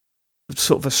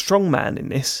strong man in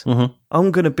this. Mm-hmm.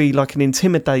 I'm going to be like an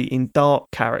intimidating, dark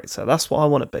character. That's what I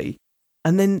want to be.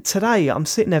 And then today, I'm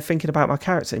sitting there thinking about my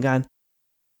character and going,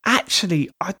 actually,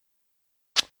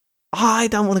 I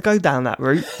don't want to go down that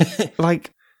route.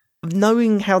 Like,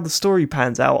 knowing how the story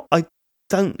pans out, I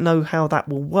don't know how that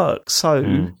will work.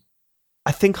 So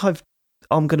I think I'm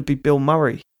going to be Bill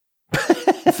Murray.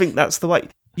 I think that's the way.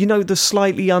 The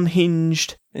slightly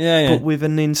unhinged, but with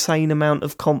an insane amount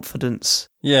of confidence.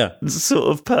 Yeah. Sort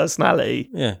of personality.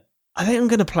 Yeah. I think I'm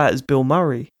going to play it as Bill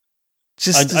Murray.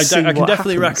 I can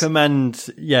definitely recommend,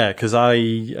 because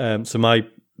so my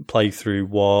playthrough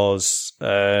was,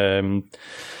 I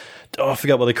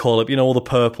forget what they call it, all the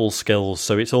purple skills.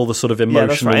 So it's all the sort of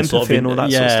emotional, empathy sort of, and all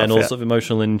that sort of stuff, and all sort of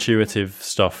emotional, intuitive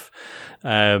stuff.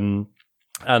 And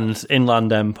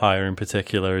Inland Empire in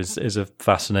particular is a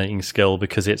fascinating skill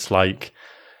because it's like,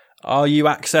 are you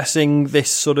accessing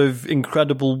this sort of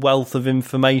incredible wealth of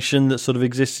information that sort of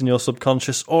exists in your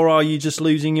subconscious, or are you just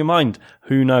losing your mind?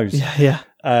 Who knows? Yeah.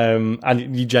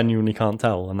 And you genuinely can't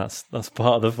tell, and that's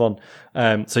part of the fun.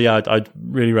 I'd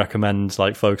really recommend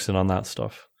like focusing on that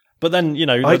stuff. But then,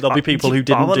 there'll be people who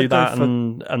didn't do that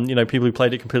and people who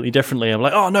played it completely differently. I'm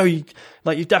like, oh no,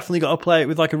 you've definitely got to play it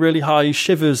with like a really high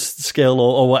shivers skill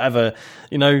or whatever,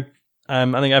 I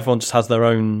think everyone just has their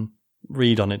own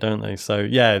read on it, don't they? So,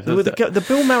 yeah. The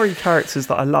Bill Murray characters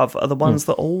that I love are the ones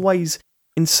that are always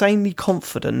insanely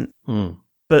confident,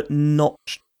 but not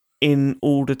in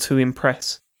order to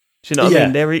impress. Do you know what I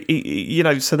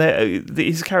mean?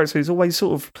 His character is always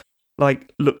sort of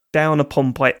like looked down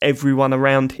upon by everyone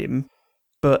around him,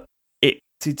 but he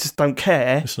just don't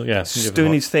care. Just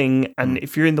doing his thing, and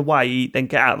if you're in the way, then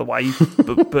get out of the way.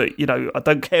 but I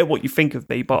don't care what you think of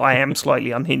me, but I am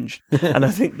slightly unhinged, and I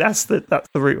think that's the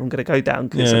route I'm going to go down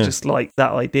because I just like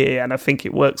that idea, and I think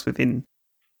it works within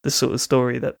the sort of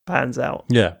story that pans out.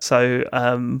 Yeah. So,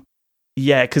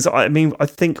 because I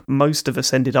think most of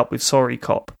us ended up with Sorry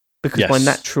Cop because my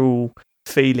natural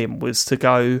feeling was to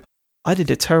go, I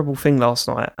did a terrible thing last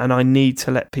night and I need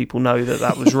to let people know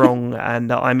that was wrong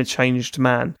and that I'm a changed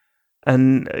man.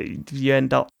 And you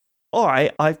end up, all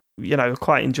right, I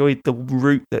quite enjoyed the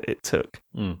route that it took.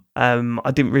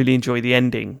 I didn't really enjoy the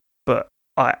ending, but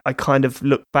I kind of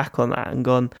looked back on that and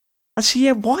gone,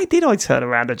 actually, why did I turn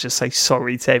around and just say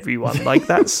sorry to everyone? Like,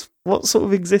 that's what sort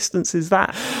of existence is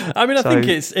that? I mean, I think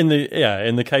it's in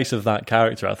the case of that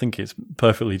character, I think it's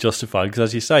perfectly justified because,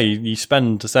 as you say, you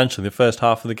spend essentially the first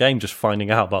half of the game just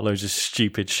finding out about loads of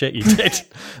stupid shit you did.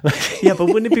 Yeah, but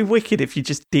wouldn't it be wicked if you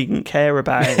just didn't care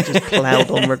about it and just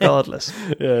ploughed on regardless?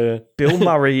 Yeah. Bill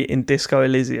Murray in Disco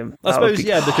Elysium. I suppose,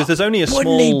 because there's only a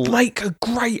small. Wouldn't he make a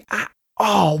great?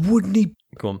 Wouldn't he?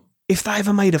 Go on. If they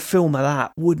ever made a film of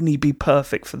that, wouldn't he be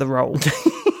perfect for the role?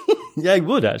 Yeah, he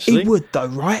would, actually. He would, though,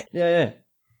 right? Yeah.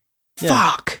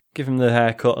 Fuck! Give him the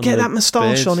haircut and get that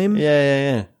moustache on him.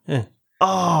 Yeah.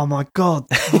 Oh, my God.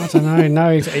 I don't know.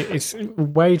 No, it's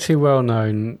way too well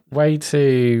known, way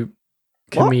too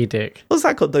comedic. What's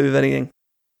that got to do with anything?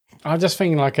 I just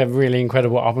think like a really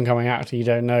incredible up-and-coming actor you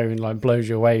don't know and like blows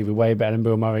you away, be way better than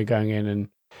Bill Murray going in and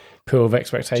pure of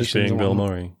expectations. Just being Bill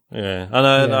Murray. Yeah, I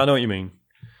know what you mean.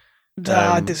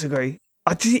 I disagree.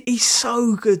 He's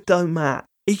so good, though, Matt.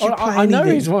 He can play I know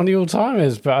anything. he's one of the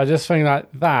all-timers, but I just think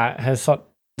like that has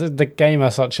the game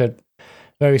has such a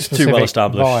very specific too well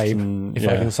established vibe, if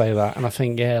I can say that. And I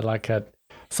think,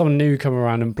 someone new come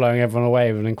around and blowing everyone away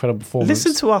with an incredible performance.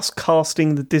 Listen to us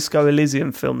casting the Disco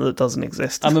Elysium film that doesn't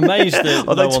exist. I'm amazed that.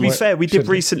 Although, to be fair, we did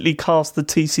recently cast the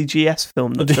TCGS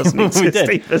film that doesn't exist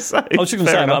either. So I was just going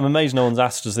to say, I'm amazed no one's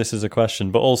asked us this as a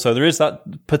question, but also there is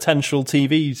that potential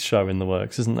TV show in the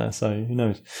works, isn't there? So who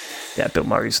knows? Yeah, Bill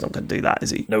Murray's not going to do that,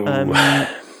 is he? No.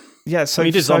 Yeah, so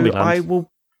he did Zombieland. I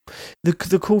will.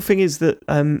 The cool thing is that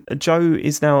Jo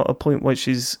is now at a point where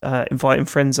she's inviting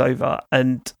friends over,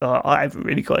 and I haven't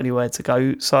really got anywhere to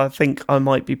go, so I think I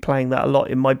might be playing that a lot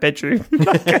in my bedroom,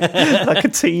 like a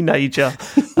teenager,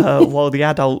 while the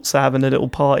adults are having a little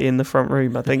party in the front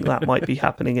room. I think that might be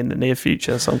happening in the near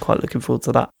future, so I'm quite looking forward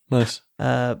to that. Nice.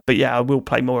 But yeah, I will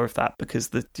play more of that because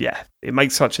it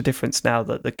makes such a difference now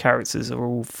that the characters are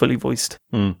all fully voiced.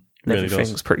 Really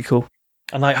Everything's does. pretty cool.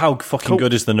 And like, how fucking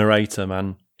good is the narrator,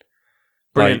 man?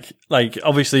 Brilliant. Like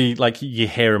obviously, like you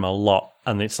hear him a lot,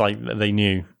 and it's like they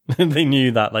knew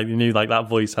that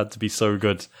voice had to be so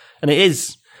good, and it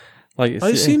is. Like, I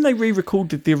assume they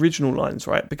re-recorded the original lines,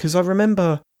 right? Because I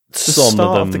remember the some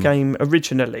start of of the game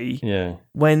originally. Yeah.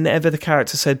 Whenever the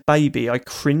character said "baby," I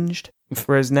cringed,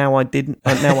 whereas now I didn't.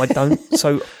 Now I don't.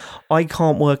 So I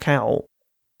can't work out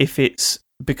if it's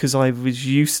because I was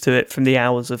used to it from the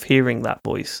hours of hearing that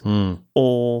voice,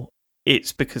 or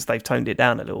it's because they've toned it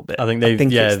down a little bit. I think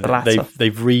it's the latter.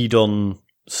 They've redone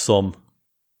some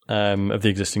of the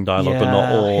existing dialogue, but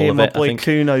not all of my it. boy I think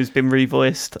Kuno's been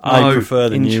revoiced. I prefer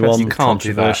the new one. You can't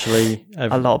do that. Controversially,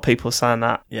 A lot of people saying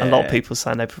that. Yeah. A lot of people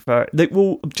saying they prefer it.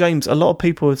 Well, James, a lot of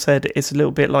people have said it's a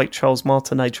little bit like Charles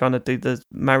Martinet trying to do the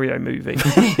Mario movie.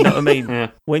 You know what I mean?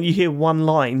 Yeah. When you hear one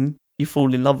line, you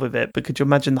fall in love with it, but could you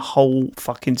imagine the whole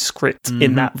fucking script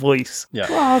in that voice? Yeah.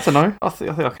 Well, I don't know. I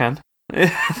think I can. I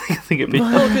think it'd be.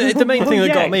 The main thing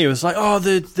that got me was like,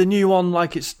 the new one,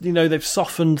 like it's, they've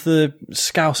softened the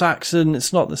Scouse accent.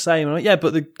 It's not the same. I'm like, yeah,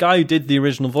 but the guy who did the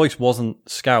original voice wasn't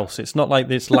Scouse. It's not like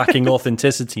it's lacking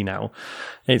authenticity now.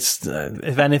 It's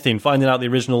if anything, finding out the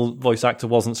original voice actor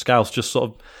wasn't Scouse, just sort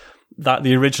of that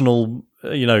the original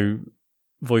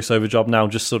voiceover job now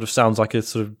just sort of sounds like a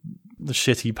sort of the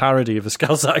shitty parody of a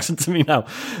Scouse accent to me now.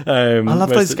 I love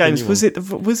those games. Was it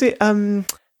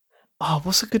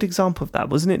what's a good example of that?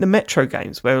 Wasn't it the Metro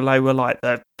games where they were like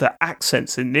the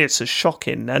accents in this are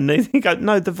shocking, and they go,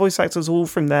 no, the voice actors are all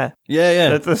from there.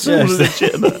 Yeah. That's all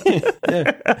legitimate.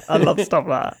 I love stuff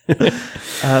like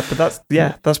that.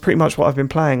 But that's pretty much what I've been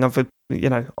playing. I've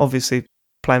obviously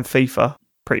playing FIFA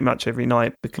pretty much every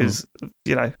night because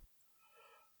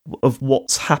of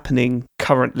what's happening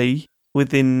currently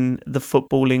within the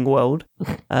footballing world.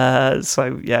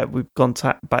 So yeah, we've gone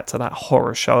back to that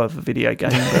horror show of a video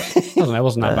game. But, it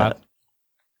wasn't that bad.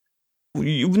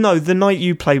 No, the night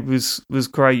you played was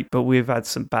great, but we've had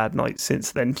some bad nights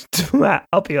since then. Matt,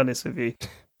 I'll be honest with you.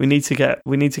 We need to get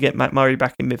Matt Murray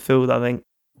back in midfield. I think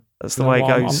that's the way it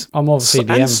goes. I'm obviously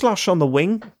DM. And Slush on the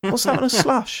wing. What's that on a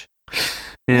Slush?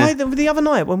 Yeah. Why the other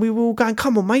night when we were all going,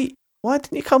 come on, mate? Why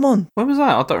didn't you come on? When was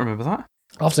that? I don't remember that.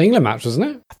 After the England match, wasn't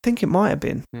it? I think it might have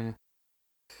been. Yeah.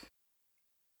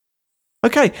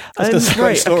 Okay, that's a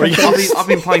great story. Okay. I've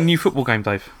been playing new football game,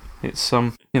 Dave. It's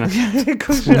Yeah, of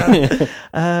course,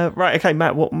 yeah. Right, okay,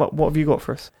 Matt. What have you got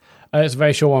for us? It's a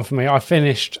very short one for me. I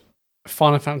finished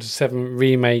Final Fantasy VII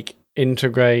Remake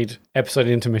Intergrade episode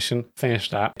intermission.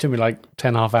 Finished that. It took me like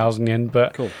 10.5 hours in the end,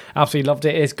 but cool. Absolutely loved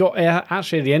it. It's got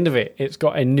actually at the end of it, it's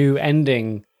got a new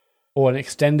ending. Or an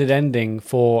extended ending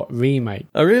for Remake.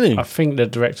 Oh, really? I think the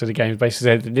director of the game basically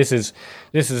said that this is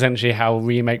essentially how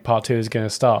Remake Part 2 is going to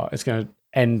start. It's going to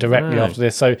end directly after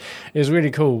this. So it was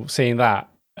really cool seeing that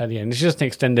at the end. It's just an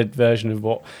extended version of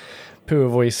what people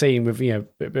have always seen with a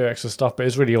bit of extra stuff, but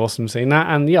it's really awesome seeing that.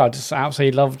 And yeah, I just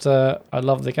absolutely loved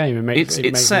the game.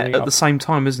 It's set at the same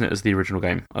time, isn't it, as the original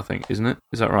game, I think, isn't it?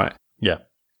 Is that right? Yeah.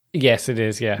 Yes, it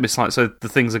is, yeah. It's like, so the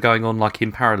things are going on like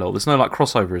in parallel. There's no like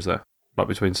crossover, is there? Like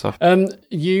between stuff.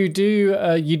 You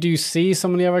do see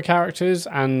some of the other characters,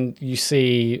 and you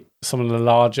see some of the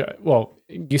larger. Well,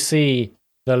 you see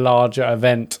the larger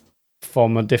event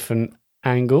from a different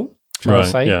angle. Shall I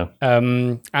say? Yeah.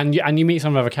 And you meet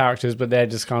some other characters, but they're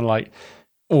just kind of like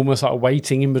almost like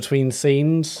waiting in between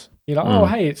scenes. You're like, oh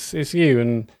hey, it's you,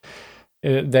 and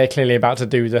they're clearly about to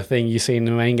do the thing you see in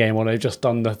the main game, or they've just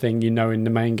done the thing in the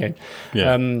main game.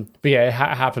 Yeah. But yeah, it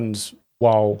happens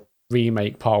while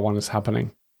Remake Part 1 is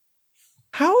happening.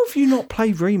 How have you not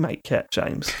played Remake yet,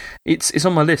 James? It's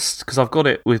on my list because I've got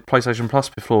it with PlayStation Plus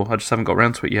before. I just haven't got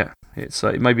around to it yet. It's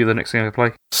it may be the next thing I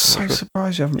play. So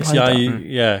surprised you haven't played that.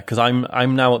 Yeah, because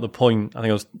I'm now at the point. I think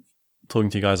I was talking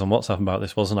to you guys on WhatsApp about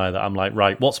this, wasn't I? That I'm like,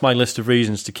 right, what's my list of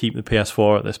reasons to keep the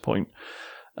PS4 at this point?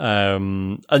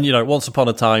 And once upon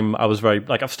a time I was very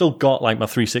like, I've still got like my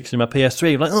 360 and my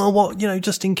PS3, like, oh, what,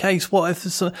 just in case, what if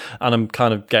this, and I'm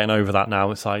kind of getting over that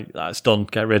now. It's like, it's done,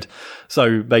 get rid.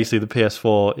 So basically the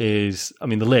PS4 is, the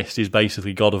list is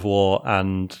basically God of War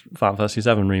and Final Fantasy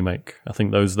VII Remake. I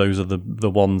think those are the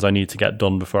ones I need to get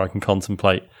done before I can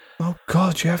contemplate Oh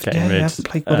god, you haven't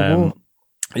played God of War.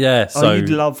 Yeah, so you'd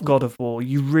love God of War.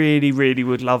 You really, really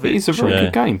would love it. It's a very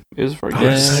good game. It was very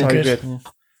good. It's so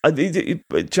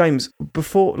good. James,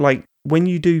 before, like, when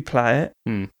you do play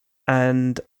it,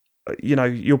 and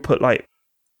you'll put like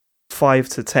 5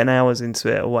 to 10 hours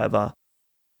into it or whatever,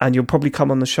 and you'll probably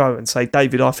come on the show and say,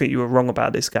 David, I think you were wrong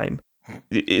about this game.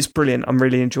 It's brilliant. I'm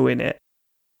really enjoying it.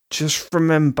 Just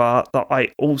remember that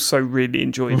I also really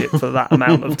enjoyed it for that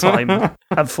amount of time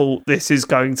and thought this is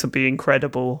going to be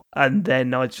incredible. And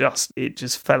then it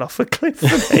just fell off a cliff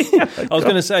for me. I was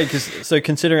going to say, so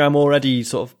considering I'm already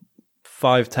sort of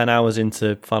 5-10 hours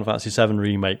into Final Fantasy VII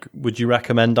Remake, would you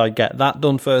recommend I get that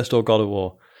done first or God of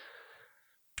War?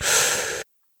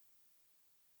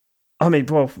 I mean,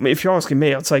 well, if you're asking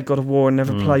me, I'd say God of War and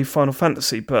never play Final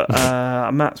Fantasy, but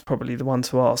Matt's probably the one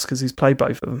to ask because he's played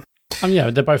both of them. Yeah,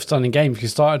 they're both stunning games. If you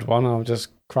started one, I'll just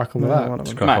crack on with that. Matt,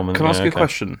 can I ask you a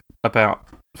question about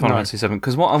Final Fantasy VII?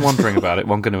 Because what I'm wondering about it,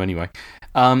 well, I'm going to anyway,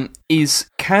 is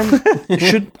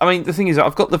the thing is,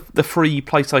 I've got the free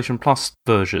PlayStation Plus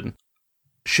version.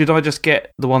 Should I just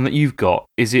get the one that you've got?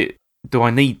 Do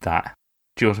I need that?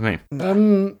 Do you know what I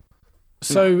mean?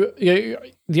 So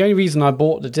the only reason I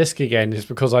bought the disc again is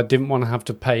because I didn't want to have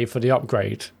to pay for the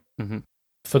upgrade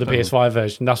for the PS5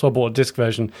 version. That's why I bought a disc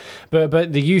version. But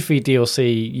the Yuffie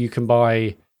DLC you can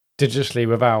buy digitally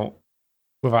without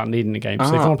needing the game. So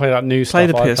if you want to play that new play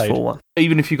stuff, the PS4 one.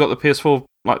 Even if you got the PS4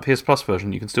 like PS Plus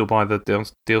version, you can still buy the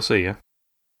DLC.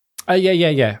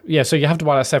 Yeah. Yeah. So you have to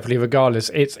buy that separately, regardless.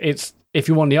 It's if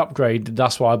you want the upgrade,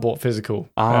 that's why I bought physical.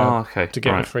 Okay. To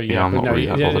get it free. Yeah, I'm not really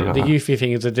that bothered about the that. Yuffie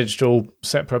thing is a digital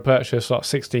separate purchase, like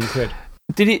 £16.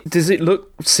 Does it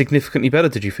look significantly better?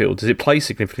 Did you feel? Does it play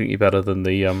significantly better than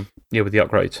the with the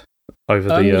upgrade over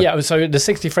the? So the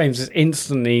 60 frames is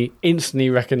instantly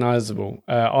recognisable.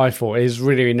 I thought it is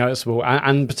really, really noticeable,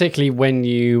 and particularly when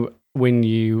you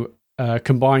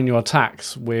combine your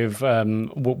attacks with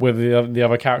the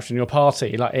other character in your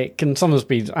party, like it can sometimes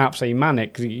be absolutely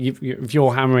manic. If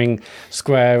you're hammering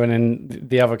square and then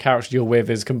the other character you're with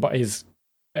is doing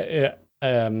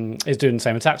the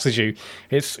same attacks as you,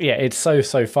 it's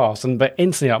so fast. But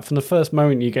instantly up from the first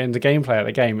moment you get into gameplay of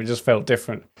the game, it just felt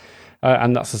different.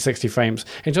 And that's the 60 frames.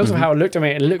 In terms of how it looked, I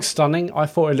mean, it looks stunning. I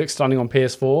thought it looked stunning on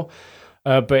PS4,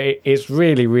 but it's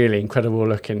really, really incredible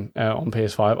looking on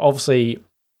PS5. Obviously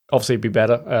it'd be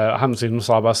better. I haven't seen them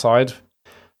side by side.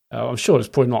 I'm sure there's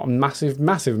probably not a massive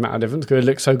amount of difference because it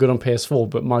looks so good on PS4,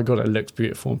 but my God, it looks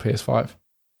beautiful on PS5.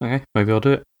 Okay, maybe I'll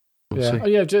do it. I did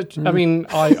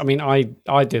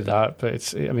that, but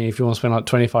if you want to spend like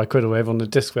 25 quid or whatever on the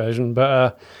disc version,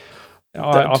 but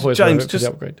I thought James, just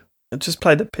the upgrade. Just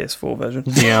play the PS4 version.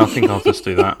 Yeah, I think I'll just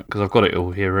do that because I've got it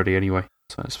all here ready anyway,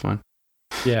 so it's fine.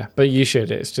 Yeah, but you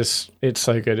should. It's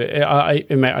so good.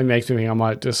 It makes me think I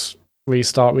might just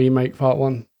restart Remake Part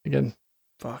 1 again.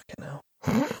 Fucking hell.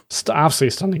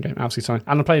 Absolutely stunning game. Absolutely stunning.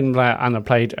 And I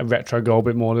played a Retro Goal a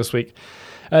bit more this week.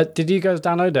 Did you guys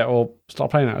download it or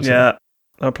start playing it? Yeah,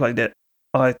 I played it.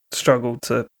 I struggled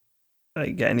to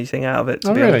get anything out of it,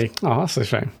 to be really? honest. Oh, that's a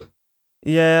shame.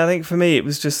 Yeah, I think for me it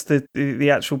was just the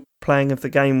actual playing of the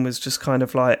game was just kind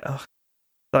of like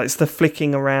it's the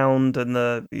flicking around and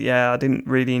I didn't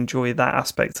really enjoy that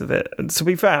aspect of it. And to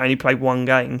be fair, I only played one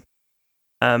game.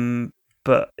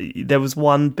 But there was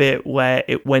one bit where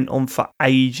it went on for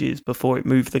ages before it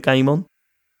moved the game on.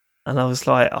 And I was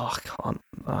like, I can't,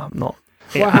 I'm not.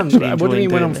 What do you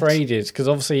mean went on for ages? Because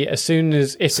obviously as soon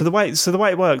as... So the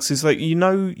way it works is like, you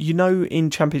know in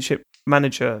Championship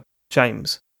Manager,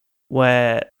 James,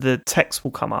 where the text will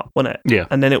come up, won't it? Yeah.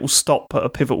 And then it will stop at a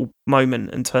pivotal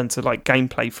moment and turn to like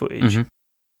gameplay footage. Mm-hmm.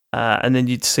 And then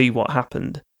you'd see what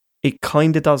happened. It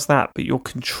kind of does that, but you're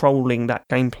controlling that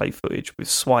gameplay footage with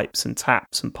swipes and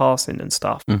taps and passing and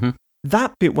stuff. Mm-hmm.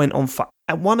 That bit went on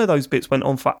one of those bits went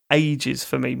on for ages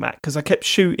for me, Matt, because I kept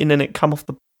shooting and it come off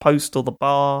the post or the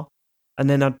bar, and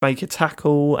then I'd make a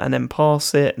tackle and then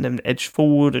pass it and then edge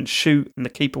forward and shoot, and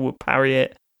the keeper would parry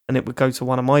it and it would go to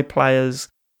one of my players.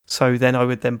 So then I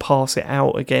would then pass it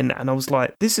out again, and I was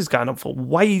like, this is going on for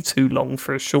way too long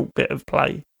for a short bit of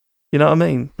play. You know what I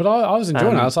mean? But I was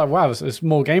enjoying it. I was like, wow, it's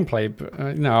more gameplay. But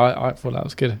I thought that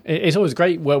was good. It's always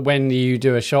great when you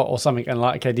do a shot or something and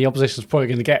like, okay, the opposition's probably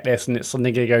going to get this and it's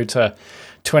suddenly going to go to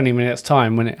 20 minutes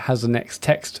time when it has the next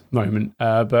text moment.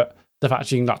 But the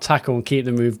fact you can like tackle and keep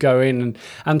the move going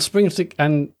and string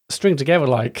together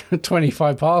like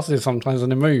 25 passes sometimes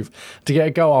on a move to get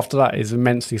a goal after that is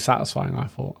immensely satisfying, I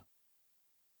thought.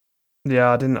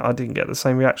 Yeah, I didn't get the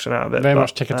same reaction out of it. Very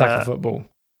much tick-a-tack football.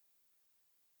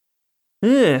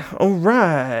 Yeah, all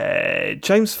right.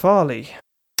 James Farley.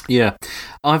 Yeah,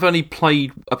 I've only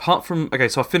played, apart from... Okay,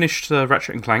 so I finished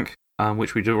Ratchet & Clank,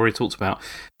 which we already talked about.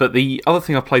 But the other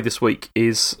thing I played this week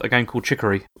is a game called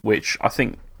Chicory, which I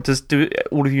think do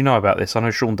all of you know about this? I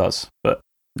know Sean does, but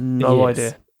no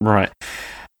idea. Right,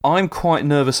 I'm quite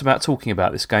nervous about talking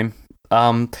about this game,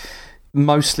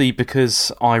 mostly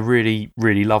because I really,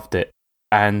 really loved it.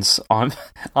 And I'm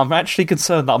actually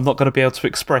concerned that I'm not going to be able to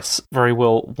express very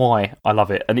well why I love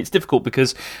it. And it's difficult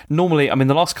because normally,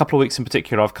 the last couple of weeks in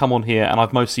particular, I've come on here and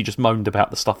I've mostly just moaned about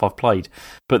the stuff I've played.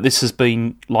 But this has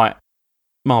been,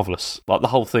 marvellous. The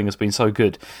whole thing has been so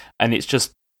good. And it's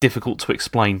just difficult to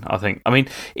explain, I think.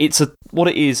 It's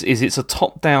a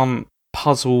top-down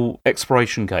puzzle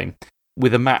exploration game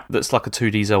with a map that's like a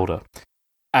 2D Zelda.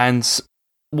 And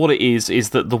what it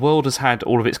is that the world has had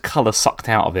all of its colour sucked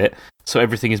out of it, so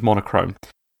everything is monochrome.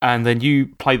 And then you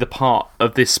play the part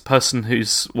of this person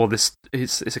it's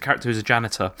a character who's a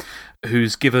janitor,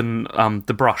 who's given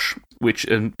the brush, which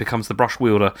becomes the brush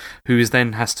wielder, who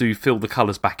then has to fill the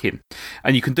colours back in.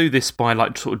 And you can do this by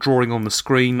sort of drawing on the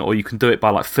screen, or you can do it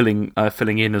by filling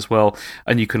in as well.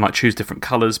 And you can choose different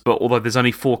colours, but although there's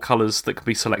only 4 colours that can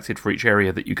be selected for each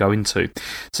area that you go into,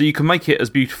 so you can make it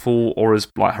as beautiful or as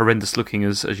horrendous looking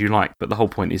as you like. But the whole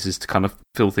point is to kind of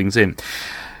fill things in.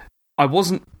 I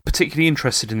wasn't particularly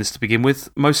interested in this to begin with,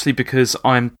 mostly because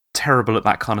I'm terrible at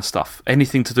that kind of stuff.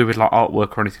 Anything to do with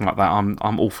artwork or anything like that,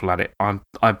 I'm awful at it. When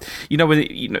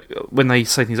they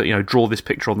say things like draw this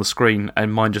picture on the screen,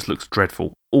 and mine just looks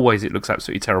dreadful. Always, it looks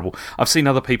absolutely terrible. I've seen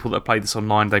other people that play this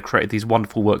online. They created these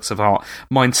wonderful works of art.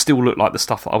 Mine still look like the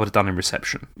stuff that I would have done in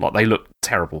reception. They look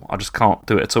terrible. I just can't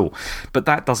do it at all. But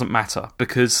that doesn't matter,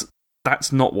 because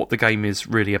that's not what the game is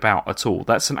really about at all.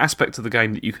 That's an aspect of the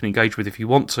game that you can engage with if you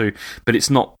want to, but it's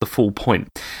not the full point.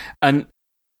 And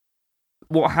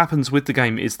what happens with the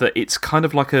game is that it's kind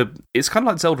of like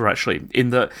Zelda, actually,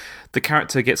 in that the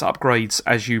character gets upgrades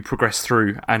as you progress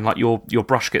through, and your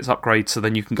brush gets upgrades, so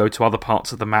then you can go to other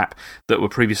parts of the map that were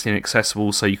previously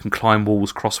inaccessible, so you can climb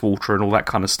walls, cross water, and all that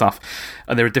kind of stuff.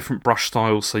 And there are different brush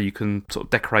styles, so you can sort of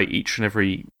decorate each and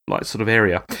every sort of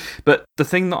area. But the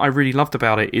thing that I really loved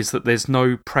about it is that there's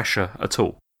no pressure at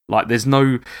all.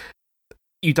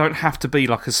 You don't have to be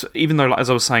even though, as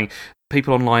I was saying,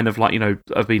 people online have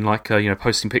been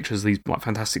posting pictures of these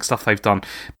fantastic stuff they've done,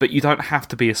 but you don't have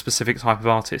to be a specific type of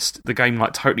artist. The game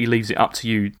totally leaves it up to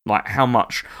you, how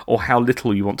much or how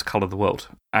little you want to colour the world.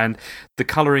 And the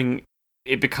colouring,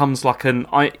 it becomes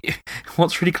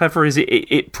what's really clever is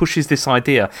it pushes this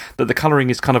idea that the colouring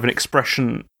is kind of an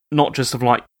expression, not just of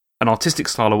an artistic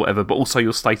style or whatever, but also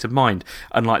your state of mind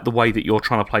and the way that you're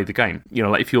trying to play the game.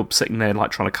 If you're sitting there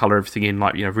trying to colour everything in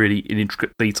really in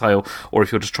intricate detail, or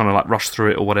if you're just trying to rush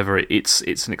through it or whatever, it's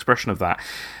an expression of that.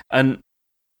 And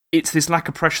it's this lack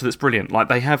of pressure that's brilliant.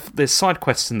 There's side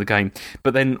quests in the game,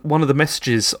 but then one of the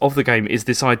messages of the game is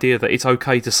this idea that it's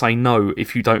okay to say no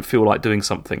if you don't feel like doing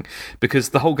something. Because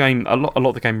the whole game, a lot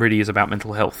of the game really is about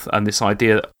mental health, and this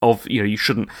idea of, you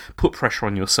shouldn't put pressure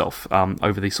on yourself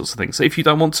over these sorts of things. So if you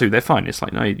don't want to, they're fine. It's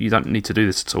no, you don't need to do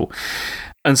this at all.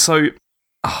 And so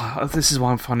this is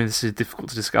why I'm finding this is difficult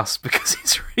to discuss, because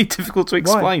it's really difficult to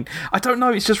explain. Why? I don't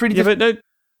know, it's just really difficult.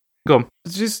 Go on.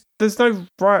 It's just, there's no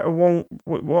right or wrong.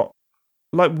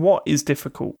 What is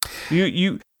difficult? Are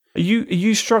you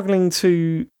struggling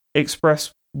to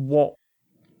express what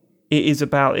it is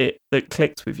about it that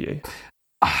clicked with you?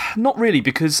 Not really,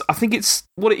 because I think it's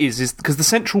what it is because the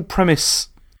central premise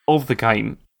of the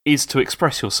game is to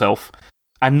express yourself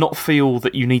and not feel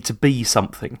that you need to be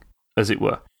something, as it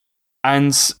were.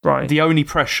 And the only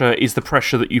pressure is the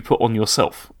pressure that you put on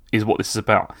yourself, is what this is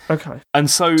about. Okay. And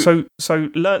so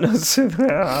learners,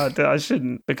 I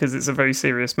shouldn't, because it's a very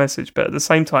serious message, but at the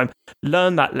same time,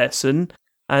 learn that lesson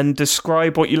and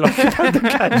describe what you like about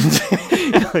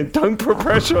the game. Don't put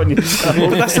pressure on yourself. Well,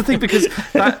 that's the thing, because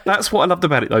that's what I loved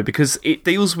about it, though, because it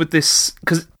deals with this,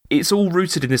 because it's all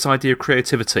rooted in this idea of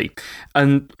creativity.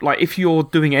 And if you're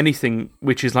doing anything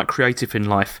which is creative in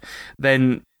life,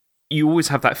 then you always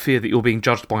have that fear that you're being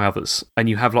judged by others, and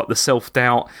you have the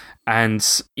self-doubt and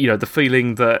the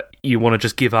feeling that you want to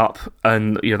just give up,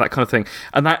 and that kind of thing.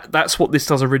 And that's what this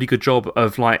does a really good job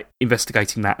of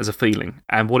investigating that as a feeling,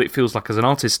 and what it feels like as an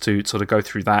artist to sort of go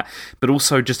through that, but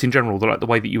also just in general the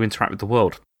way that you interact with the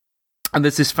world. And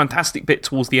there's this fantastic bit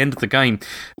towards the end of the game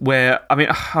where, maybe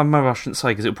I shouldn't say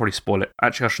because it'll probably spoil it.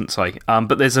 Actually, I shouldn't say.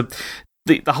 But there's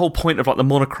the whole point of the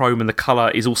monochrome and the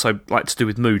colour is also to do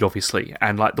with mood, obviously,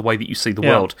 and the way that you see the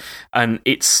world. And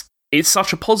it's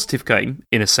such a positive game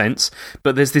in a sense,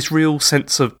 but there's this real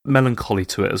sense of melancholy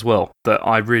to it as well that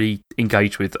I really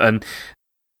engage with. And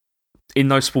in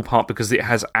no small part because it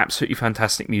has absolutely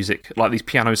fantastic music, like these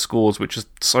piano scores, which is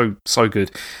so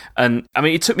good. And I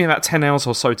mean, it took me about 10 hours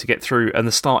or so to get through, and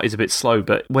the start is a bit slow,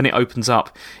 but when it opens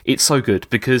up, it's so good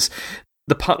because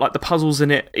the puzzles in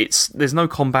it, there's no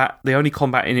combat. The only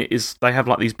combat in it is they have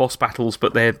like these boss battles,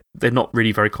 but they're not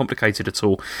really very complicated at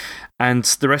all. And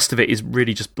the rest of it is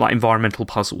really just like environmental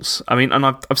puzzles. I mean, and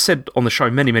I've said on the show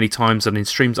many times and in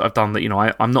streams that I've done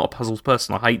that I'm not a puzzles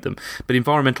person. I hate them, but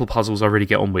environmental puzzles I really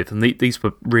get on with, and these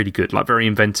were really good, like very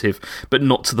inventive, but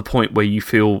not to the point where you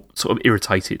feel sort of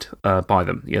irritated by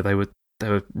them. Yeah, they were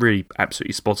really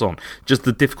absolutely spot on. Just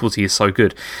the difficulty is so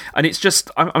good. And it's just,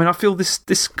 I mean, I feel this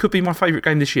could be my favourite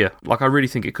game this year. Like, I really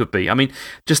think it could be. I mean,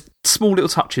 just small little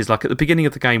touches, like at the beginning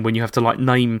of the game when you have to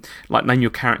name your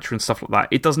character and stuff like that.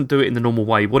 It doesn't do it in the normal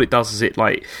way. What it does is it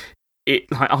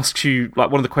asks you,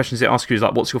 like, one of the questions it asks you is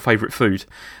like, what's your favourite food?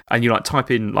 And you type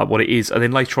in like what it is, and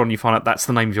then later on you find out that's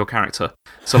the name of your character.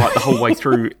 So like the whole way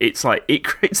through, it's like it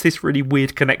creates this really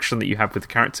weird connection that you have with the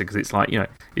character because it's like,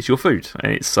 it's your food,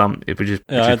 and it's which is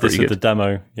I had this at the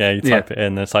demo. Yeah, you type it in,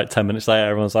 and it's like 10 minutes later,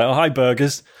 everyone's like, "Oh, hi,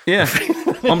 burgers." Yeah,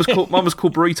 mine was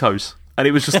called burritos, and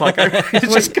it was just like,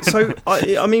 so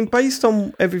I mean, based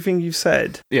on everything you've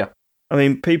said, yeah, I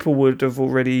mean, people would have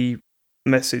already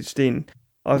messaged in.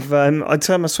 I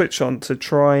turned my Switch on to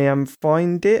try and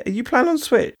find it. Are you playing on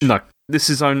Switch? No, this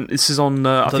is on. I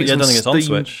think it's on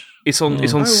Switch. It's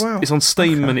on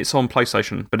Steam and it's on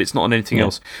PlayStation, but it's not on anything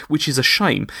else, which is a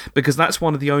shame because that's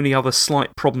one of the only other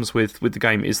slight problems with the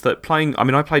game is that playing. I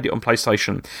mean, I played it on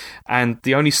PlayStation, and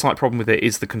the only slight problem with it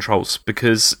is the controls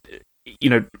because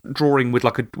drawing with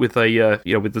with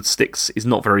the sticks is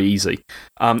not very easy.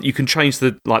 You can change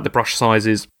the brush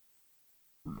sizes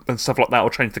and stuff like that, or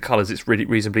change the colours. It's really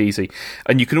reasonably easy,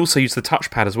 and you can also use the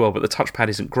touchpad as well, but the touchpad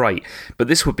isn't great. But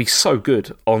this would be so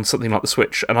good on something like the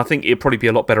Switch, and I think it'd probably be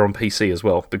a lot better on PC as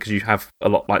well because you have a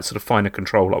lot sort of finer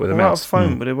control with a mouse.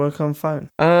 Phone? Would it work on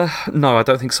phone? No, I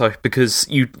don't think so because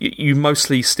you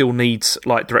mostly still need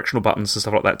like directional buttons and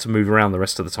stuff like that to move around the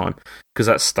rest of the time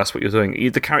because that's what you're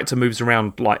doing. The character moves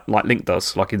around like Link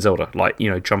does, like in Zelda,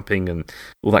 jumping and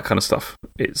all that kind of stuff.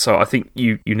 So I think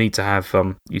you need to have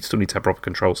you still need to have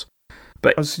proper controls.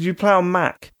 But so did you play on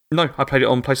Mac? No, I played it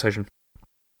on PlayStation.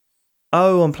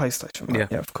 Oh, on PlayStation. Right.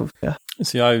 Yeah, of course. Yeah.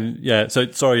 See,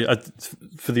 So sorry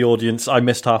for the audience. I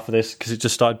missed half of this because it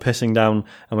just started pissing down,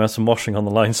 and we had some washing on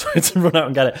the line, so I had to run out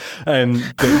and get it.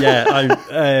 But yeah,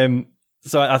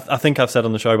 So I think I've said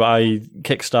on the show, but I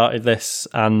kickstarted this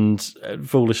and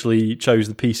foolishly chose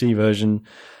the PC version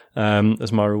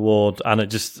as my reward, and it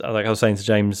just, like I was saying to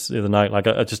James the other night, like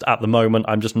I just at the moment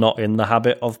I'm just not in the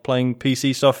habit of playing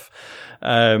PC stuff,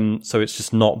 so it's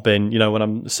just not been, when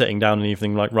I'm sitting down in the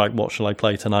evening like, right, what shall I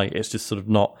play tonight, it's just sort of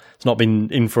it's not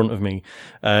been in front of me,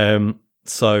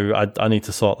 so I need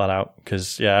to sort that out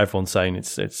because everyone's saying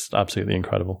it's absolutely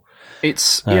incredible.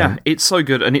 It's it's so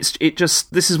good, and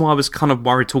this is why I was kind of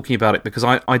worried talking about it because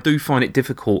I do find it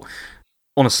difficult,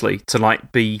 honestly, to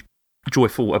be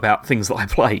joyful about things that I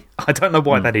play. I don't know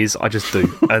why that is. I just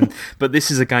do. But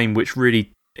this is a game which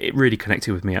really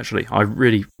connected with me. Actually, I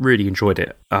really enjoyed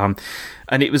it. And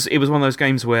it was one of those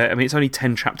games where it's only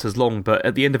 10 chapters long, but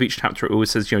at the end of each chapter it always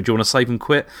says, do you want to save and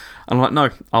quit? And I'm like, no,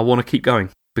 I want to keep going.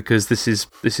 Because this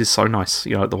is so nice,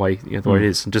 the way it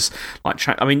is, and just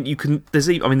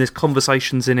there's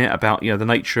conversations in it about the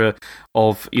nature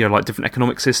of different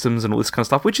economic systems and all this kind of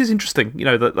stuff, which is interesting.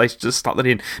 That they just stuck that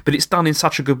in, but it's done in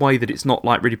such a good way that it's not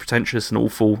really pretentious and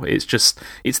awful. It's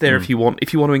there if you want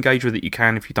to engage with it, you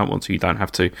can. If you don't want to, you don't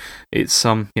have to. It's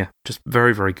just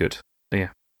very, very good.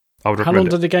 Yeah, I would recommend it. How long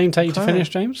did the game take you to finish,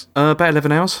 James? About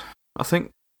 11 hours, I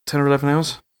think, 10 or 11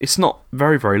 hours. It's not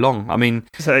very, very long. I mean...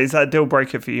 So is that a deal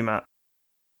breaker for you, Matt?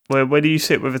 Where do you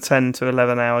sit with a 10 to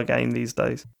 11 hour game these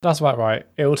days? That's about right.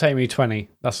 It will take me 20.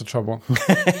 That's the trouble. But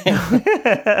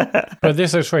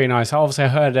this looks really nice. Obviously, I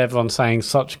heard everyone saying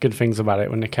such good things about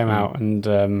it when it came out,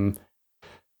 and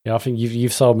I think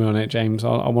you've sold me on it, James.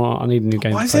 I need a new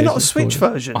game. Why is there not a Switch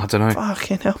version? I don't know.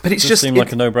 Fucking hell. But it just seems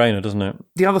like a no-brainer, doesn't it?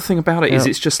 The other thing about it is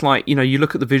it's just like, you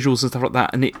look at the visuals and stuff like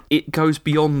that, and it goes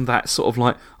beyond that sort of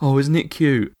like, oh, isn't it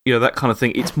cute? That kind of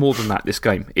thing. It's more than that, this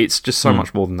game. It's just so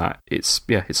much more than that. It's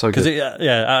so good. Because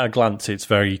at a glance, it's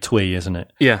very twee, isn't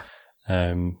it? Yeah.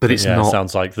 But it's not. It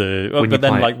sounds like but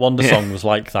then like Wonder Song was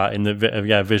like that in the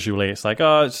visually. It's like,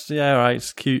 oh, it's right,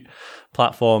 it's cute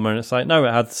platformer, and it's like, no,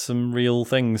 it had some real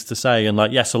things to say, and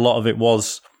like, yes, a lot of it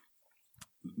was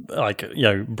like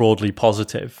broadly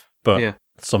positive, but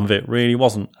some of it really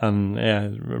wasn't, and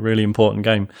a really important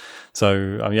game.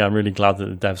 So I'm really glad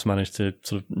that the devs managed to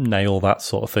sort of nail that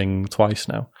sort of thing twice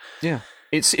now. Yeah.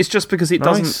 It's just because it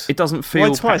doesn't feel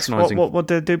Why twice? patronising. What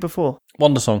did it do before?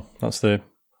 Wonder Song. That's the.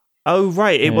 Oh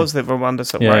right, it was the Wonder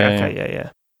Song. Right, okay, yeah.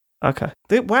 Okay.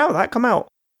 Wow, that come out.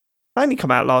 That only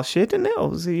come out last year, didn't it? Or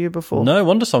was it the year before? No,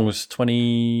 Wonder Song was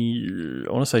 20.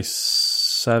 I want to say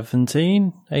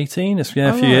 17, 18. It's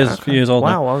a few years old.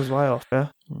 Wow, I was way off. Yeah.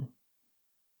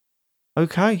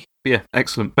 Okay. Yeah,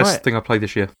 excellent. Best thing I played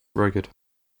this year. Very good.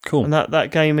 Cool. And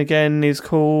that game again is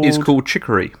called. It's called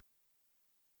Chicory.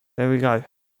 There we go.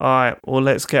 All right. Well,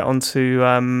 let's get on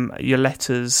to your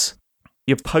letters,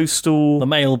 your postal. The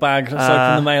mailbag. Let's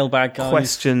open the mailbag, guys.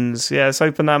 Questions. Yeah, let's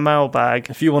open that mailbag.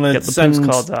 If you want to get the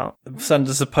postcards out, send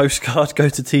us a postcard. Go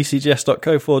to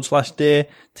tcgs.co/dear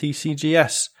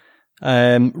TCGS.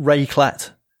 Ray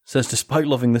Clett says, despite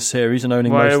loving the series and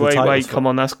owning most of the titles. Wait, come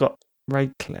on, that's got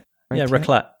Ray Clett.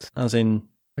 Raclette, as in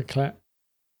raclette.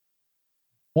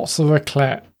 What's a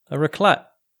raclette? A raclette.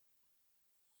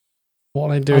 What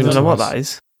are they doing? I don't know what that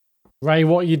is. Ray,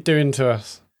 what are you doing to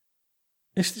us?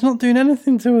 It's not doing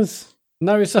anything to us.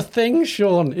 No, it's a thing,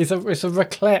 Sean. It's a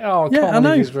raclette. Oh, yeah, I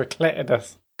know. He's racletted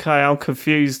us. Okay, I'm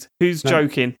confused. Who's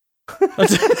joking?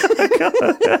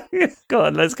 Go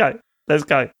on, let's go.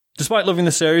 Despite loving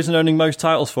the series and owning most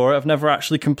titles for it, I've never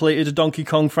actually completed a Donkey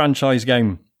Kong franchise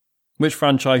game. Which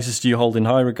franchises do you hold in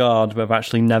high regard but have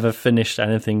actually never finished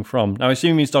anything from? Now, I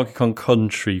assume it's Donkey Kong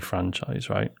Country franchise,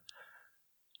 right?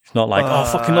 It's not like,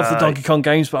 I fucking love the Donkey Kong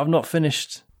games, but I've not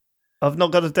finished. I've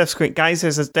not got a death screen. Guys,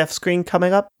 there's a death screen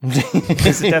coming up.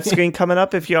 There's a death screen coming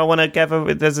up. If you all want to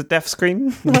gather, there's a death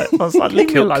screen. I was like,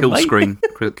 kill screen.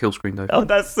 Kill screen, though. Oh,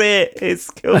 that's it. It's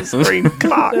kill screen.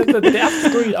 Fuck. The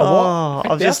death screen.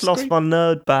 I've just lost my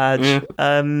nerd badge.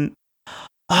 Yeah.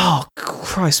 Oh,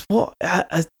 Christ. What?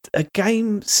 A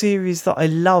game series that I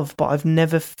love, but I've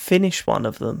never finished one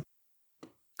of them.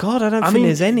 God, I don't think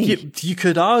there's any. You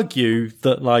could argue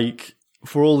that, like,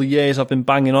 for all the years I've been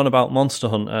banging on about Monster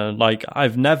Hunter, like,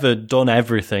 I've never done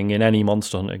everything in any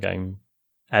Monster Hunter game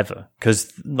ever.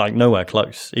 Because, like, nowhere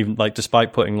close. Even, like,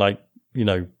 despite putting, like, you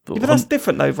know... Yeah, but that's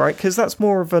different, though, right? Because that's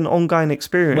more of an ongoing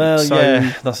experience. Well,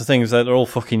 yeah, that's the thing, is that they're all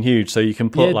fucking huge, so you can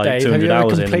put, like, Dave, 200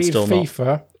 hours in and still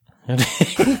FIFA?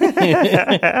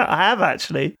 I have,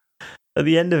 actually. At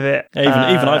the end of it. Even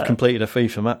I've completed a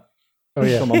FIFA, Matt. Oh,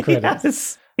 yeah. Come on, credit.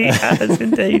 He has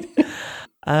indeed.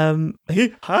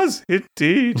 He has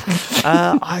indeed.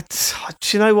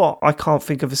 Do you know what? I can't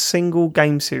think of a single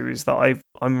game series that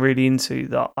I'm really into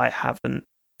that I haven't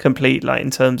completed, like,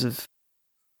 in terms of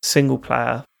single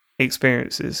player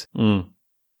experiences.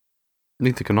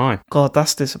 Neither can I. God,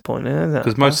 that's disappointing, isn't it?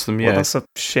 Because most of them, well, that's a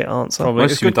shit answer. Probably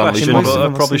most it's a good question, but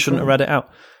I probably shouldn't have read it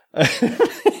out.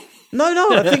 No,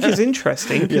 I think it's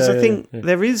interesting because I think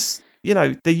there is, you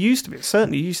know, there used to be, it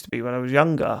certainly used to be when I was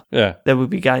younger. Yeah, there would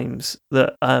be games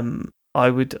that I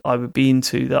would be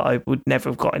into that I would never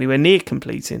have got anywhere near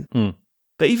completing.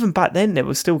 But even back then, there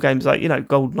were still games like, you know,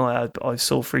 GoldenEye. I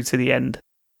saw through to the end,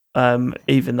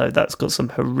 even though that's got some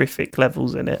horrific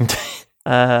levels in it.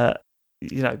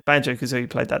 You know, Banjo-Kazooie,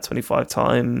 played that 25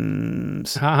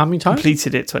 times. How many times?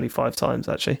 Completed it 25 times,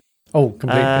 actually. Oh,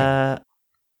 completely.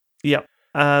 Yep.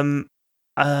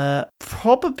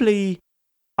 Probably,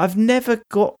 I've never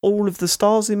got all of the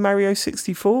stars in Mario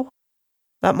 64.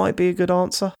 That might be a good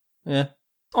answer. Yeah.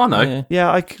 I know.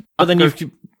 Yeah, I could. But then go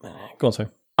on, sorry.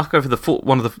 I could go for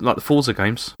one of the Forza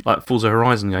games, like Forza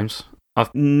Horizon games.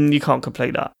 You can't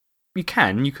complete that. You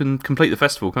can complete the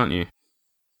festival, can't you?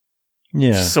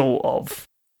 Yeah. Sort of.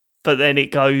 But then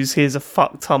it goes, here's a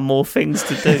fuck ton more things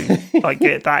to do. Like,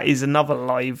 that is another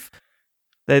live.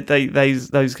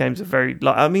 Those games are very,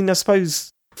 like, I mean, I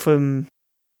suppose from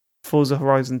Forza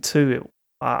Horizon 2,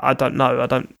 I don't know.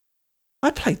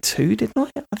 I played 2, didn't I?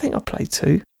 I think I played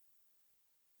 2.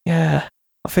 Yeah.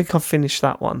 I think I finished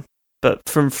that one. But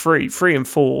from 3 and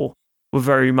 4 were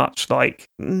very much like,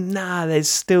 nah, there's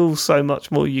still so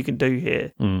much more you can do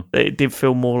here. That it did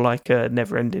feel more like a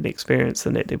never-ending experience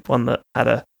than it did one that had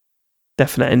a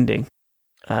definite ending.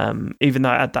 Even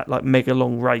though it had that, like, mega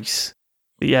long race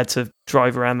that you had to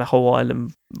drive around the whole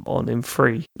island on in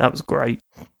 3. That was great.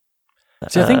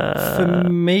 See, I think for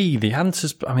me, the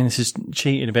answers, I mean, this is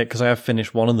cheating a bit because I have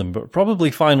finished one of them, but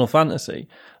probably Final Fantasy.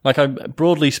 Like,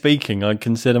 broadly speaking, I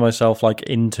consider myself, like,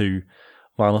 into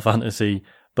Final Fantasy,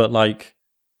 but, like,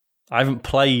 I haven't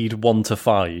played 1 to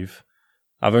 5.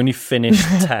 I've only finished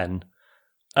 10.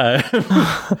 And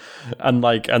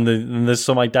there's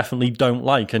some I definitely don't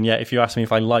like, and yet if you ask me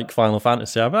if I like Final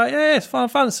Fantasy, I'm like, yeah, it's Final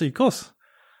Fantasy, of course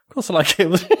I like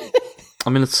it. I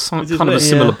mean, it's kind of a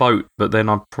similar boat, but then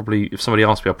I'd probably, if somebody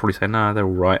asked me, I'd probably say, nah, they're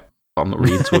all right, but I'm not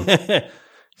really into them.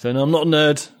 So no, I'm not a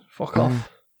nerd. Fuck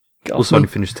off. Also only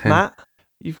finished 10. Matt?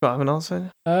 You've got an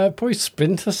answer. Probably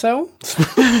Splinter Cell.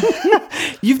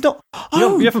 You've not.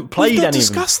 Oh, you haven't played we've not any of them.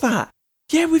 discussed that.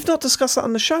 Yeah, we've not discussed that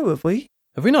on the show, have we?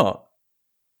 Have we not?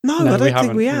 No, No, I don't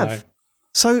think we haven't, have.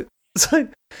 So,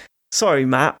 sorry,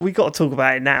 Matt. We got to talk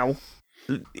about it now.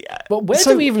 But where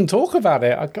do we even talk about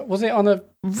it? Was it on a...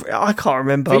 I can't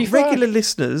remember. FIFA? Regular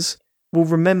listeners will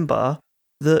remember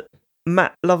that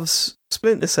Matt loves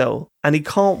Splinter Cell and he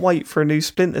can't wait for a new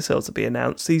Splinter Cell to be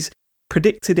announced. He's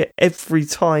predicted it every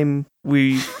time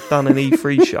we've done an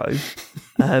E3 show.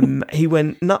 He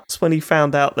went nuts when he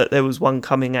found out that there was one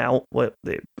coming out. Well,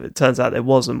 it turns out there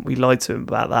wasn't. We lied to him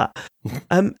about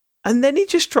that. And then he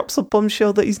just drops a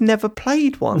bombshell that he's never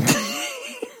played one.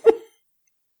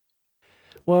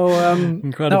 Well,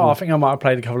 Incredible. no, I think I might have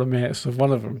played a couple of minutes of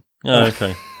one of them. Oh,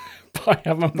 okay. But I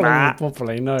haven't played them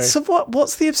properly, no. So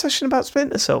what's the obsession about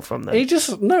Splinter Cell from then? It just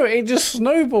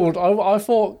snowballed. I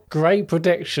thought great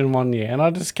prediction one year, and I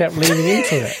just kept leaning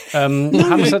into it.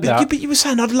 Having said that, but you were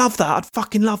saying I'd love that. I'd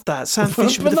fucking love that. Sam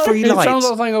Fisher with the no, three it lights. sounds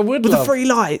like something I would with love. the three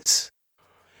lights.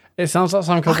 It sounds like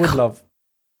something I would love.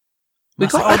 We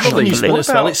got I love the actually. new Splinter What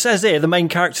Cell. about, It says here the main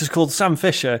character's called Sam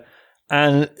Fisher,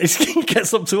 and it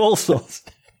gets up to all sorts.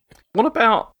 what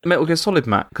about Metal Gear Solid,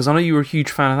 Matt? Because I know you were a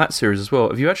huge fan of that series as well.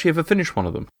 Have you actually ever finished one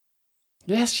of them?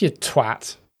 Yes, you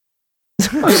twat.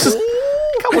 Come on,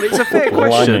 it's a fair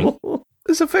question.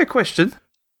 It's a fair question.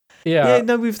 Yeah, Yeah,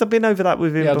 no, we've been over that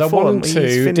with him yeah. The before. 1 and He's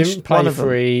 2 finished didn't play one of them.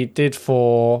 3, did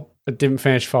 4, didn't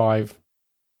finish 5.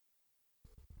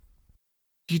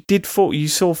 You did 4. You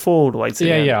saw 4 all the way to the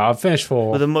end. Yeah. I finished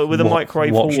 4 With a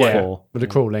microwave Watched hallway. four. with the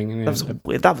crawling.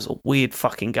 That was a weird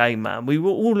fucking game, man. We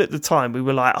were all at the time. We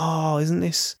were like, "Oh, isn't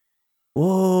this?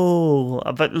 Whoa!"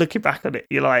 But looking back on it,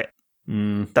 you're like,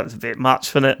 "That was a bit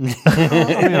much, wasn't it?" I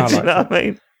Do you know liked what I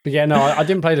mean? But yeah, no, I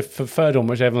didn't play the third one,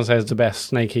 which everyone says is the best,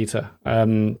 Snake Eater.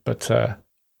 And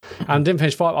didn't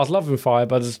finish 5. I was loving 5,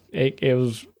 but it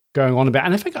was going on a bit.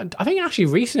 And I think actually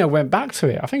recently I went back to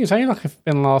it. I think it's only like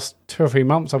in the last 2 or 3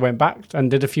 months I went back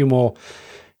and did a few more.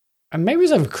 And maybe it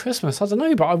was over Christmas, I don't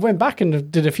know. But I went back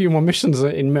and did a few more missions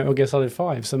in Metal Gear Solid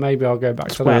 5. So maybe I'll go back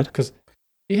to that. Because,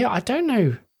 yeah, I don't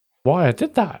know why I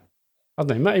did that. I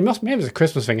don't know. Maybe it's a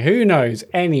Christmas thing. Who knows?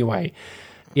 Anyway.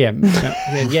 Yeah,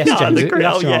 yes, James.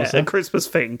 That's your answer. A Christmas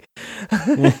thing.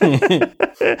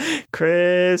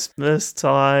 Christmas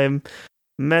time.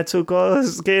 Metal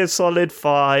Gear Solid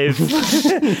 5.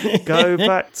 Go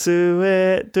back to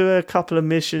it. Do a couple of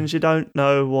missions. You don't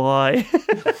know why.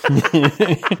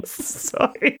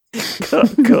 Sorry.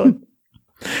 Go on.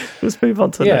 Let's move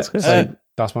on to the next question.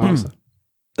 That's my answer.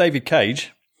 David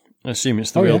Cage, I assume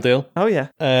it's the real deal, Oh, yeah.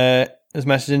 has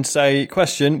messaged in to say,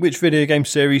 question, which video game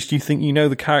series do you think you know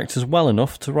the characters well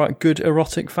enough to write good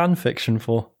erotic fan fiction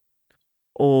for?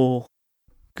 Or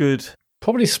good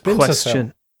Probably Splinter Cell.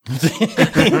 question.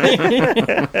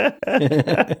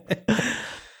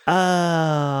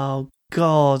 Oh,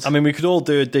 God. I mean, we could all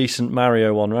do a decent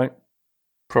Mario one, right?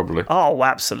 Probably. Oh,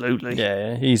 absolutely.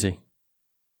 Yeah, easy.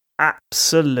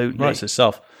 Absolutely. Writes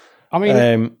itself. I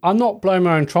mean, I'm not blowing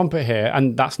my own trumpet here,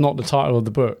 and that's not the title of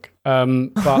the book.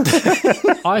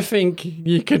 But I think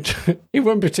you could. It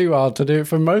wouldn't be too hard to do it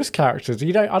for most characters.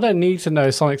 I don't need to know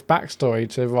Sonic's backstory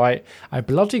to write a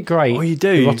bloody great Oh, you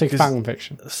do, erotic 'cause fan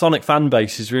fiction. Sonic fan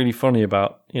base is really funny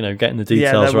about, getting the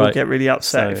Yeah, details they will right. get really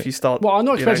upset So- if you start. Well, I'm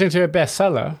not expecting it to be a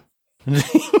bestseller. I'm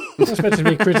expecting to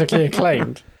be critically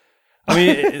acclaimed. I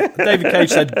mean, David Cage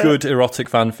said good erotic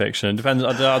fan fiction. It depends.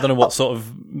 I don't know what sort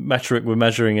of metric we're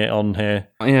measuring it on here.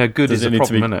 Yeah, good Does is it a need to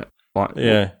problem, be- isn't it? Like,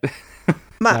 Yeah.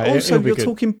 Matt, No, also it'll be you're good.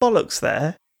 talking bollocks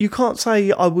there. You can't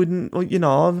say I wouldn't.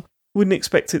 I wouldn't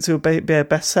expect it to be a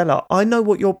bestseller. I know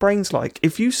what your brain's like.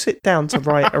 If you sit down to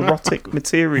write erotic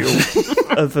material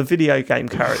of a video game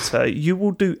character, you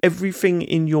will do everything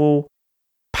in your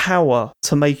power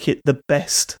to make it the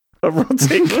best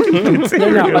erotic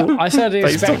material. No, I said I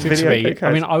based on expect it to video be. game I mean,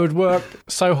 characters. I would work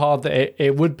so hard that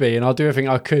it would be, and I'll do everything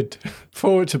I could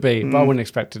for it to be, but I wouldn't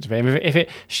expect it to be. I mean, if it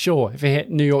hit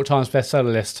New York Times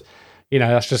bestseller list,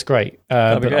 that's just great.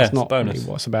 But that's it's a not bonus. really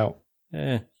what it's about.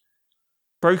 Yeah.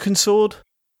 Broken Sword.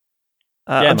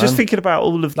 Yeah, I'm just man. thinking about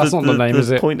all of That's not the name, is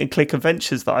it? point and click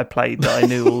adventures that I played that I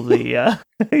knew all the yeah,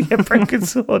 Broken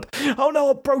Sword. Oh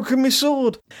no, I've broken my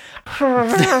sword.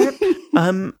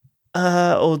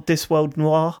 Or This World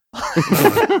Noir.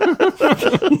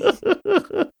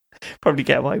 Probably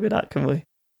get away with that, can we?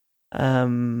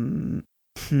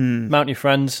 Mount your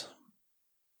friends.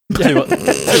 Too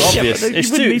obvious.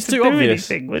 It's too obvious.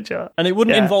 Anything, would you? And it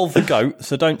wouldn't Yeah. involve the goat,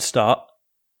 so don't start.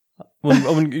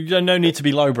 No need to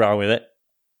be lowbrow with it.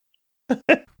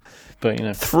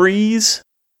 But, Threes.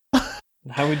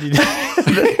 How would you?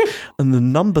 And the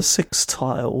number 6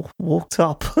 tile walked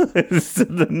up to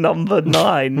the number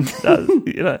 9.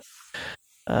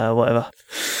 Whatever.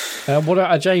 What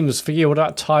about James for you? What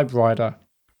about Typewriter?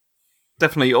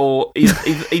 Definitely, or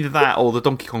either that or the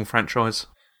Donkey Kong franchise.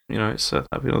 It's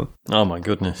that'd be another. Oh my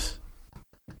goodness!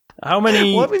 How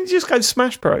many? Why wouldn't you just go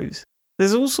Smash Bros?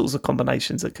 There's all sorts of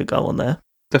combinations that could go on there.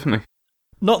 Definitely.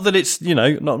 Not that it's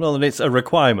not that it's a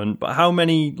requirement, but how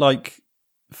many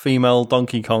female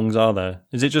Donkey Kongs are there?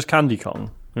 Is it just Candy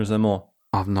Kong, or is there more?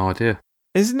 I have no idea.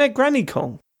 Isn't there Granny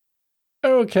Kong?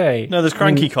 Okay. No, there's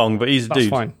Cranky Kong, but he's a dude. That's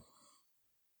fine.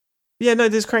 Yeah, no,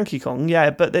 there's Cranky Kong.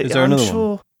 Yeah, but is there another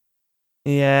one?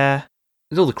 Yeah.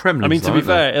 There's all the Kremlins. I mean, to be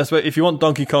fair, if you want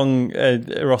Donkey Kong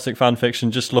erotic fan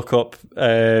fiction, just look up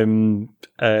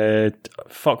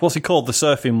what's he called? The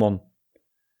surfing one.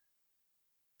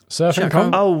 Surfing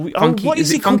Kong? Funky, what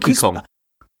is it Funky Kong?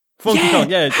 Funky Kong,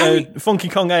 yeah. Funky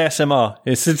Kong ASMR.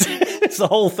 It's the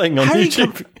whole thing on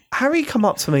YouTube. Harry come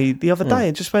up to me the other day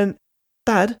and just went,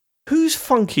 Dad, who's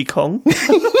Funky Kong? Where's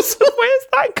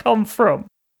that come from?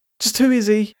 Just who is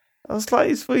he? I was like,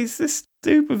 he's this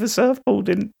dude with a surfboard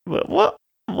in... What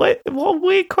a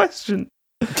weird question.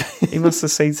 He must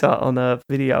have seen that on a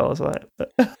video. I was like...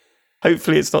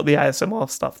 Hopefully it's not the ASMR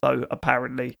stuff, though,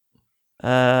 apparently.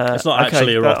 It's not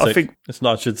actually erotic. I think... It's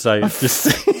not, I should say.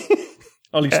 Just...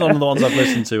 At least none of the ones I've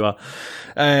listened to are.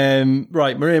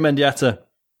 Right, Maria Mendieta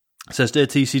says, Dear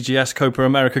TCGS Copa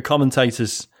America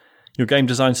commentators, your game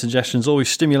design suggestions always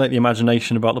stimulate the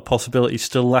imagination about the possibilities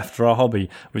still left for our hobby,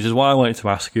 which is why I wanted to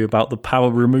ask you about the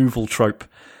power removal trope.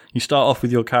 You start off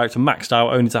with your character maxed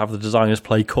out only to have the designers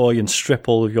play coy and strip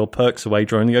all of your perks away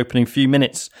during the opening few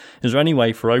minutes. Is there any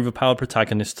way for overpowered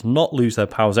protagonists to not lose their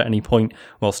powers at any point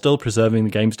while still preserving the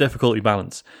game's difficulty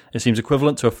balance? It seems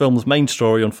equivalent to a film's main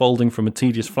story unfolding from a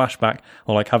tedious flashback,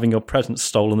 or like having your presents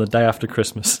stolen the day after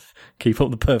Christmas. Keep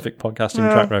up the perfect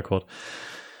podcasting track record.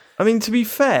 I mean, to be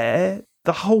fair,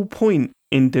 the whole point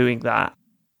in doing that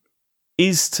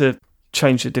is to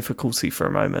change the difficulty for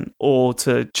a moment or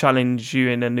to challenge you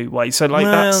in a new way. So,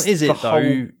 that's is it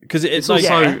though? Because it's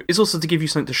also to give you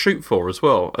something to shoot for as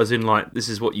well, as in this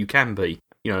is what you can be.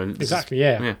 Exactly.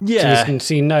 Yeah. Yeah. So you can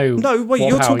see no. Wait,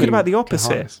 you're talking about the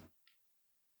opposite.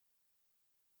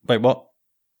 Wait, what?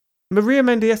 Maria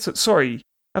Mendieta. Sorry.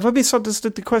 Have I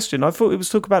misunderstood the question? I thought it was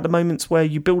talking about the moments where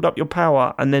you build up your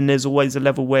power and then there's always a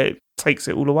level where it takes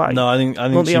it all away. No, I think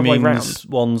she means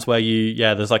ones where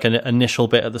there's like an initial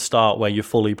bit at the start where you're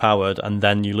fully powered and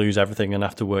then you lose everything and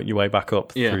have to work your way back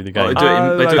up through the game. They do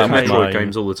it in Metroid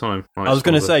games all the time. Right, I was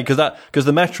going to say, because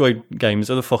the Metroid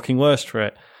games are the fucking worst for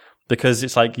it. Because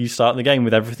it's like you start the game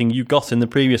with everything you got in the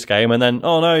previous game and then,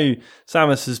 oh no,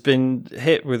 Samus has been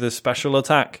hit with a special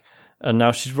attack and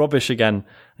now she's rubbish again.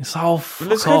 It's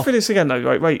Let's go through this again, though.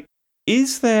 Right, wait.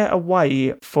 Is there a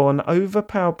way for an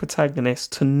overpowered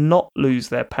protagonist to not lose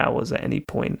their powers at any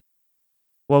point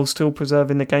while still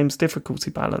preserving the game's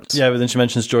difficulty balance? Yeah, but then she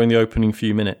mentions during the opening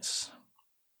few minutes.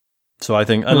 So I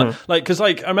think, because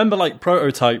I remember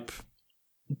Prototype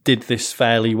did this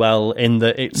fairly well in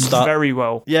that it starts very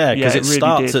well. Yeah, because it really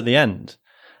starts at the end.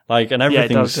 And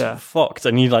everything's fucked,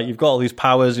 and you've got all these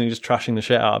powers, and you're just trashing the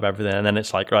shit out of everything, and then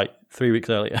it's like, right, 3 weeks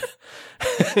earlier.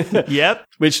 Yep,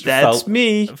 which that's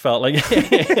me. Felt like,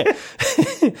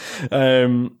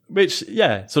 which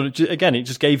sort of again, it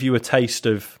just gave you a taste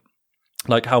of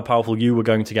how powerful you were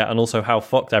going to get, and also how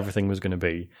fucked everything was going to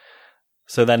be.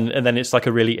 So then it's like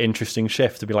a really interesting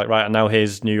shift to be like, right, and now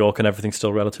here's New York, and everything's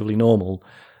still relatively normal,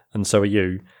 and so are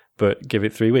you. But give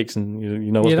it 3 weeks, and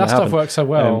you know what's going to happen. Yeah, that stuff works so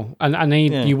well, and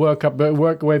then you work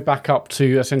your way back up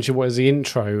to essentially what is the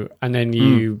intro, and then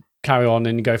you carry on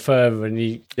and you go further, and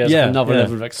there's another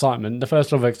level of excitement. The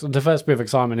first bit of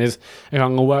excitement is I'm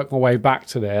going to work my way back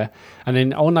to there, and then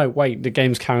the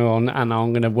game's carrying on, and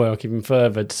I'm going to work even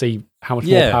further to see how much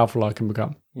more powerful I can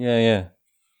become. Yeah.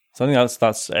 So I think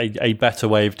that's a better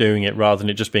way of doing it rather than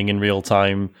it just being in real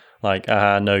time.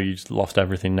 No, you've lost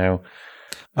everything now.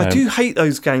 I do hate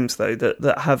those games though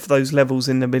that have those levels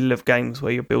in the middle of games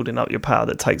where you're building up your power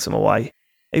that takes them away.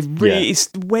 It really is.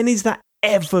 When is that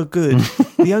ever good?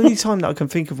 The only time that I can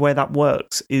think of where that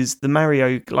works is the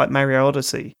Mario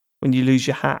Odyssey, when you lose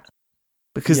your hat,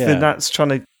 because then that's trying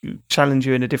to challenge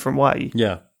you in a different way.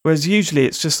 Yeah. Whereas usually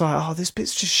it's just like, oh, this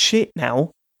bit's just shit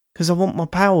now because I want my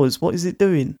powers. What is it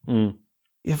doing?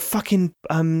 Yeah, fucking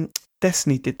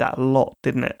Destiny did that a lot,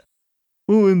 didn't it?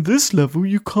 Oh, in this level,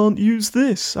 you can't use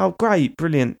this. Oh, great.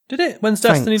 Brilliant. Did it? When's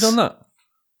Destiny done that?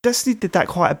 Destiny did that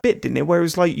quite a bit, didn't it? Where it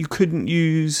was like you couldn't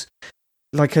use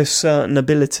like a certain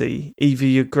ability, either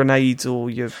your grenades or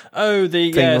your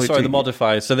the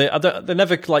modifiers. So they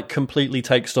never like completely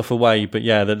take stuff away, but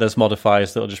yeah, there's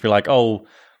modifiers that'll just be like, so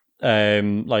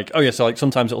like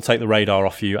sometimes it'll take the radar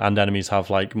off you, and enemies have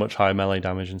like much higher melee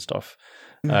damage and stuff.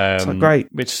 Great.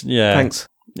 Which thanks.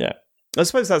 Yeah, I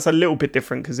suppose that's a little bit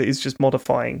different because it is just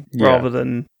modifying rather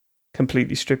than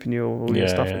completely stripping you of all your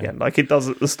stuff again, like it does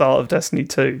at the start of Destiny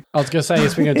 2. I was going to say,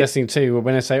 speaking of Destiny 2,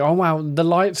 when I say, oh wow, the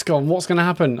light's gone, what's going to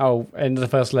happen? Oh, end of the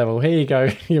first level. Here you go,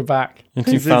 you're back.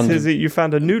 You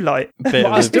found a new light.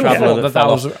 I still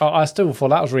thought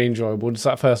that was really enjoyable. Just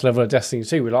that first level of Destiny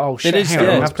 2. We're like, oh shit,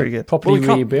 that's pretty good. Properly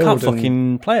rebuild. You can't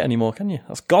fucking play it anymore, can you?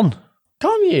 That's gone.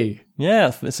 Can't you?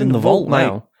 Yeah, it's in the vault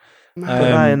now. Put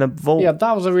that in a vault. Yeah,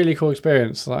 that was a really cool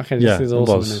experience. Like, this is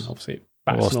awesome. And then obviously,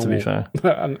 back it was, to to be fair.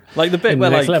 Like the bit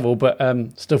where next level, but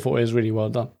still thought it was really well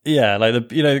done. Yeah, like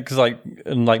because like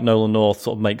Nolan North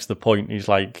sort of makes the point. He's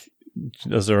like,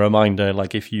 as a reminder,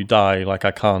 like if you die, like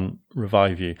I can't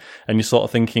revive you, and you're sort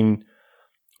of thinking,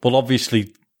 well,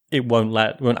 obviously it won't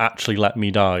actually let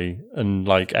me die and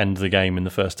like end the game in the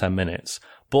first 10 minutes,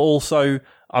 but also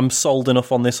I'm sold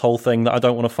enough on this whole thing that I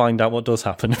don't want to find out what does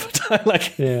happen if I die.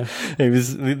 Like, it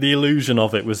was the illusion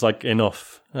of it was like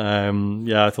enough.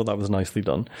 I thought that was nicely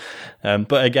done.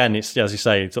 But again, it's as you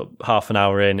say, it's half an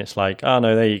hour in. It's like, oh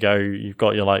no, there you go, you've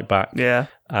got your light back. Yeah,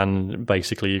 and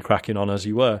basically you're cracking on as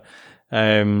you were.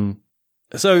 I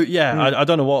don't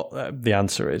know what the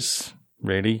answer is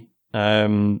really.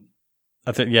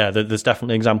 I think, there's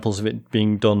definitely examples of it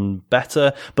being done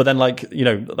better. But then, like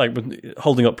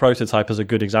holding up Prototype as a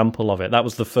good example of it, that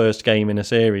was the first game in a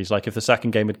series. Like, if the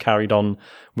second game had carried on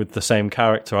with the same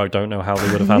character, I don't know how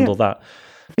they would have handled that.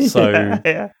 So,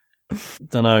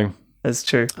 don't know. That's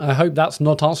true. I hope that's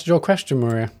not answered your question,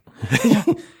 Maria.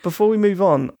 Before we move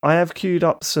on, I have queued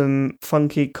up some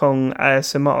Funky Kong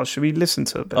ASMR. Should we listen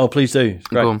to it? Oh, please do. It's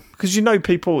great. Because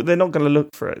people, they're not going to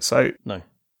look for it. So no.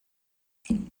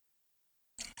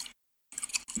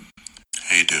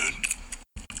 Hey dude,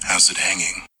 how's it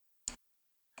hanging?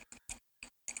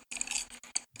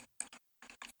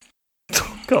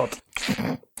 Oh, God.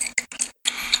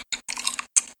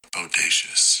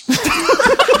 Bodacious.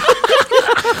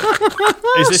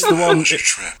 Is this the one? Your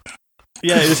trip?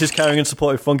 Yeah, this is carrying and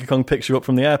supporting Funky Kong picks you up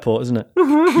from the airport, isn't it?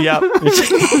 Yeah.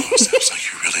 Sounds like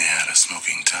you really had a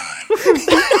smoking time.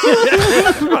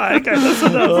 Right, okay, that's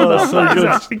enough. So good.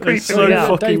 Actually creeping so me out.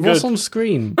 fucking Dave, what's good. on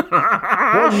screen? What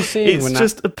are you seeing? It's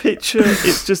just a picture.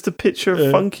 It's just a picture of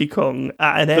Funky Kong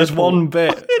at an airport. There's one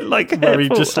bit like where he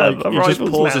just Arrivals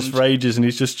pauses Lounge. for ages and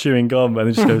he's just chewing gum and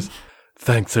he just goes,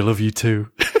 "Thanks, I love you too."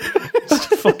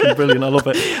 It's fucking brilliant. I love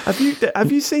it.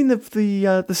 Have you seen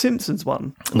the Simpsons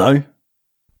one? No.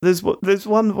 There's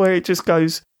one where it just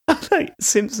goes like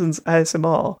Simpsons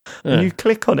ASMR, and you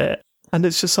click on it, and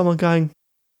it's just someone going,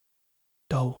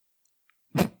 "Dole,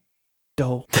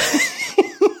 dole,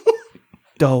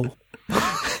 dole,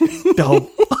 dole."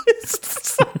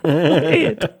 It's so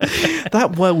weird.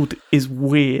 That world is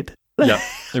weird. Yeah,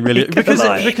 it really because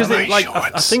Like,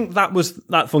 I think that was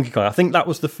that Funky Kong. I think that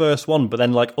was the first one, but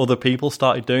then like other people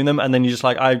started doing them, and then you're just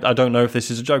like, I don't know if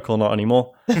this is a joke or not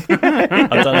anymore. I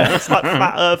don't know. It's like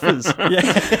flat earthers.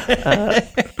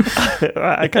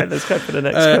 Right, okay, let's go for the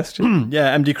next question.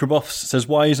 Yeah, MD Kraboff says,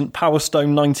 why isn't Power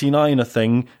Stone 99 a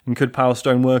thing, and could Power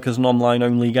Stone work as an online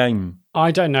only game?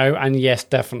 I don't know, and yes,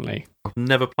 definitely. I've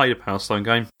never played a Power Stone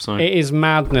game, so It is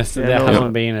madness that there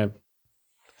hasn't been a...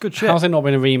 Good shit. How's it not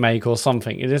been a remake or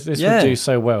something? This would do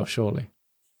so well, surely.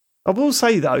 I will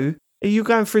say, though, are you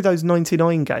going through those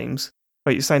 99 games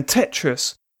where you're saying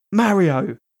Tetris,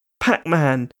 Mario,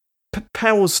 Pac-Man,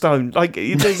 Power Stone? Like,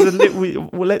 there's a little...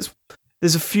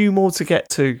 there's a few more to get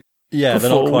to. Yeah,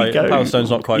 they're not quite... Power Stone's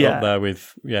not quite up there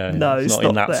with... Yeah, no, it's not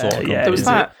in that there. sort of Yeah, there was is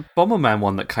that Bomberman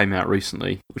one that came out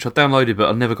recently, which I downloaded, but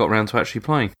I never got around to actually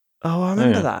playing. Oh, I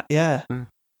remember that, yeah.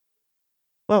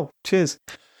 Well, cheers.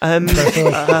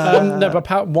 No,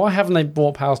 but why haven't they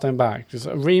brought Power Stone back? Just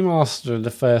a remaster of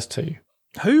the first two.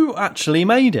 Who actually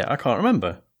made it? I can't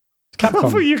remember. Capcom. I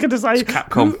thought you were going to say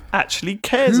Capcom. who actually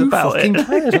cares about it. No,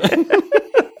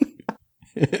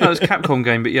 it's a Capcom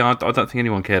game, but yeah, I don't think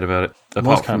anyone cared about it,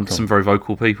 apart from some very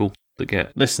vocal people that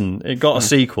get... Listen, it got a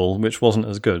sequel, which wasn't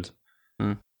as good.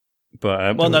 But,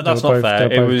 that's not both,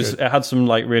 fair. It good. had some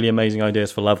like really amazing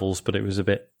ideas for levels, but it was a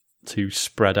bit too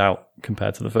spread out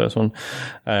compared to the first one.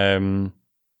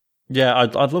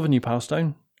 I'd love a new Power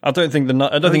Stone. I don't think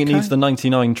it needs the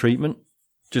 99 treatment.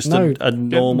 Just a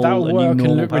normal, that'll a work new and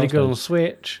normal look really Power good Stone. on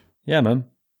Switch. Yeah, man.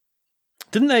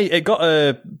 Didn't they? It got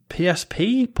a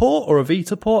PSP port or a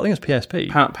Vita port? I think it's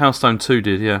PSP. Power Stone 2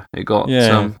 did, yeah. It got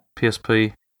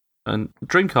PSP. and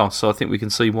Dreamcast, so I think we can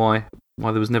see why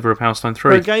there was never a Power Stone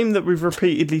For a 3. game that we've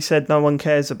repeatedly said no one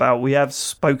cares about, we have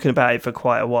spoken about it for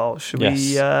quite a while. Should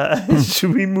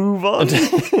we move on?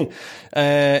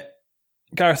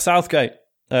 Gareth Southgate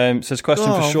says, question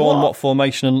for Sean, what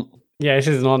formation... Yeah, this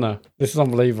is an honour. This is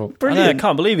unbelievable. Brilliant. I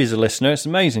can't believe he's a listener. It's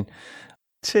amazing.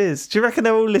 Cheers. Do you reckon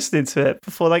they're all listening to it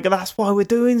before they go, that's why we're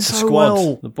doing The so squad,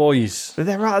 well? the boys.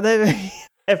 They're out there.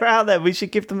 They're out there. We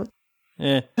should give them...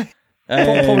 Yeah.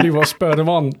 Probably what spurred them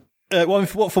on.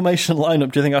 What formation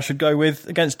lineup do you think I should go with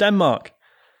against Denmark?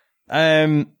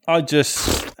 I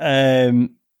just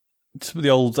it's the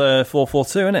old 4-4-2,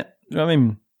 isn't it? You know what I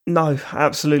mean? No,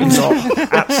 absolutely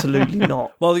not. Absolutely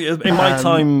not. Well, in my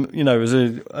time, as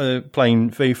a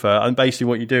playing FIFA, and basically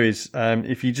what you do is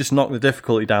if you just knock the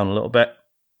difficulty down a little bit,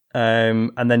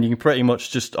 and then you can pretty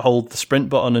much just hold the sprint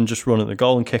button and just run at the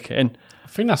goal and kick it in. I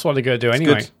think that's what they're going to do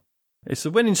anyway. Good. It's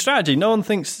a winning strategy. No one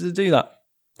thinks to do that.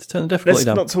 To turn the difficulty Let's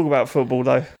down. not talk about football,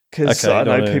 though, because Okay, I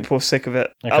know no. people are sick of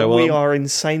it. Okay, We well- are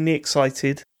insanely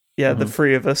excited. Yeah, the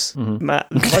three of us,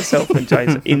 Matt, myself and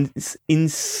James,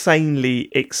 insanely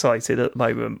excited at the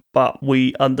moment, but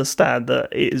we understand that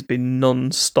it has been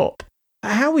non-stop.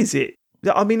 How is it?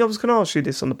 I mean, I was going to ask you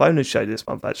this on the bonus show this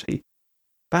month, actually,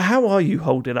 but how are you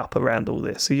holding up around all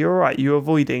this? Are you all right? You're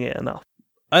avoiding it enough?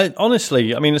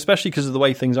 Honestly, I mean, especially because of the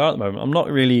way things are at the moment, I'm not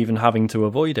really even having to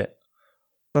avoid it.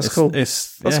 That's cool.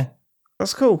 That's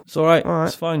cool. It's all right. All right.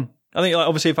 It's fine. I think,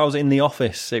 obviously, if I was in the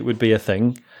office, it would be a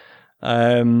thing.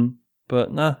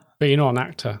 But nah, But you're not an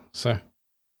actor, so...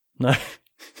 no.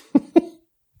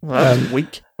 Well, that's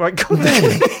weak. Right, go on.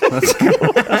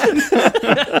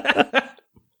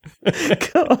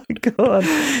 Go on.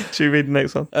 Should we read the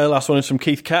next one? Last one is from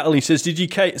Keith Kettle. He says, Did you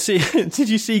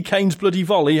see Kane's bloody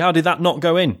volley? How did that not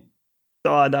go in?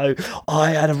 Oh, I know.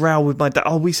 I had a row with my dad.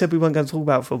 Oh, we said we weren't going to talk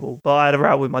about football, but I had a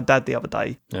row with my dad the other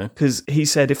day because he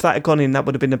said if that had gone in, that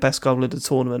would have been the best goal of the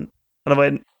tournament. And I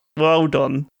went, well, hold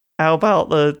on. How about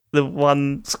the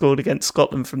one scored against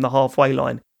Scotland from the halfway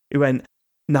line? He went,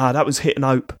 nah, that was hit and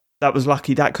hope. That was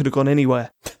lucky. That could have gone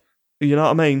anywhere. You know what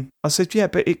I mean? I said, yeah,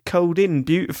 but it curled in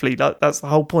beautifully. That's the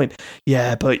whole point.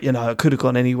 Yeah, but, it could have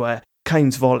gone anywhere.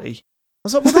 Kane's volley. I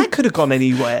was like, well, that could have gone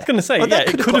anywhere. I was going to say,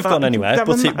 it could have gone anywhere,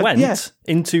 but it went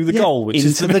into the goal. Which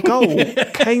into the goal.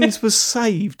 Kane's was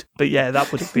saved. But yeah,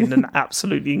 that would have been an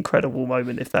absolutely incredible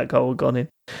moment if that goal had gone in.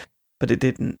 But it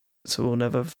didn't. So we'll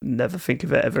never think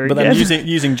of it ever but again. But then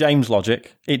using James'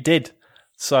 logic, it did.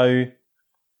 So...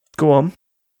 Go on.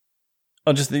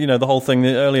 I just, the whole thing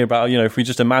earlier about, if we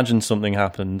just imagine something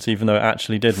happens, even though it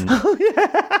actually didn't. Oh,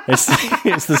 yeah. It's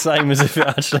the same as if it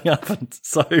actually happened.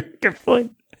 So... Good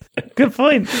point. Good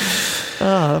point.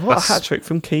 What a hat trick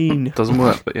from Keane. Doesn't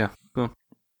work, but yeah. Go on.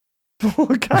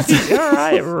 Okay, all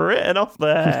right, written off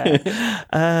there.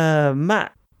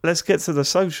 Matt, let's get to the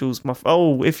socials.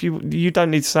 If you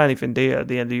don't need to say anything, do you, at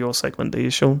the end of your segment, do you,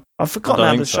 Sean? I've forgotten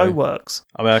how the show works.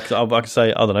 I mean, I could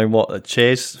say, I don't know, what,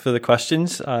 cheers for the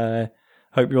questions.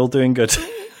 Hope you're all doing good.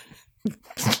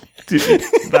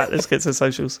 Matt, let's get to the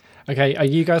socials. Okay, are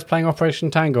you guys playing Operation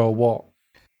Tango or what?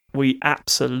 We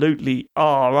absolutely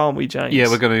are, aren't we, James? Yeah,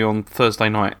 we're going to be on Thursday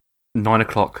night, 9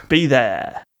 o'clock. Be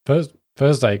there.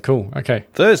 Thursday, cool, okay.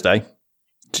 Thursday?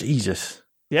 Jesus.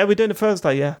 Yeah, we're doing it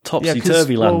Thursday, yeah.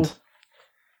 Topsy-turvy land. Well,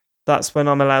 that's when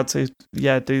I'm allowed to,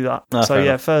 do that. So,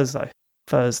 yeah, Thursday.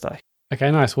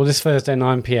 Okay, nice. Well, this Thursday,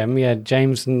 9 p.m,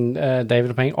 James and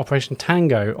David are playing Operation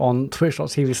Tango on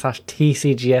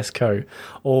twitch.tv/TCGSCO.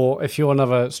 Or if you're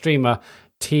another streamer,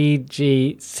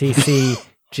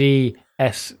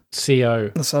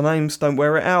 TGCCGSCO. That's our names, don't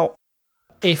wear it out.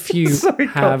 If you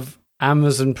have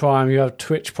Amazon Prime, you have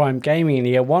Twitch Prime Gaming, and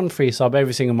you get one free sub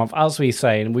every single month, as we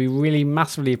say, and we really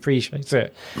massively appreciate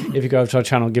it if you go over to our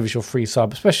channel and give us your free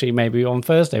sub, especially maybe on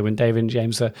Thursday when David and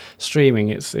James are streaming.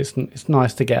 It's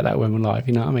nice to get that when we're live,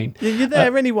 you know what I mean? You're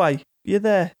there anyway. You're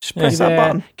there. Just press that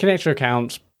button. Connect your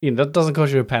accounts. That doesn't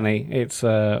cost you a penny. It's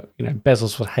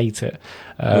Bezos would hate it.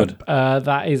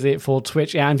 That is it for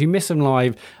Twitch. Yeah, and if you miss them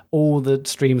live, all the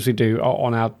streams we do are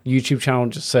on our YouTube channel.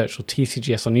 Just search for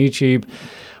TCGS on YouTube.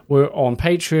 We're on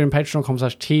Patreon,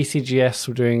 patreon.com/TCGS.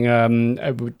 We're doing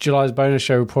July's bonus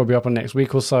show will probably be up on next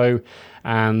week or so.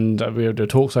 And we'll do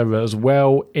talks over as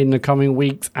well in the coming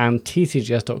weeks. And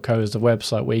tcgs.co is the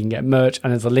website where you can get merch.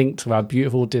 And there's a link to our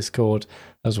beautiful Discord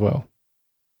as well.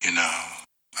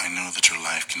 I know that your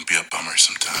life can be a bummer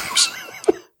sometimes.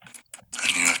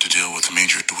 And you have to deal with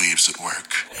major dweebs at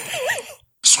work.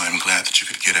 So I'm glad that you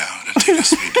could get out and take a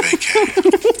sweet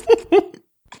vacay.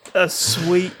 A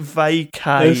sweet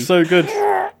vacay. It's so good.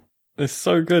 It's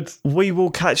so good. We will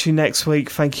catch you next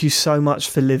week. Thank you so much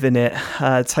for living it.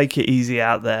 Take it easy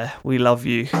out there. We love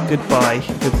you. Goodbye.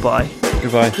 Goodbye.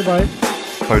 Goodbye. Goodbye.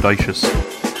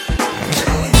 Bodacious.